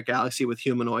the entire galaxy with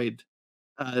humanoid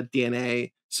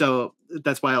DNA. So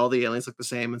that's why all the aliens look the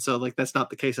same. And so like that's not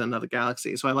the case in another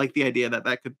galaxy. So I like the idea that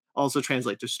could also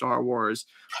translate to Star Wars,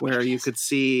 where you could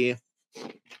see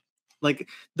like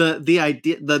the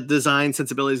idea, the design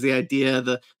sensibilities, the idea,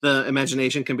 the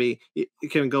imagination can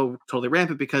go totally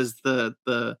rampant because the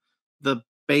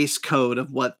base code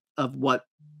of what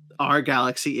our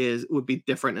galaxy would be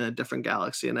different in a different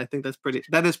galaxy. And I think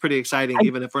that is pretty exciting,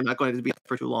 even if we're not going to be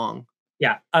for too long.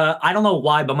 Yeah, I don't know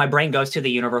why, but my brain goes to the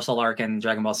Universal arc in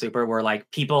Dragon Ball Super, where like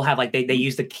people have like they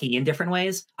use the key in different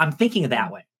ways. I'm thinking of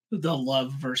that way. The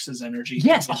love versus energy.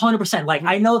 Yes, 100%. Like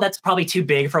I know that's probably too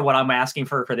big for what I'm asking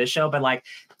for this show, but like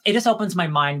it just opens my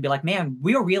mind and be like, man,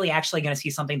 we are really actually going to see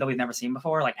something that we've never seen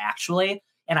before, like actually,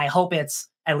 and I hope it's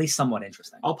at least somewhat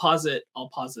interesting. I'll posit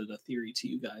a theory to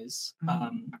you guys.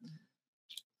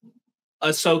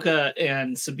 Ahsoka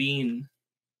and Sabine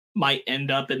might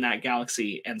end up in that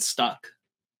galaxy and stuck,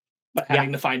 but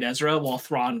having to find Ezra while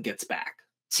Thrawn gets back.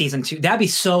 Season 2, that'd be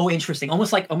so interesting.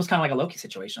 Almost kind of like a Loki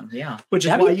situation. Yeah, which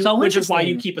is why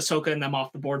you keep Ahsoka and them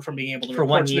off the board from being able to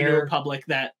report to the New Republic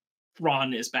that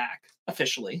Thrawn is back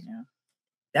officially. Yeah,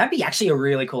 that'd be actually a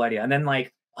really cool idea. And then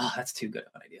like, oh, that's too good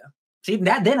of an idea. See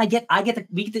that? Then we get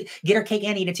to get our cake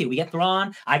and eat it too. We get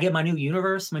Thrawn. I get my new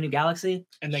universe, my new galaxy,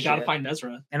 and they gotta find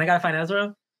Ezra.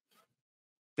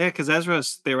 Yeah, because Ezra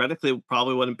theoretically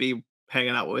probably wouldn't be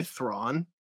hanging out with Thrawn.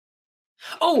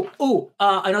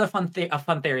 Another fun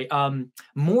theory.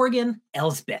 Morgan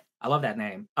Elsbeth, I love that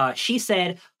name. She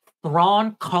said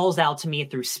Thrawn calls out to me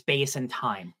through space and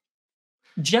time.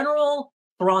 General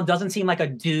Thrawn doesn't seem like a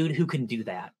dude who can do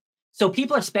that. So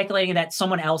people are speculating that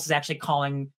someone else is actually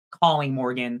calling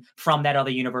Morgan from that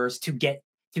other universe to get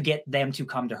them to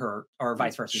come to her, or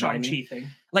vice versa. Shang-Chi thing.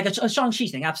 Like a Shang-Chi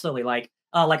thing, absolutely. Like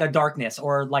a darkness,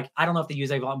 or like, I don't know if they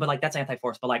use Avon, but like that's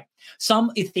anti-force, but like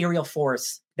some ethereal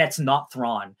force that's not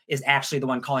Thrawn is actually the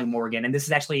one calling Morgan. And this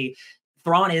is actually,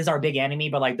 Thrawn is our big enemy,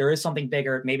 but like there is something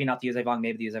bigger, maybe not the use Avon,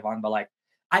 maybe the use Avon, but like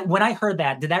when I heard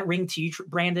that, did that ring to you,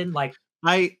 Brandon? Like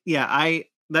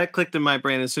that clicked in my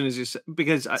brain as soon as you said,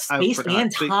 because space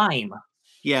and time.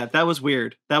 Yeah, that was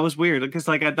weird. Because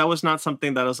like that was not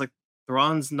something that I was like,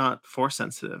 Thrawn's not force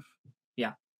sensitive.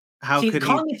 Yeah. How could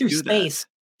calling he me through do space?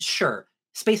 That? Sure.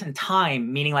 Space and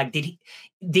time, meaning like,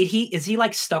 is he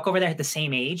like stuck over there at the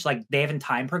same age? Like they haven't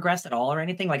time progressed at all or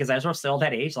anything? Like is Ezra still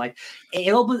that age? Like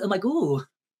I'm like, ooh.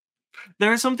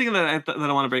 There is something that I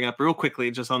want to bring up real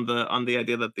quickly, just on the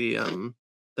idea that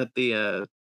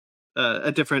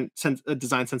a different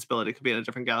design sensibility could be in a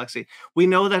different galaxy. We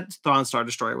know that Thrawn's Star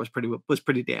Destroyer was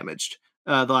pretty damaged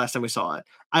the last time we saw it.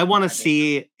 I want to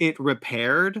see it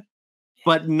repaired,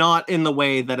 but not in the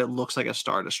way that it looks like a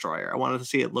Star Destroyer. I wanted to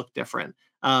see it look different.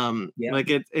 Like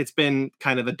it's been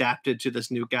kind of adapted to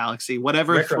this new galaxy.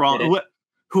 Whatever Thrawn,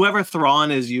 whoever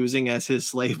Thrawn is using as his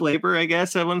slave labor, I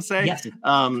guess I want to say, Yes.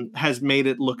 has made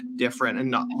it look different and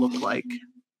not look like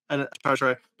an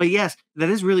Star. But yes, that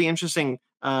is really interesting.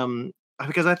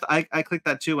 Because I clicked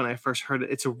that too when I first heard it.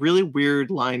 It's a really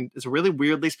weird line. It's a really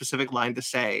weirdly specific line to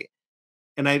say,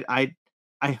 and I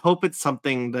hope it's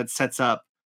something that sets up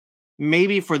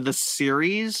maybe for the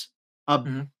series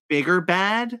a bigger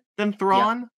bad than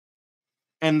Thrawn,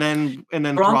 and then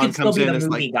Thrawn can still comes be in the as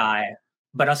movie like guy,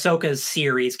 but Ahsoka's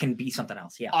series can be something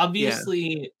else. Yeah,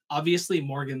 obviously,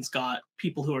 Morgan's got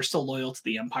people who are still loyal to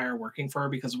the Empire working for her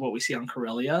because of what we see on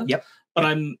Corellia. Yep. But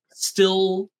I'm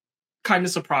still kind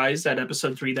of surprised at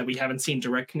episode 3 that we haven't seen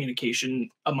direct communication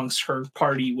amongst her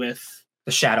party with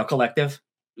the Shadow Collective.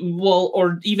 Well,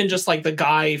 or even just like the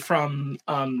guy from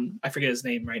I forget his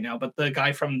name right now, but the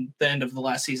guy from the end of the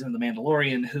last season of The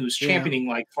Mandalorian who's championing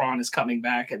like Thrawn is coming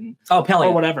back and Pelia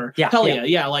or whatever. Yeah, Pelia,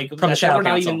 yeah, like from the Shadow we're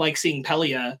not Council. even like seeing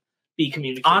Pelia be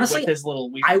communicating honestly with his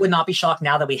little weird. I would not be shocked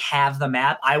now that we have the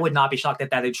map. I would not be shocked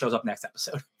that it shows up next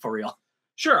episode for real.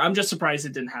 Sure, I'm just surprised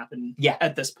it didn't happen. Yeah.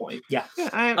 At this point. Yeah.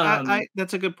 I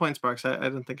that's a good point, Sparks. I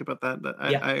didn't think about that, but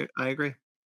I agree.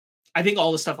 I think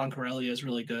all the stuff on Corellia is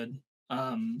really good.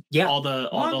 All the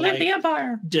Long like, live the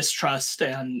Empire distrust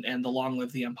and the long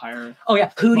live the Empire. Oh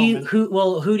yeah, who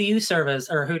do you serve as,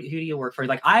 or who do you work for?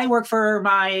 Like, I work for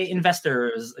my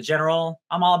investors, General.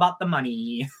 I'm all about the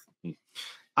money.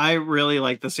 I really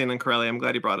like the scene in Corellia. I'm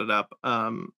glad you brought it up.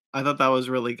 I thought that was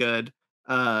really good.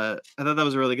 I thought that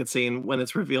was a really good scene when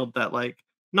it's revealed that like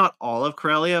not all of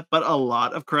Corellia, but a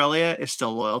lot of Corellia is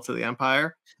still loyal to the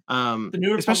Empire.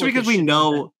 Especially because we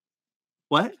know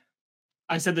what.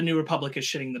 I said the New Republic is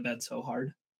shitting the bed so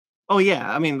hard. Oh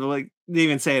yeah, I mean, like they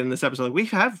even say it in this episode. Like, we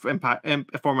have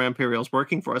former Imperials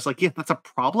working for us. Like, yeah, that's a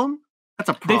problem. That's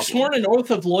a problem. They've sworn an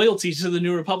oath of loyalty to the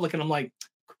New Republic, and I'm like,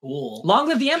 cool. Long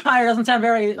live the Empire doesn't sound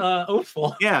very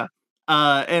oathful. Yeah,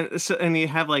 and you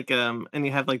have like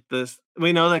this.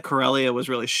 We know that Corellia was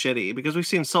really shitty because we've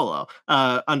seen Solo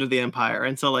under the Empire,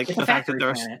 and so like the fact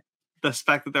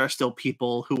that there are still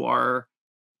people who are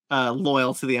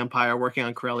loyal to the Empire working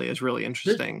on Corellia is really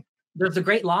interesting. There's a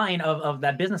great line of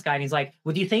that business guy, and he's like,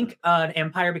 would you think an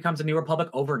Empire becomes a New Republic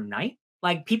overnight?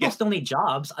 Like, people still need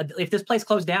jobs. If this place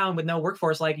closed down with no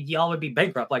workforce, like, y'all would be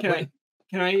bankrupt. Like, can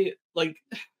I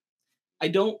I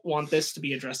don't want this to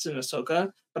be addressed in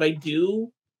Ahsoka, but I do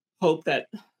hope that,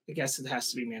 I guess it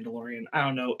has to be Mandalorian. I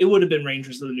don't know. It would have been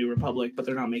Rangers of the New Republic, but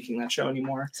they're not making that show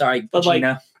anymore. Sorry, but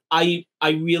Gina. I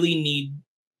really need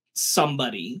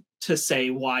somebody to say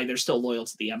why they're still loyal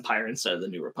to the Empire instead of the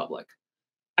New Republic.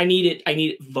 I need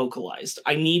it vocalized.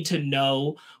 I need to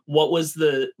know what was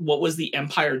the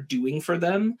Empire doing for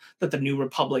them that the New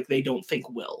Republic they don't think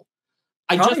will.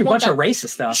 I Probably just a bunch of racist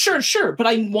stuff. Sure, but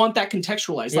I want that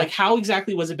contextualized. Yeah. Like, how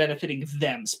exactly was it benefiting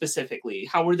them specifically?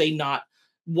 How were they not?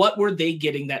 What were they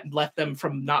getting that left them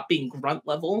from not being grunt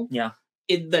level? Yeah.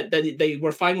 That they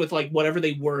were fine with like whatever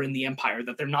they were in the Empire,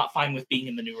 that they're not fine with being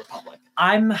in the New Republic.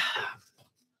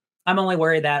 I'm only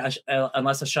worried that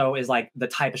unless a show is like the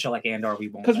type of show like Andor, we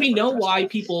won't. Because we know why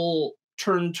people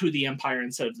turn to the Empire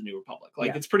instead of the New Republic.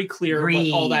 Like, it's pretty clear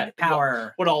Greed, what all that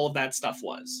power, what all of that stuff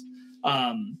was.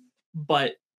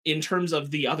 But in terms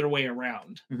of the other way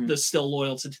around, the still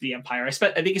loyalty to the Empire, I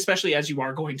think especially as you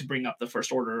are going to bring up the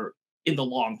First Order in the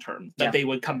long term, that they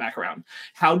would come back around.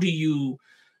 How do you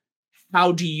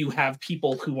have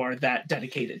people who are that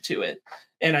dedicated to it?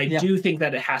 And I do think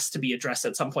that it has to be addressed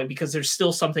at some point, because there's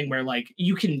still something where like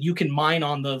you can mine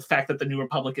on the fact that the New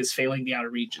Republic is failing the outer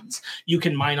regions. You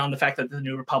can mine on the fact that the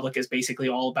New Republic is basically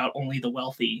all about only the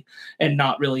wealthy and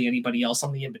not really anybody else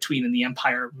on the in-between. And the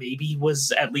Empire maybe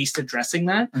was at least addressing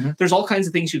that. Mm-hmm. There's all kinds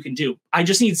of things you can do. I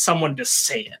just need someone to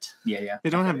say it. Yeah.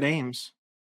 They don't have names.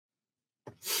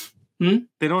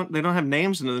 They don't have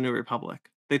names in the New Republic.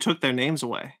 They took their names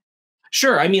away.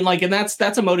 Sure. I mean, like, and that's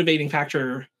a motivating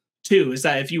factor too, is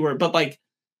that if you were, but like,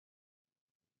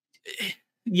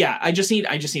 yeah, I just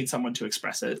need someone to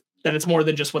express it, that it's more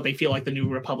than just what they feel like the New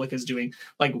Republic is doing.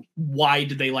 Like, why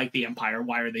do they like the Empire?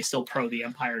 Why are they still pro the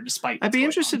Empire despite? I'd be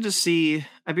interested to see.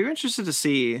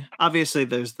 Obviously,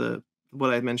 there's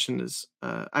what I mentioned is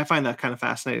I find that kind of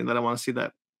fascinating, that I want to see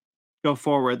that go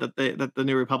forward, that the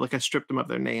New Republic has stripped them of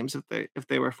their names if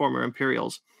they were former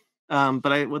Imperials.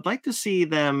 But I would like to see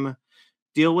them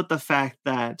deal with the fact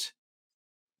that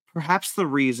perhaps the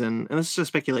reason, and this is a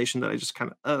speculation that I just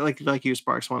kind of like you,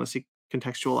 Sparks, want to see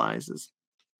contextualized, is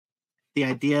the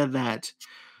idea that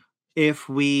if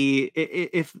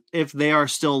they are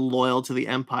still loyal to the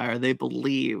Empire, they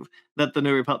believe that the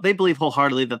New Republic, they believe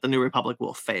wholeheartedly that the New Republic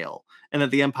will fail and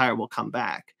that the Empire will come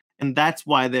back, and that's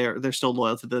why they're still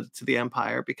loyal to the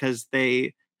Empire, because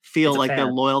they feel It's a like their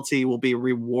fair. loyalty will be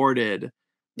rewarded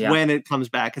when it comes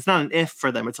back. It's not an if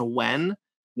for them; it's a when.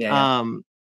 Yeah.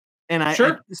 And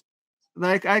Sure.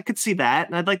 I could see that,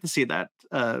 and I'd like to see that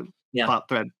Yeah. plot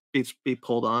thread be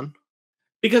pulled on.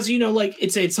 Because, you know, like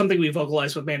it's something we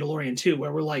vocalized with Mandalorian too,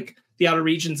 where we're like, the Outer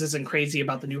Regions isn't crazy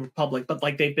about the New Republic, but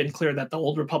like they've been clear that the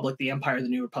Old Republic, the Empire, the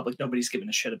New Republic, nobody's giving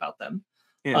a shit about them.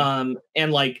 Yeah.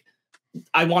 And like,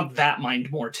 I want that mind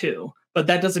more too, but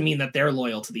that doesn't mean that they're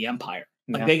loyal to the Empire.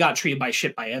 Like they got treated by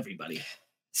shit by everybody.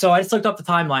 So I just looked up the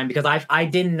timeline because I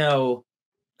didn't know,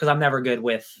 because I'm never good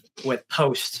with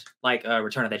post like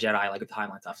Return of the Jedi, like with the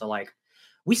timeline stuff. So like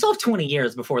we still have 20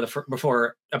 years before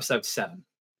before episode 7.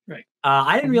 Right.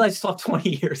 I didn't realize we still have 20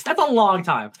 years. That's a long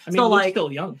time. I mean, so we're like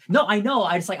still young. No, I know.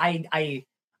 I just like I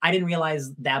didn't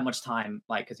realize that much time,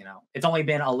 like, because, you know, it's only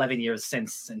been 11 years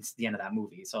since the end of that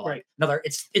movie. So like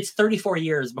it's 34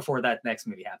 years before that next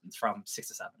movie happens, from 6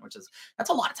 to 7, that's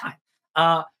a lot of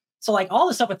time. So like all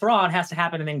this stuff with Thrawn has to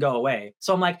happen and then go away.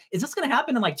 So I'm like, is this going to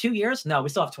happen in like 2 years? No, we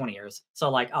still have 20 years.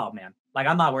 So like, oh man, like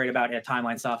I'm not worried about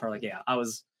timeline stuff, or like, I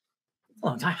was a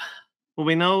long time. Well,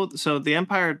 we know, so the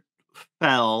Empire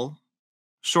fell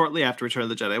shortly after Return of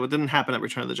the Jedi. What didn't happen at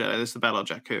Return of the Jedi? This is the Battle of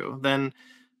Jakku. Then,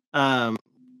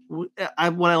 what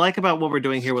I like about what we're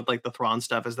doing here with like the Thrawn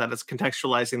stuff is that it's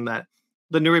contextualizing that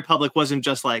the New Republic wasn't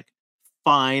just like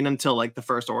fine until like the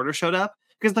First Order showed up,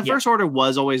 because the First Order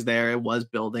was always there. It was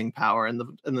building power, and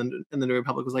the New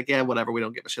Republic was like, yeah, whatever, we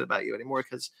don't give a shit about you anymore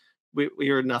because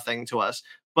you're nothing to us.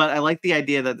 But I like the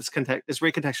idea that this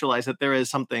recontextualized, that there is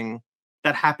something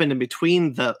that happened in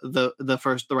between the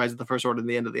rise of the First Order and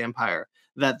the end of the Empire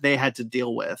that they had to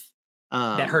deal with.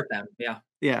 That hurt them.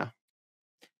 Yeah.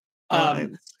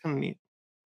 It's kind of neat.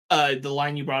 The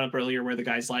line you brought up earlier where the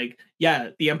guy's like, yeah,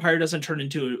 the Empire doesn't turn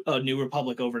into a New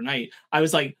Republic overnight. I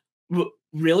was like,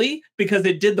 really? Because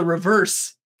it did the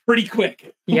reverse pretty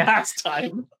quick last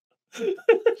time.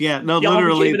 Yeah, no, Y'all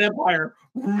literally became an empire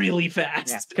really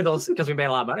fast. Yeah, because we made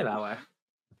a lot of money that way.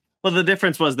 Well, the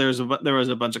difference was there was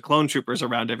a bunch of clone troopers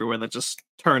around everywhere that just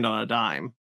turned on a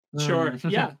dime. Sure,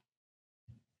 yeah.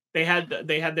 They had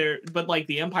their, but like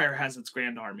the Empire has its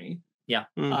grand army. Yeah.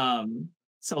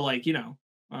 So like, you know,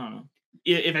 I don't know.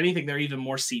 If anything, they're even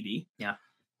more seedy. Yeah.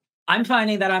 I'm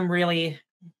finding that I'm really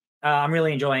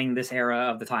enjoying this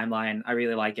era of the timeline. I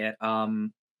really like it.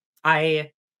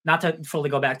 I, not to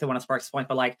fully go back to one of Sparks' point,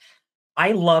 but like,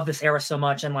 I love this era so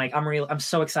much, and like I'm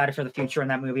so excited for the future in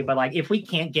that movie. But like, if we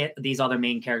can't get these other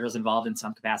main characters involved in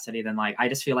some capacity, then like I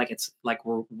just feel like it's like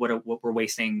we're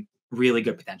wasting really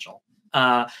good potential.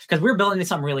 Because we're building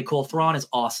something really cool. Thrawn is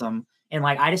awesome, and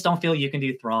like I just don't feel you can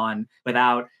do Thrawn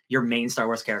without your main Star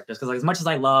Wars characters. Because like, as much as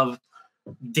I love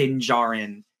Din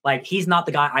Djarin, like he's not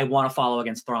the guy I want to follow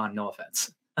against Thrawn. No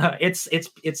offense. It's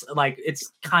like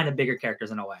it's kind of bigger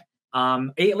characters in a way.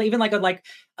 Even like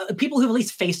people who've at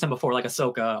least faced him before, like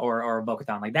Ahsoka or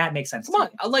Bo-Katan, like that makes sense. Come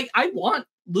on, like I want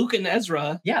Luke and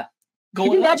Ezra. Yeah,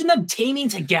 can you imagine them teaming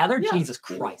together? Yeah. Jesus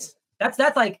Christ, that's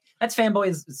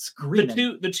fanboys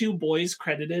screaming. The two boys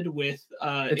credited with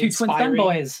the two twin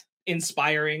fanboys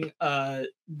inspiring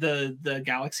the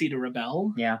galaxy to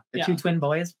rebel. Yeah, the two twin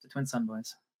boys, the twin sun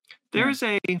boys. There's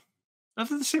they're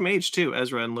the same age too,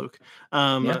 Ezra and Luke.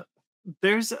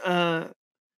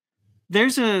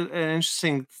 There's an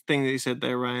interesting thing that you said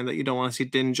there, Ryan, that you don't want to see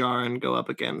Din Djarin go up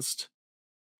against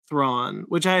Thrawn,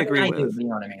 which I agree with. You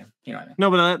know what I mean? You know what I mean? No,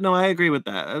 but I agree with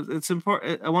that. It's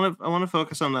important. I want to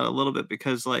focus on that a little bit,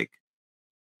 because, like,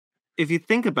 if you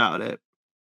think about it,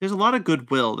 there's a lot of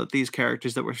goodwill that these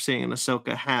characters that we're seeing in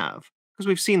Ahsoka have, because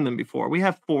we've seen them before. We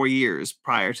have 4 years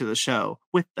prior to the show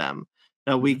with them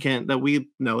that we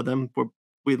know them.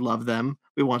 We love them.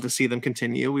 We want to see them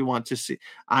continue.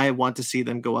 I want to see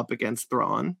them go up against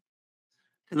Thrawn.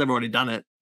 They've already done it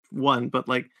but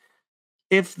like,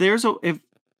 if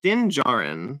Din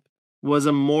Djarin was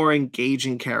a more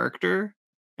engaging character,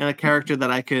 and a character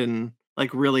that I can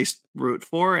like really root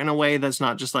for in a way that's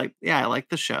not just like, yeah, I like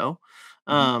the show,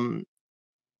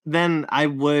 then I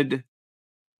would,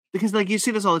 because like you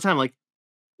see this all the time, like,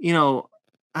 you know,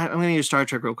 I'm going to use Star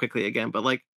Trek real quickly again, but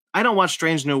like, I don't watch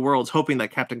Strange New Worlds hoping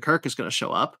that Captain Kirk is going to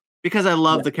show up, because I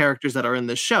love the characters that are in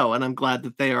this show, and I'm glad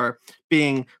that they are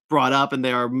being brought up and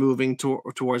they are moving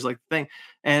towards like the thing,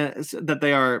 and that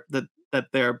they are that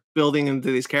they're building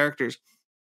into these characters.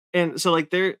 And so like,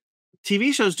 their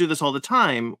TV shows do this all the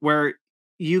time, where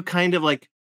you kind of like,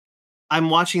 I'm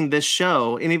watching this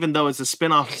show, and even though it's a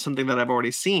spinoff of something that I've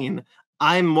already seen,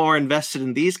 I'm more invested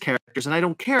in these characters, and I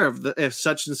don't care if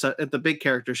such and such, if the big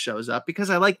character shows up,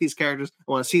 because I like these characters.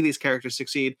 I want to see these characters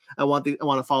succeed. I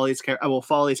will follow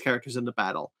these characters into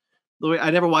battle.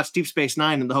 I never watched Deep Space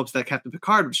Nine in the hopes that Captain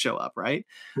Picard would show up, right?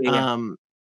 Yeah.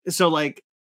 So like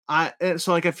I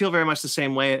feel very much the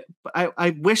same way. But I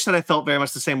wish that I felt very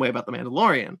much the same way about the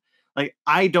Mandalorian. Like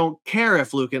I don't care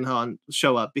if Luke and Han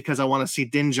show up because I want to see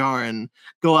Din Djarin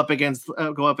go up against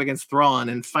Thrawn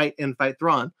and fight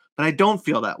Thrawn. But I don't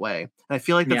feel that way. And I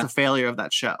feel like that's a failure of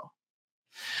that show.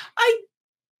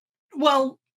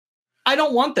 I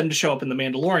don't want them to show up in The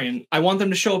Mandalorian. I want them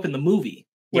to show up in the movie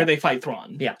where they fight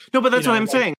Thrawn. Yeah. No, but that's what I'm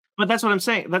saying. But that's what I'm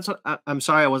saying. That's what I'm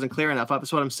sorry I wasn't clear enough.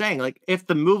 That's what I'm saying. Like if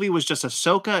the movie was just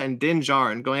Ahsoka and Din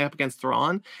Djarin going up against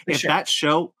Thrawn, if that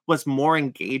show was more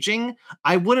engaging,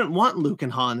 I wouldn't want Luke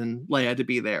and Han and Leia to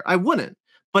be there. I wouldn't.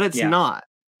 But it's not.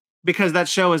 Because that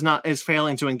show is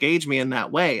failing to engage me in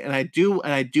that way. And I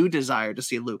do desire to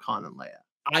see Luke, Han, and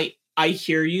Leia. I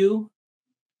hear you.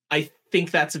 I think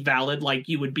that's valid. Like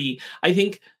you would be, I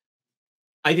think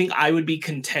I would be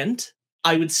content.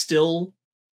 I would still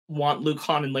want Luke,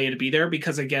 Han, and Leia to be there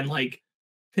because again, like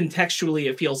contextually,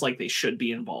 it feels like they should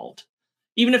be involved.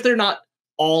 Even if they're not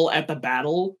all at the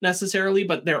battle necessarily,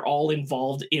 but they're all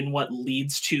involved in what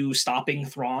leads to stopping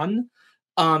Thrawn.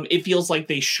 It feels like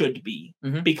they should be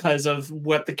because of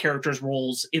what the characters'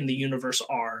 roles in the universe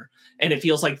are. And it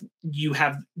feels like you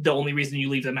have the only reason you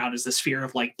leave them out is this fear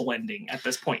of like blending at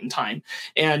this point in time.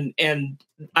 And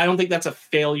I don't think that's a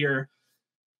failure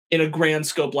in a grand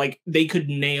scope. Like they could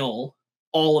nail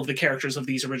all of the characters of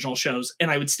these original shows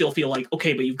and I would still feel like,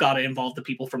 okay, but you've got to involve the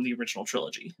people from the original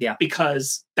trilogy. Yeah.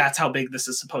 Because that's how big this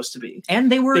is supposed to be.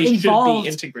 And they involved. Should be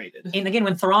integrated. And again,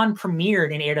 when Thrawn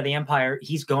premiered in Heir to the Empire,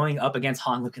 he's going up against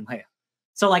Han, Luke, and Leia.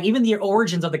 So like even the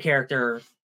origins of the character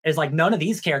is like none of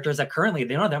these characters that currently,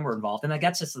 none of them were involved. And like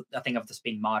that's just a thing of this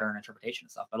being modern interpretation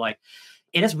and stuff. But like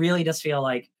it just really does feel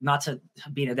like, not to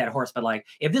beat a dead horse, but like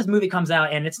if this movie comes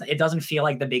out and it doesn't feel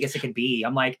like the biggest it could be,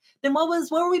 I'm like, then what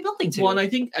were we building to? Well, and I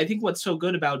think what's so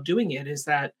good about doing it is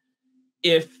that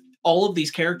if all of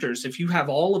these characters, if you have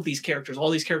all these characters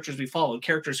we followed,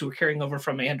 characters who are carrying over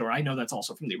from Andor, I know that's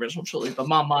also from the original trilogy, but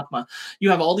Mom Mothma,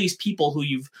 you have all these people who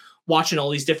you've watching all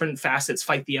these different facets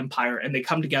fight the Empire, and they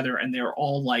come together and they're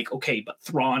all like, okay, but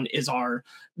Thrawn is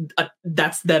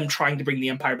that's them trying to bring the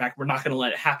Empire back. We're not going to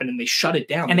let it happen. And they shut it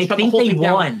down. And they think they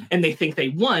won. And they think they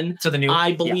won. So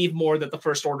I believe more that the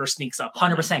First Order sneaks up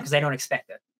 100% because they don't expect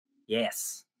it.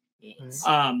 Yes.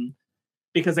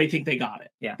 Because they think they got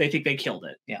it. Yeah. They think they killed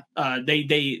it. Yeah.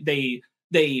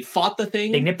 They fought the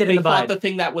thing. They nipped it in the bud. They fought the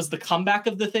thing that was the comeback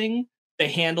of the thing. They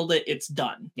handled it. It's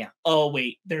done. Yeah. Oh,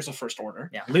 wait. There's a First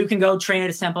Order. Yeah. Luke can go train at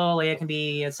his temple. Leia can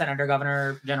be a senator,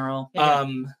 governor, general. Yeah.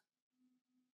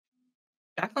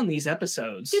 Back on these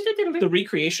episodes, the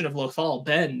recreation of Lothal,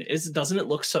 Ben, doesn't it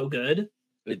look so good?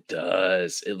 It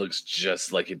does. It looks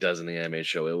just like it does in the anime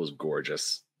show. It was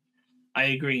gorgeous. I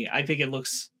agree. I think it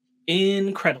looks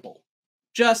incredible.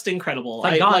 Just incredible.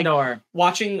 Like Gondor.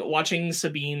 Watching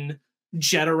Sabine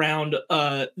jet around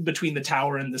between the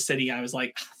tower and the city, I was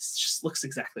like, this just looks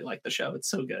exactly like the show. It's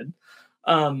so good.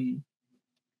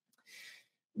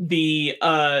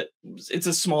 It's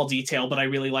a small detail, but I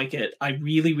really like it. I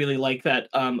really, really like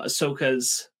that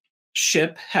Ahsoka's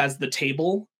ship has the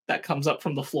table that comes up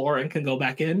from the floor and can go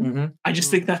back in. I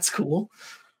just think that's cool.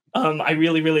 I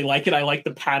really, really like it. I like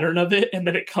the pattern of it and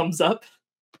that it comes up.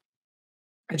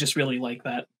 I just really like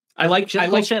that. I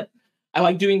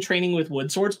like doing training with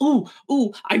wood swords. Ooh,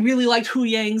 I really liked Hu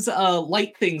Yang's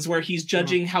light things where he's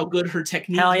judging how good her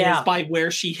technique is by where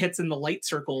she hits in the light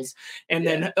circles and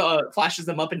then flashes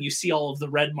them up and you see all of the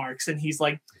red marks and he's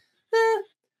like,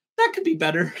 that could be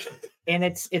better. And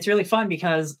it's really fun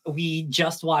because we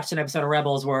just watched an episode of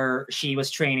Rebels where she was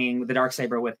training the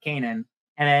Darksaber with Kanan.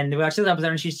 And then we watched this episode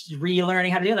and she's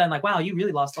relearning how to do that. I'm like, wow, you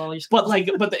really lost all your skills.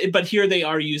 But here they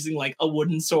are using like a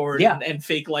wooden sword and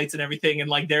fake lights and everything. And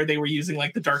like there they were using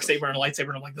like the Darksaber and a lightsaber.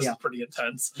 And I'm like, this is pretty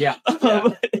intense. Yeah.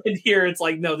 And here it's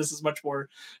like, no, this is much more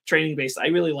training based. I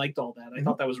really liked all that. I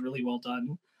thought that was really well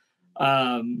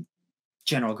done.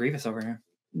 General Grievous over here.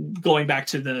 Going back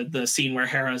to the scene where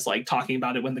Hera's like talking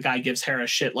about it when the guy gives Hera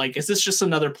shit, like, is this just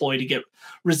another ploy to get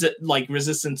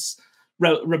resistance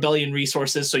rebellion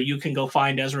resources so you can go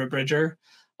find Ezra Bridger?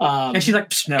 And she's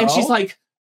like, no. And she's like,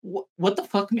 what the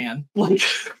fuck, man? Like,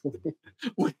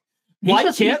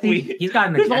 why can't we? He's got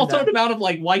an agenda. There's all sort of amount of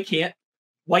like, why can't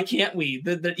we?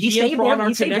 He and Thrawn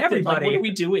are connected. Like, what are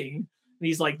we doing? And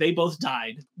he's like, they both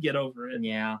died. Get over it.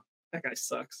 Yeah. That guy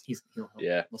sucks.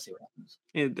 We'll see what happens.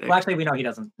 Well, actually, we know he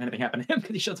doesn't. Anything happen to him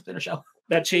because he shows up in a show.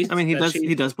 That chase. I mean,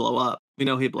 he does blow up. We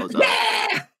know he blows up.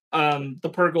 The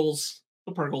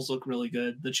Purgles look really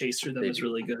good. The chase through them is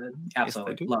really good.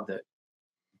 Absolutely loved it.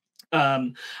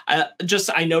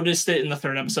 I noticed it in the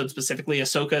third episode specifically.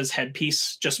 Ahsoka's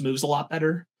headpiece just moves a lot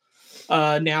better.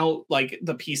 Now, like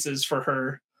the pieces for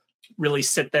her really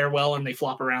sit there well and they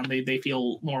flop around. They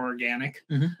feel more organic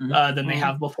than they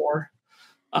have before.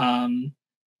 And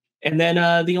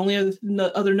then the only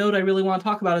other note I really want to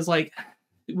talk about is like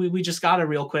we just got it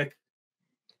real quick.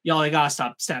 Y'all, I gotta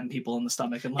stop stabbing people in the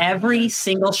stomach. And every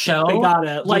single show, I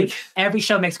gotta like every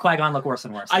show makes Qui-Gon look worse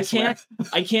and worse. I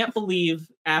can't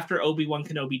believe after Obi-Wan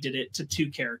Kenobi did it to 2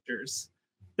 characters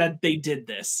that they did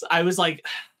this. I was like,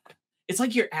 it's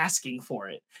like you're asking for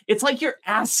it. It's like you're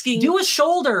asking. Do a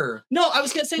shoulder. No, I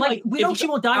was gonna say like we don't. She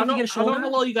won't die if you get a shoulder. I don't know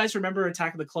how well you guys remember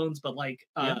Attack of the Clones, but like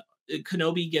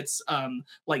Kenobi gets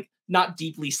like not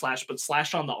deeply slashed, but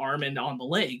slashed on the arm and on the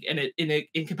leg, and it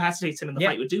incapacitates him in the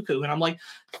fight with Dooku. And I'm like,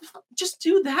 just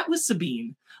do that with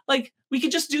Sabine. Like we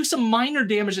could just do some minor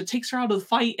damage that takes her out of the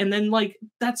fight, and then like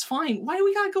that's fine. Why do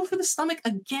we gotta go for the stomach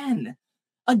again?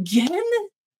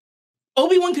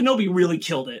 Obi-Wan Kenobi really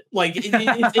killed it. Like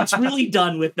it's really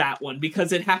done with that one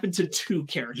because it happened to 2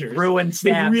 characters.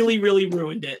 They really, really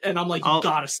ruined it. And I'm like, you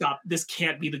gotta stop. This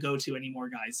can't be the go-to anymore,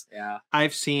 guys. Yeah.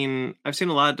 I've seen a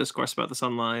lot of discourse about this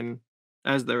online,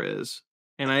 as there is,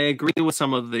 and I agree with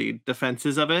some of the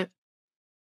defenses of it,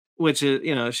 which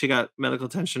is, she got medical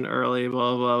attention early,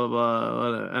 blah blah blah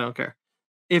blah. I don't care.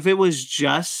 If it was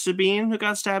just Sabine who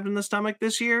got stabbed in the stomach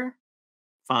this year,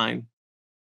 fine.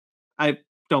 I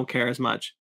don't care as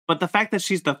much, but the fact that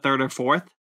she's the 3rd or 4th,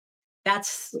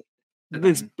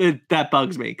 that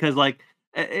bugs me because like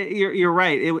you're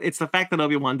right. It's the fact that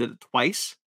Obi-Wan did it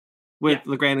twice with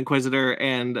the Grand Inquisitor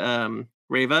and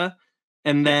Reva,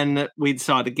 and then we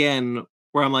saw it again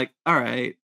where I'm like, all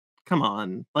right, come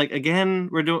on, like again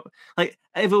we're doing like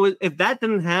if that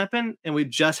didn't happen and we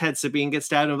just had Sabine get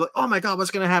stabbed and I'm like, oh my god,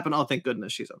 what's gonna happen? Oh, thank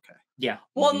goodness she's okay. Yeah.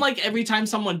 Well, and like every time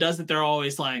someone does it, they're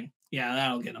always like, yeah,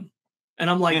 that'll get him. And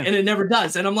I'm like, and it never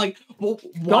does. And I'm like, well,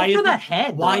 why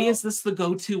is this the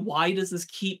go-to? Why does this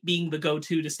keep being the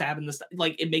go-to to stab in the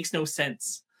like? It makes no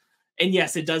sense. And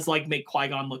yes, it does like make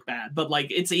Qui-Gon look bad, but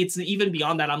like it's even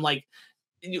beyond that. I'm like,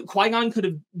 Qui-Gon could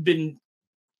have been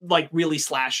like really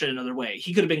slashed in another way.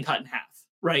 He could have been cut in half,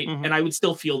 right? And I would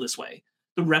still feel this way.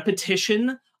 The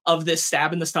repetition of this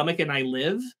stab in the stomach and I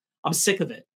live, I'm sick of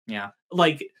it. Yeah.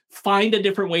 Like find a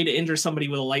different way to injure somebody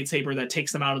with a lightsaber that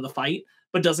takes them out of the fight,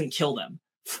 but doesn't kill them.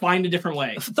 Find a different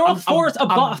way. Throw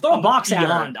a box at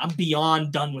her. I'm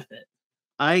beyond done with it.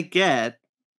 I get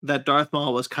that Darth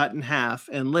Maul was cut in half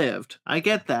and lived. I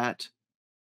get that.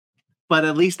 But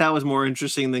at least that was more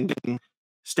interesting than getting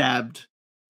stabbed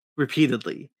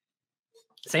repeatedly.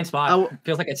 Same spot.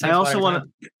 Feels like it's. I also want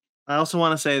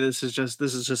to say this is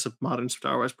just a modern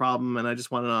Star Wars problem, and I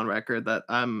just want it on record that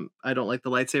I don't like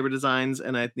the lightsaber designs,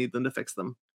 and I need them to fix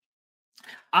them.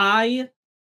 I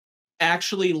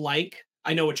actually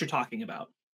I know what you're talking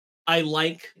about. I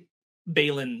like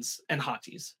Balin's and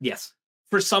Hati's. Yes.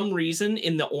 For some reason,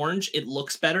 in the orange, it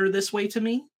looks better this way to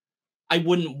me. I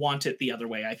wouldn't want it the other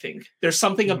way, I think. There's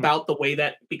something about the way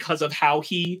that, because of how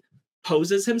he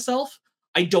poses himself,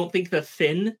 I don't think the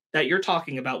thin that you're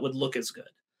talking about would look as good.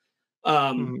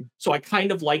 So I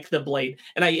kind of like the blade.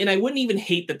 And I wouldn't even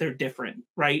hate that they're different,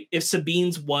 right? If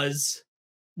Sabine's was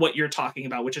what you're talking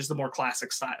about, which is the more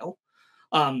classic style.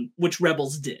 Which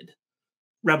Rebels did.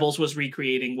 Rebels was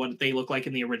recreating what they look like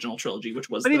in the original trilogy, which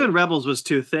was. But even Rebels was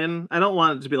too thin. I don't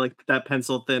want it to be like that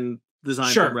pencil thin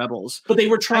design from Rebels. But they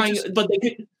were trying. But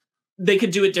they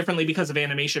could do it differently because of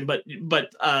animation. But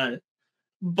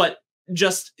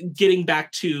just getting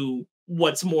back to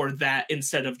what's more that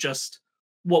instead of just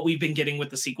what we've been getting with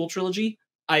the sequel trilogy.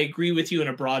 I agree with you in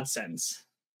a broad sense.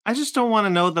 I just don't want to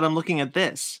know that I'm looking at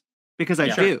this because I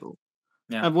do.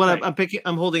 Yeah,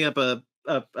 I'm holding up a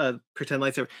pretend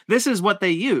lightsaber. This is what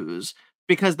they use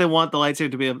because they want the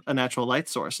lightsaber to be a natural light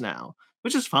source now,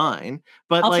 which is fine.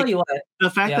 But I'll tell you what, the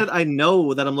fact that I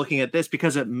know that I'm looking at this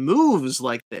because it moves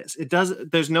like this,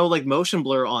 there's no like motion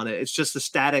blur on it. It's just a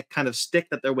static kind of stick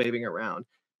that they're waving around.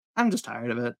 I'm just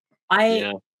tired of it.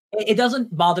 It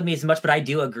doesn't bother me as much, but I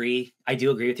do agree. I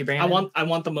do agree with you, Brandon. I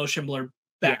want the motion blur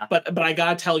back, but I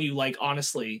gotta tell you, like,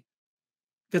 honestly,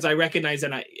 because I recognize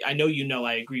and I know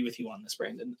I agree with you on this,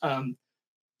 Brandon.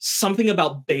 Something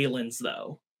about Balin's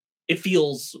though, it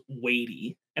feels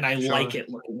weighty, and I like it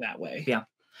looking that way. Yeah,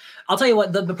 I'll tell you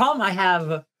what the problem I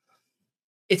have.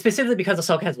 It's specifically because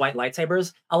Ahsoka has white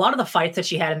lightsabers. A lot of the fights that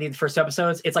she had in the first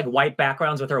episodes, it's like white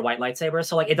backgrounds with her white lightsabers,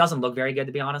 so like it doesn't look very good,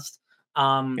 to be honest.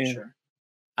 Sure.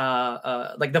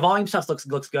 Like the volume stuff looks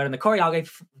good, and the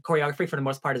choreography for the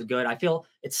most part is good. I feel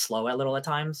it's slow a little at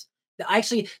times.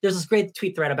 Actually, there's this great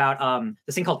tweet thread about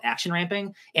this thing called action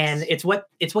ramping, and it's what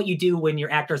you do when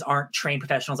your actors aren't trained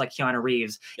professionals like Keanu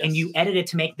Reeves, and you edit it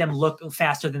to make them look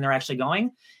faster than they're actually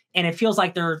going, and it feels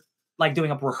like they're like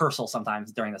doing a rehearsal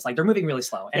sometimes during this, like they're moving really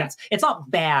slow, and it's not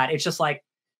bad. It's just like,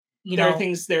 there are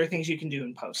things you can do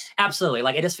in post. Absolutely.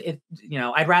 Like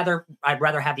I'd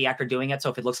rather have the actor doing it.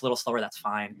 So if it looks a little slower, that's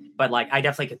fine. But like, I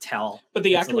definitely could tell. But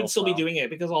the actor would still be doing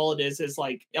it because all it is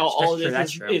like,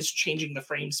 is changing the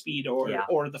frame speed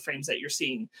or the frames that you're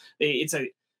seeing. It's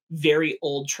a very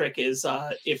old trick is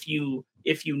if you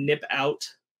nip out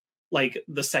like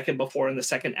the second before and the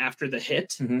second after the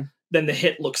hit, then the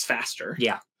hit looks faster.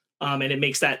 Yeah. And it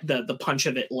makes that the punch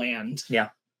of it land. Yeah.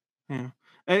 Yeah.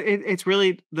 It's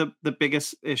really the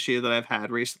biggest issue that I've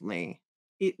had recently.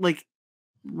 Like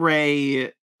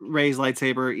Rey's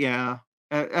lightsaber, yeah.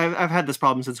 I've had this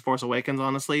problem since Force Awakens,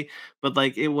 honestly. But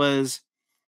like it was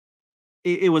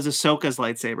Ahsoka's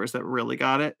lightsabers that really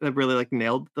got it. That really like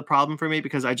nailed the problem for me,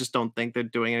 because I just don't think they're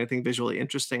doing anything visually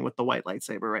interesting with the white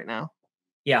lightsaber right now.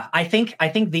 Yeah, I think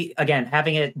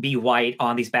having it be white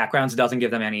on these backgrounds doesn't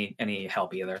give them any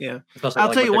help either. Yeah, especially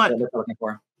I'll tell you what.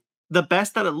 The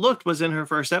best that it looked was in her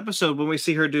first episode when we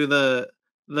see her do the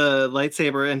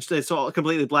lightsaber and it's all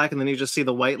completely black, and then you just see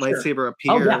the white lightsaber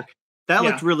appear. Oh, yeah. That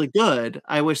looked really good.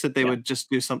 I wish that they would just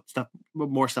do some stuff,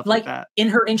 more stuff like that. In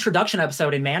her introduction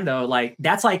episode in Mando, like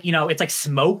that's like, it's like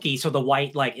smoky, so the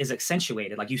white like is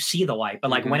accentuated, like you see the white,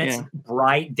 but like when it's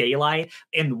bright daylight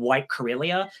in white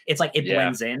Corellia, it's like it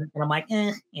blends in, and I'm like,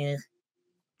 been, and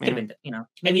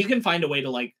you can find a way to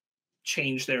like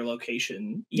change their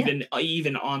location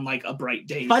even on like a bright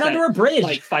day. Fight under a bridge,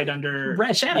 like fight under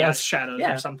shadows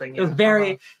or something. It was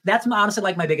very. That's honestly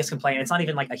like my biggest complaint. It's not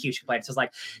even like a huge complaint. It's just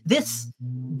like this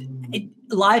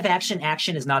live action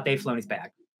is not Dave Filoni's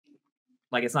bag.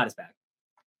 Like it's not his bag,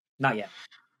 not yet.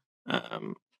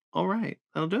 All right,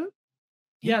 that'll do it.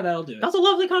 Yeah, that'll do it. That was a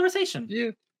lovely conversation.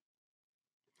 Yeah.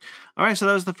 All right, so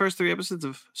that was the first 3 episodes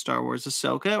of Star Wars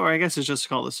Ahsoka, or I guess it's just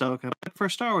called Ahsoka. But for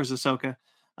Star Wars Ahsoka,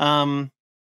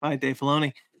 by Dave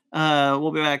Filoni.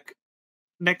 We'll be back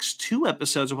next 2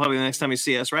 episodes. Will probably be the next time you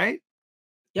see us, right?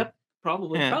 Yep,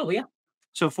 probably. Yeah.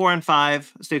 So 4 and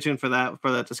 5. Stay tuned for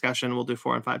that discussion. We'll do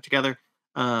 4 and 5 together.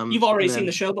 You've already seen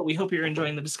the show, but we hope you're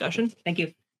enjoying the discussion. Thank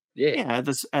you. Yeah.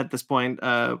 At this point,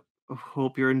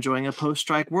 hope you're enjoying a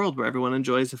post-strike world where everyone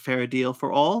enjoys a fair deal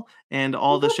for all, and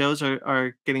all the shows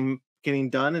are getting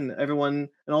done, and everyone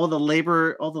and all the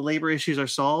labor issues are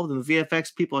solved, and the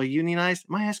VFX people are unionized.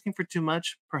 Am I asking for too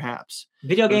much? Perhaps.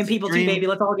 Video game people too, baby.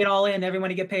 Let's all get all in. Everyone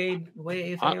to get paid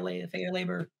fair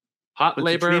labor. Hot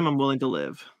labor. Dream I'm willing to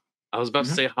live. I was about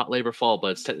to say hot labor fall,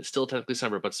 but it's still technically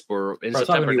summer. But we're in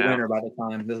September now. Winter by the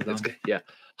time this is done. Yeah,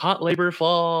 hot labor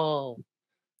fall.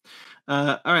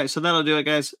 All right, so that'll do it,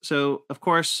 guys. So of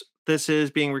course, this is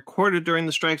being recorded during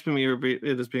the strikes, but it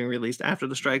is being released after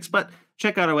the strikes. But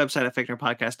check out our website at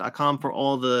fakenerdpodcast.com for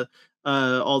all the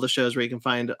shows where you can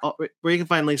find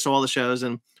links to all the shows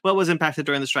and what was impacted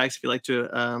during the strikes. If you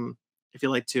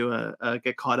like to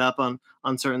get caught up on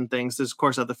certain things, there's of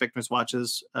course other Fickner's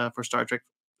watches for Star Trek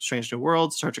Strange New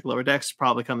Worlds, Star Trek Lower Decks,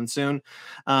 probably coming soon.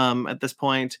 At this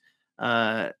point,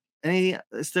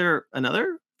 is there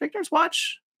another Fickner's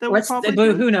watch?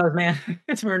 Who knows, man?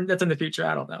 That's in the future.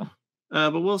 I don't know.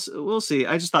 But we'll see.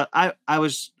 I just thought I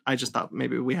just thought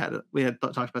maybe we had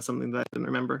talked about something that I didn't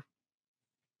remember.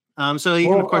 So you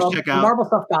can of course check out. Marvel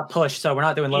stuff got pushed, so we're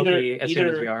not doing Loki as soon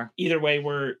as we are. Either way,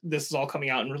 this is all coming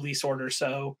out in release order.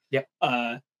 So yep.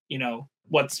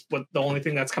 What the only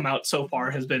thing that's come out so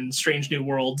far has been Strange New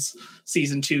Worlds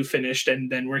season 2 finished,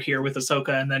 and then we're here with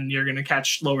Ahsoka, and then you're gonna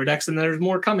catch Lower Decks, and there's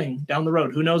more coming down the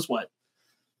road. Who knows what?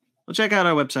 Well, check out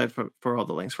our website for all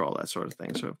the links for all that sort of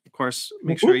thing. So, of course,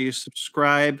 make sure you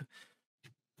subscribe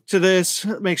to this.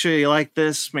 Make sure you like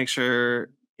this. Make sure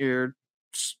you're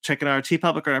checking out our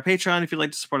TeePublic or our Patreon. If you'd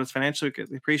like to support us financially,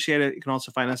 we appreciate it. You can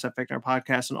also find us at Fickner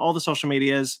Podcast on all the social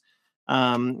medias.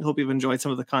 Hope you've enjoyed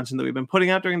some of the content that we've been putting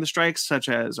out during the strikes, such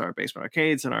as our Basement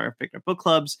Arcades and our Fickner Book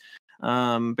Clubs.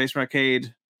 Basement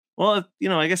Arcade, well,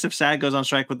 I guess if SAG goes on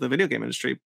strike with the video game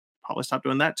industry, probably stop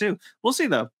doing that too. We'll see,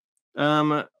 though.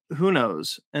 Who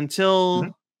knows?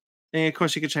 Until, and of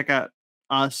course, you can check out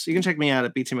us. You can check me out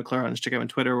at BT McClure on Instagram and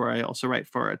Twitter, where I also write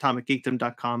for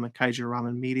AtomicGeekdom.com and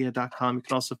KaijuRamenMedia.com. You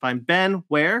can also find Ben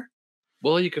where?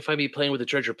 Well, you can find me playing with the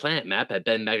Treasure Planet map at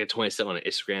BenMaggot27 on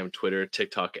Instagram, Twitter,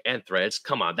 TikTok, and Threads.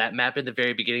 Come on, that map in the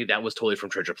very beginning, that was totally from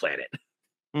Treasure Planet.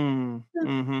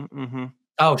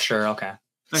 Oh, sure, okay.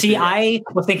 See, I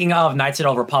was thinking of Knights of the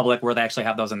Old Republic, where they actually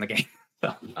have those in the game.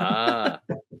 So.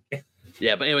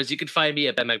 Yeah, but anyways, you can find me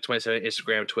at BetMac27,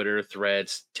 Instagram, Twitter,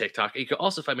 Threads, TikTok. You can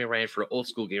also find me writing for Old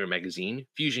School Gamer Magazine,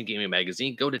 Fusion Gaming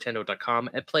Magazine, GoNintendo.com,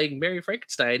 and playing Mary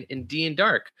Frankenstein in D and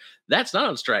Dark. That's not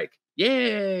on strike.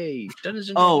 Yay! Dungeons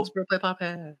and Dragons Play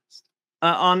Podcast.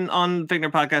 On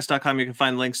VignerPodcast.com, you can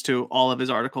find links to all of his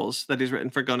articles that he's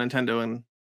written for Go Nintendo, and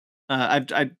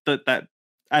that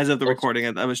as of the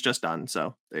recording, that was just done.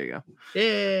 So there you go.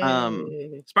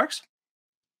 Yay! Sparks.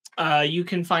 You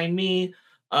can find me.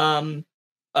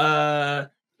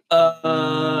 Lost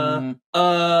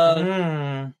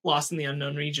in the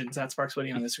Unknown Regions. That's Sparks Witty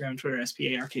on Instagram, Twitter,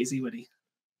 SPARKZ Witty.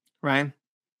 Ryan.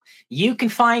 You can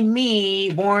find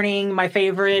me warning my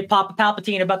favorite Papa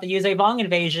Palpatine about the Yuuzhan Vong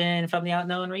invasion from the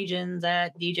Unknown Regions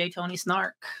at DJ Tony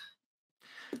Snark.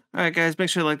 All right, guys, make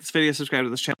sure to like this video, subscribe to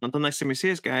this channel. Until next time we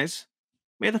see us, guys,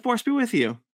 may the Force be with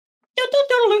you.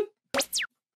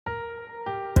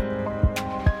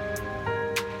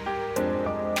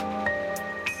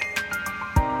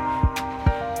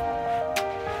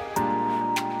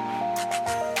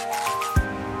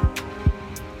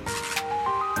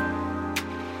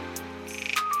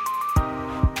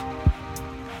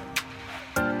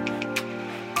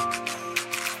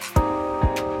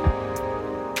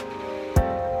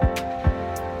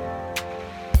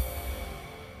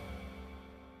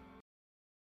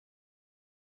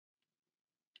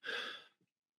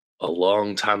 A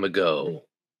long time ago,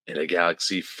 in a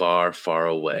galaxy far, far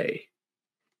away,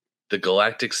 the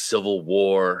galactic civil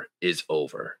war is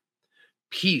over.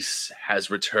 Peace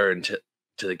has returned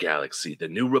to the galaxy. The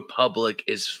new republic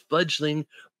is fledgling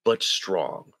but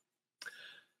strong.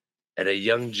 And a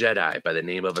young Jedi by the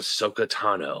name of Ahsoka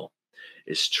Tano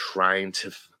is trying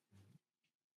to...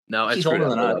 No, I She's screwed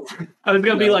older up. than us. I was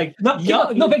gonna be like, No,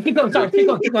 keep going. Sorry, keep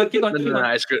going.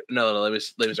 I screwed. No, let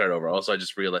me start over. Also, I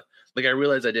just realized, I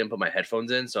realized I didn't put my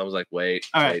headphones in, so I was like, wait.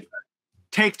 All right.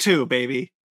 Take two,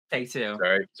 baby. Take two.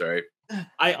 Sorry.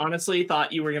 I honestly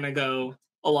thought you were gonna go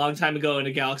a long time ago in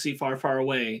a galaxy far, far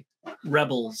away.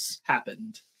 Rebels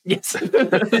happened. Yes.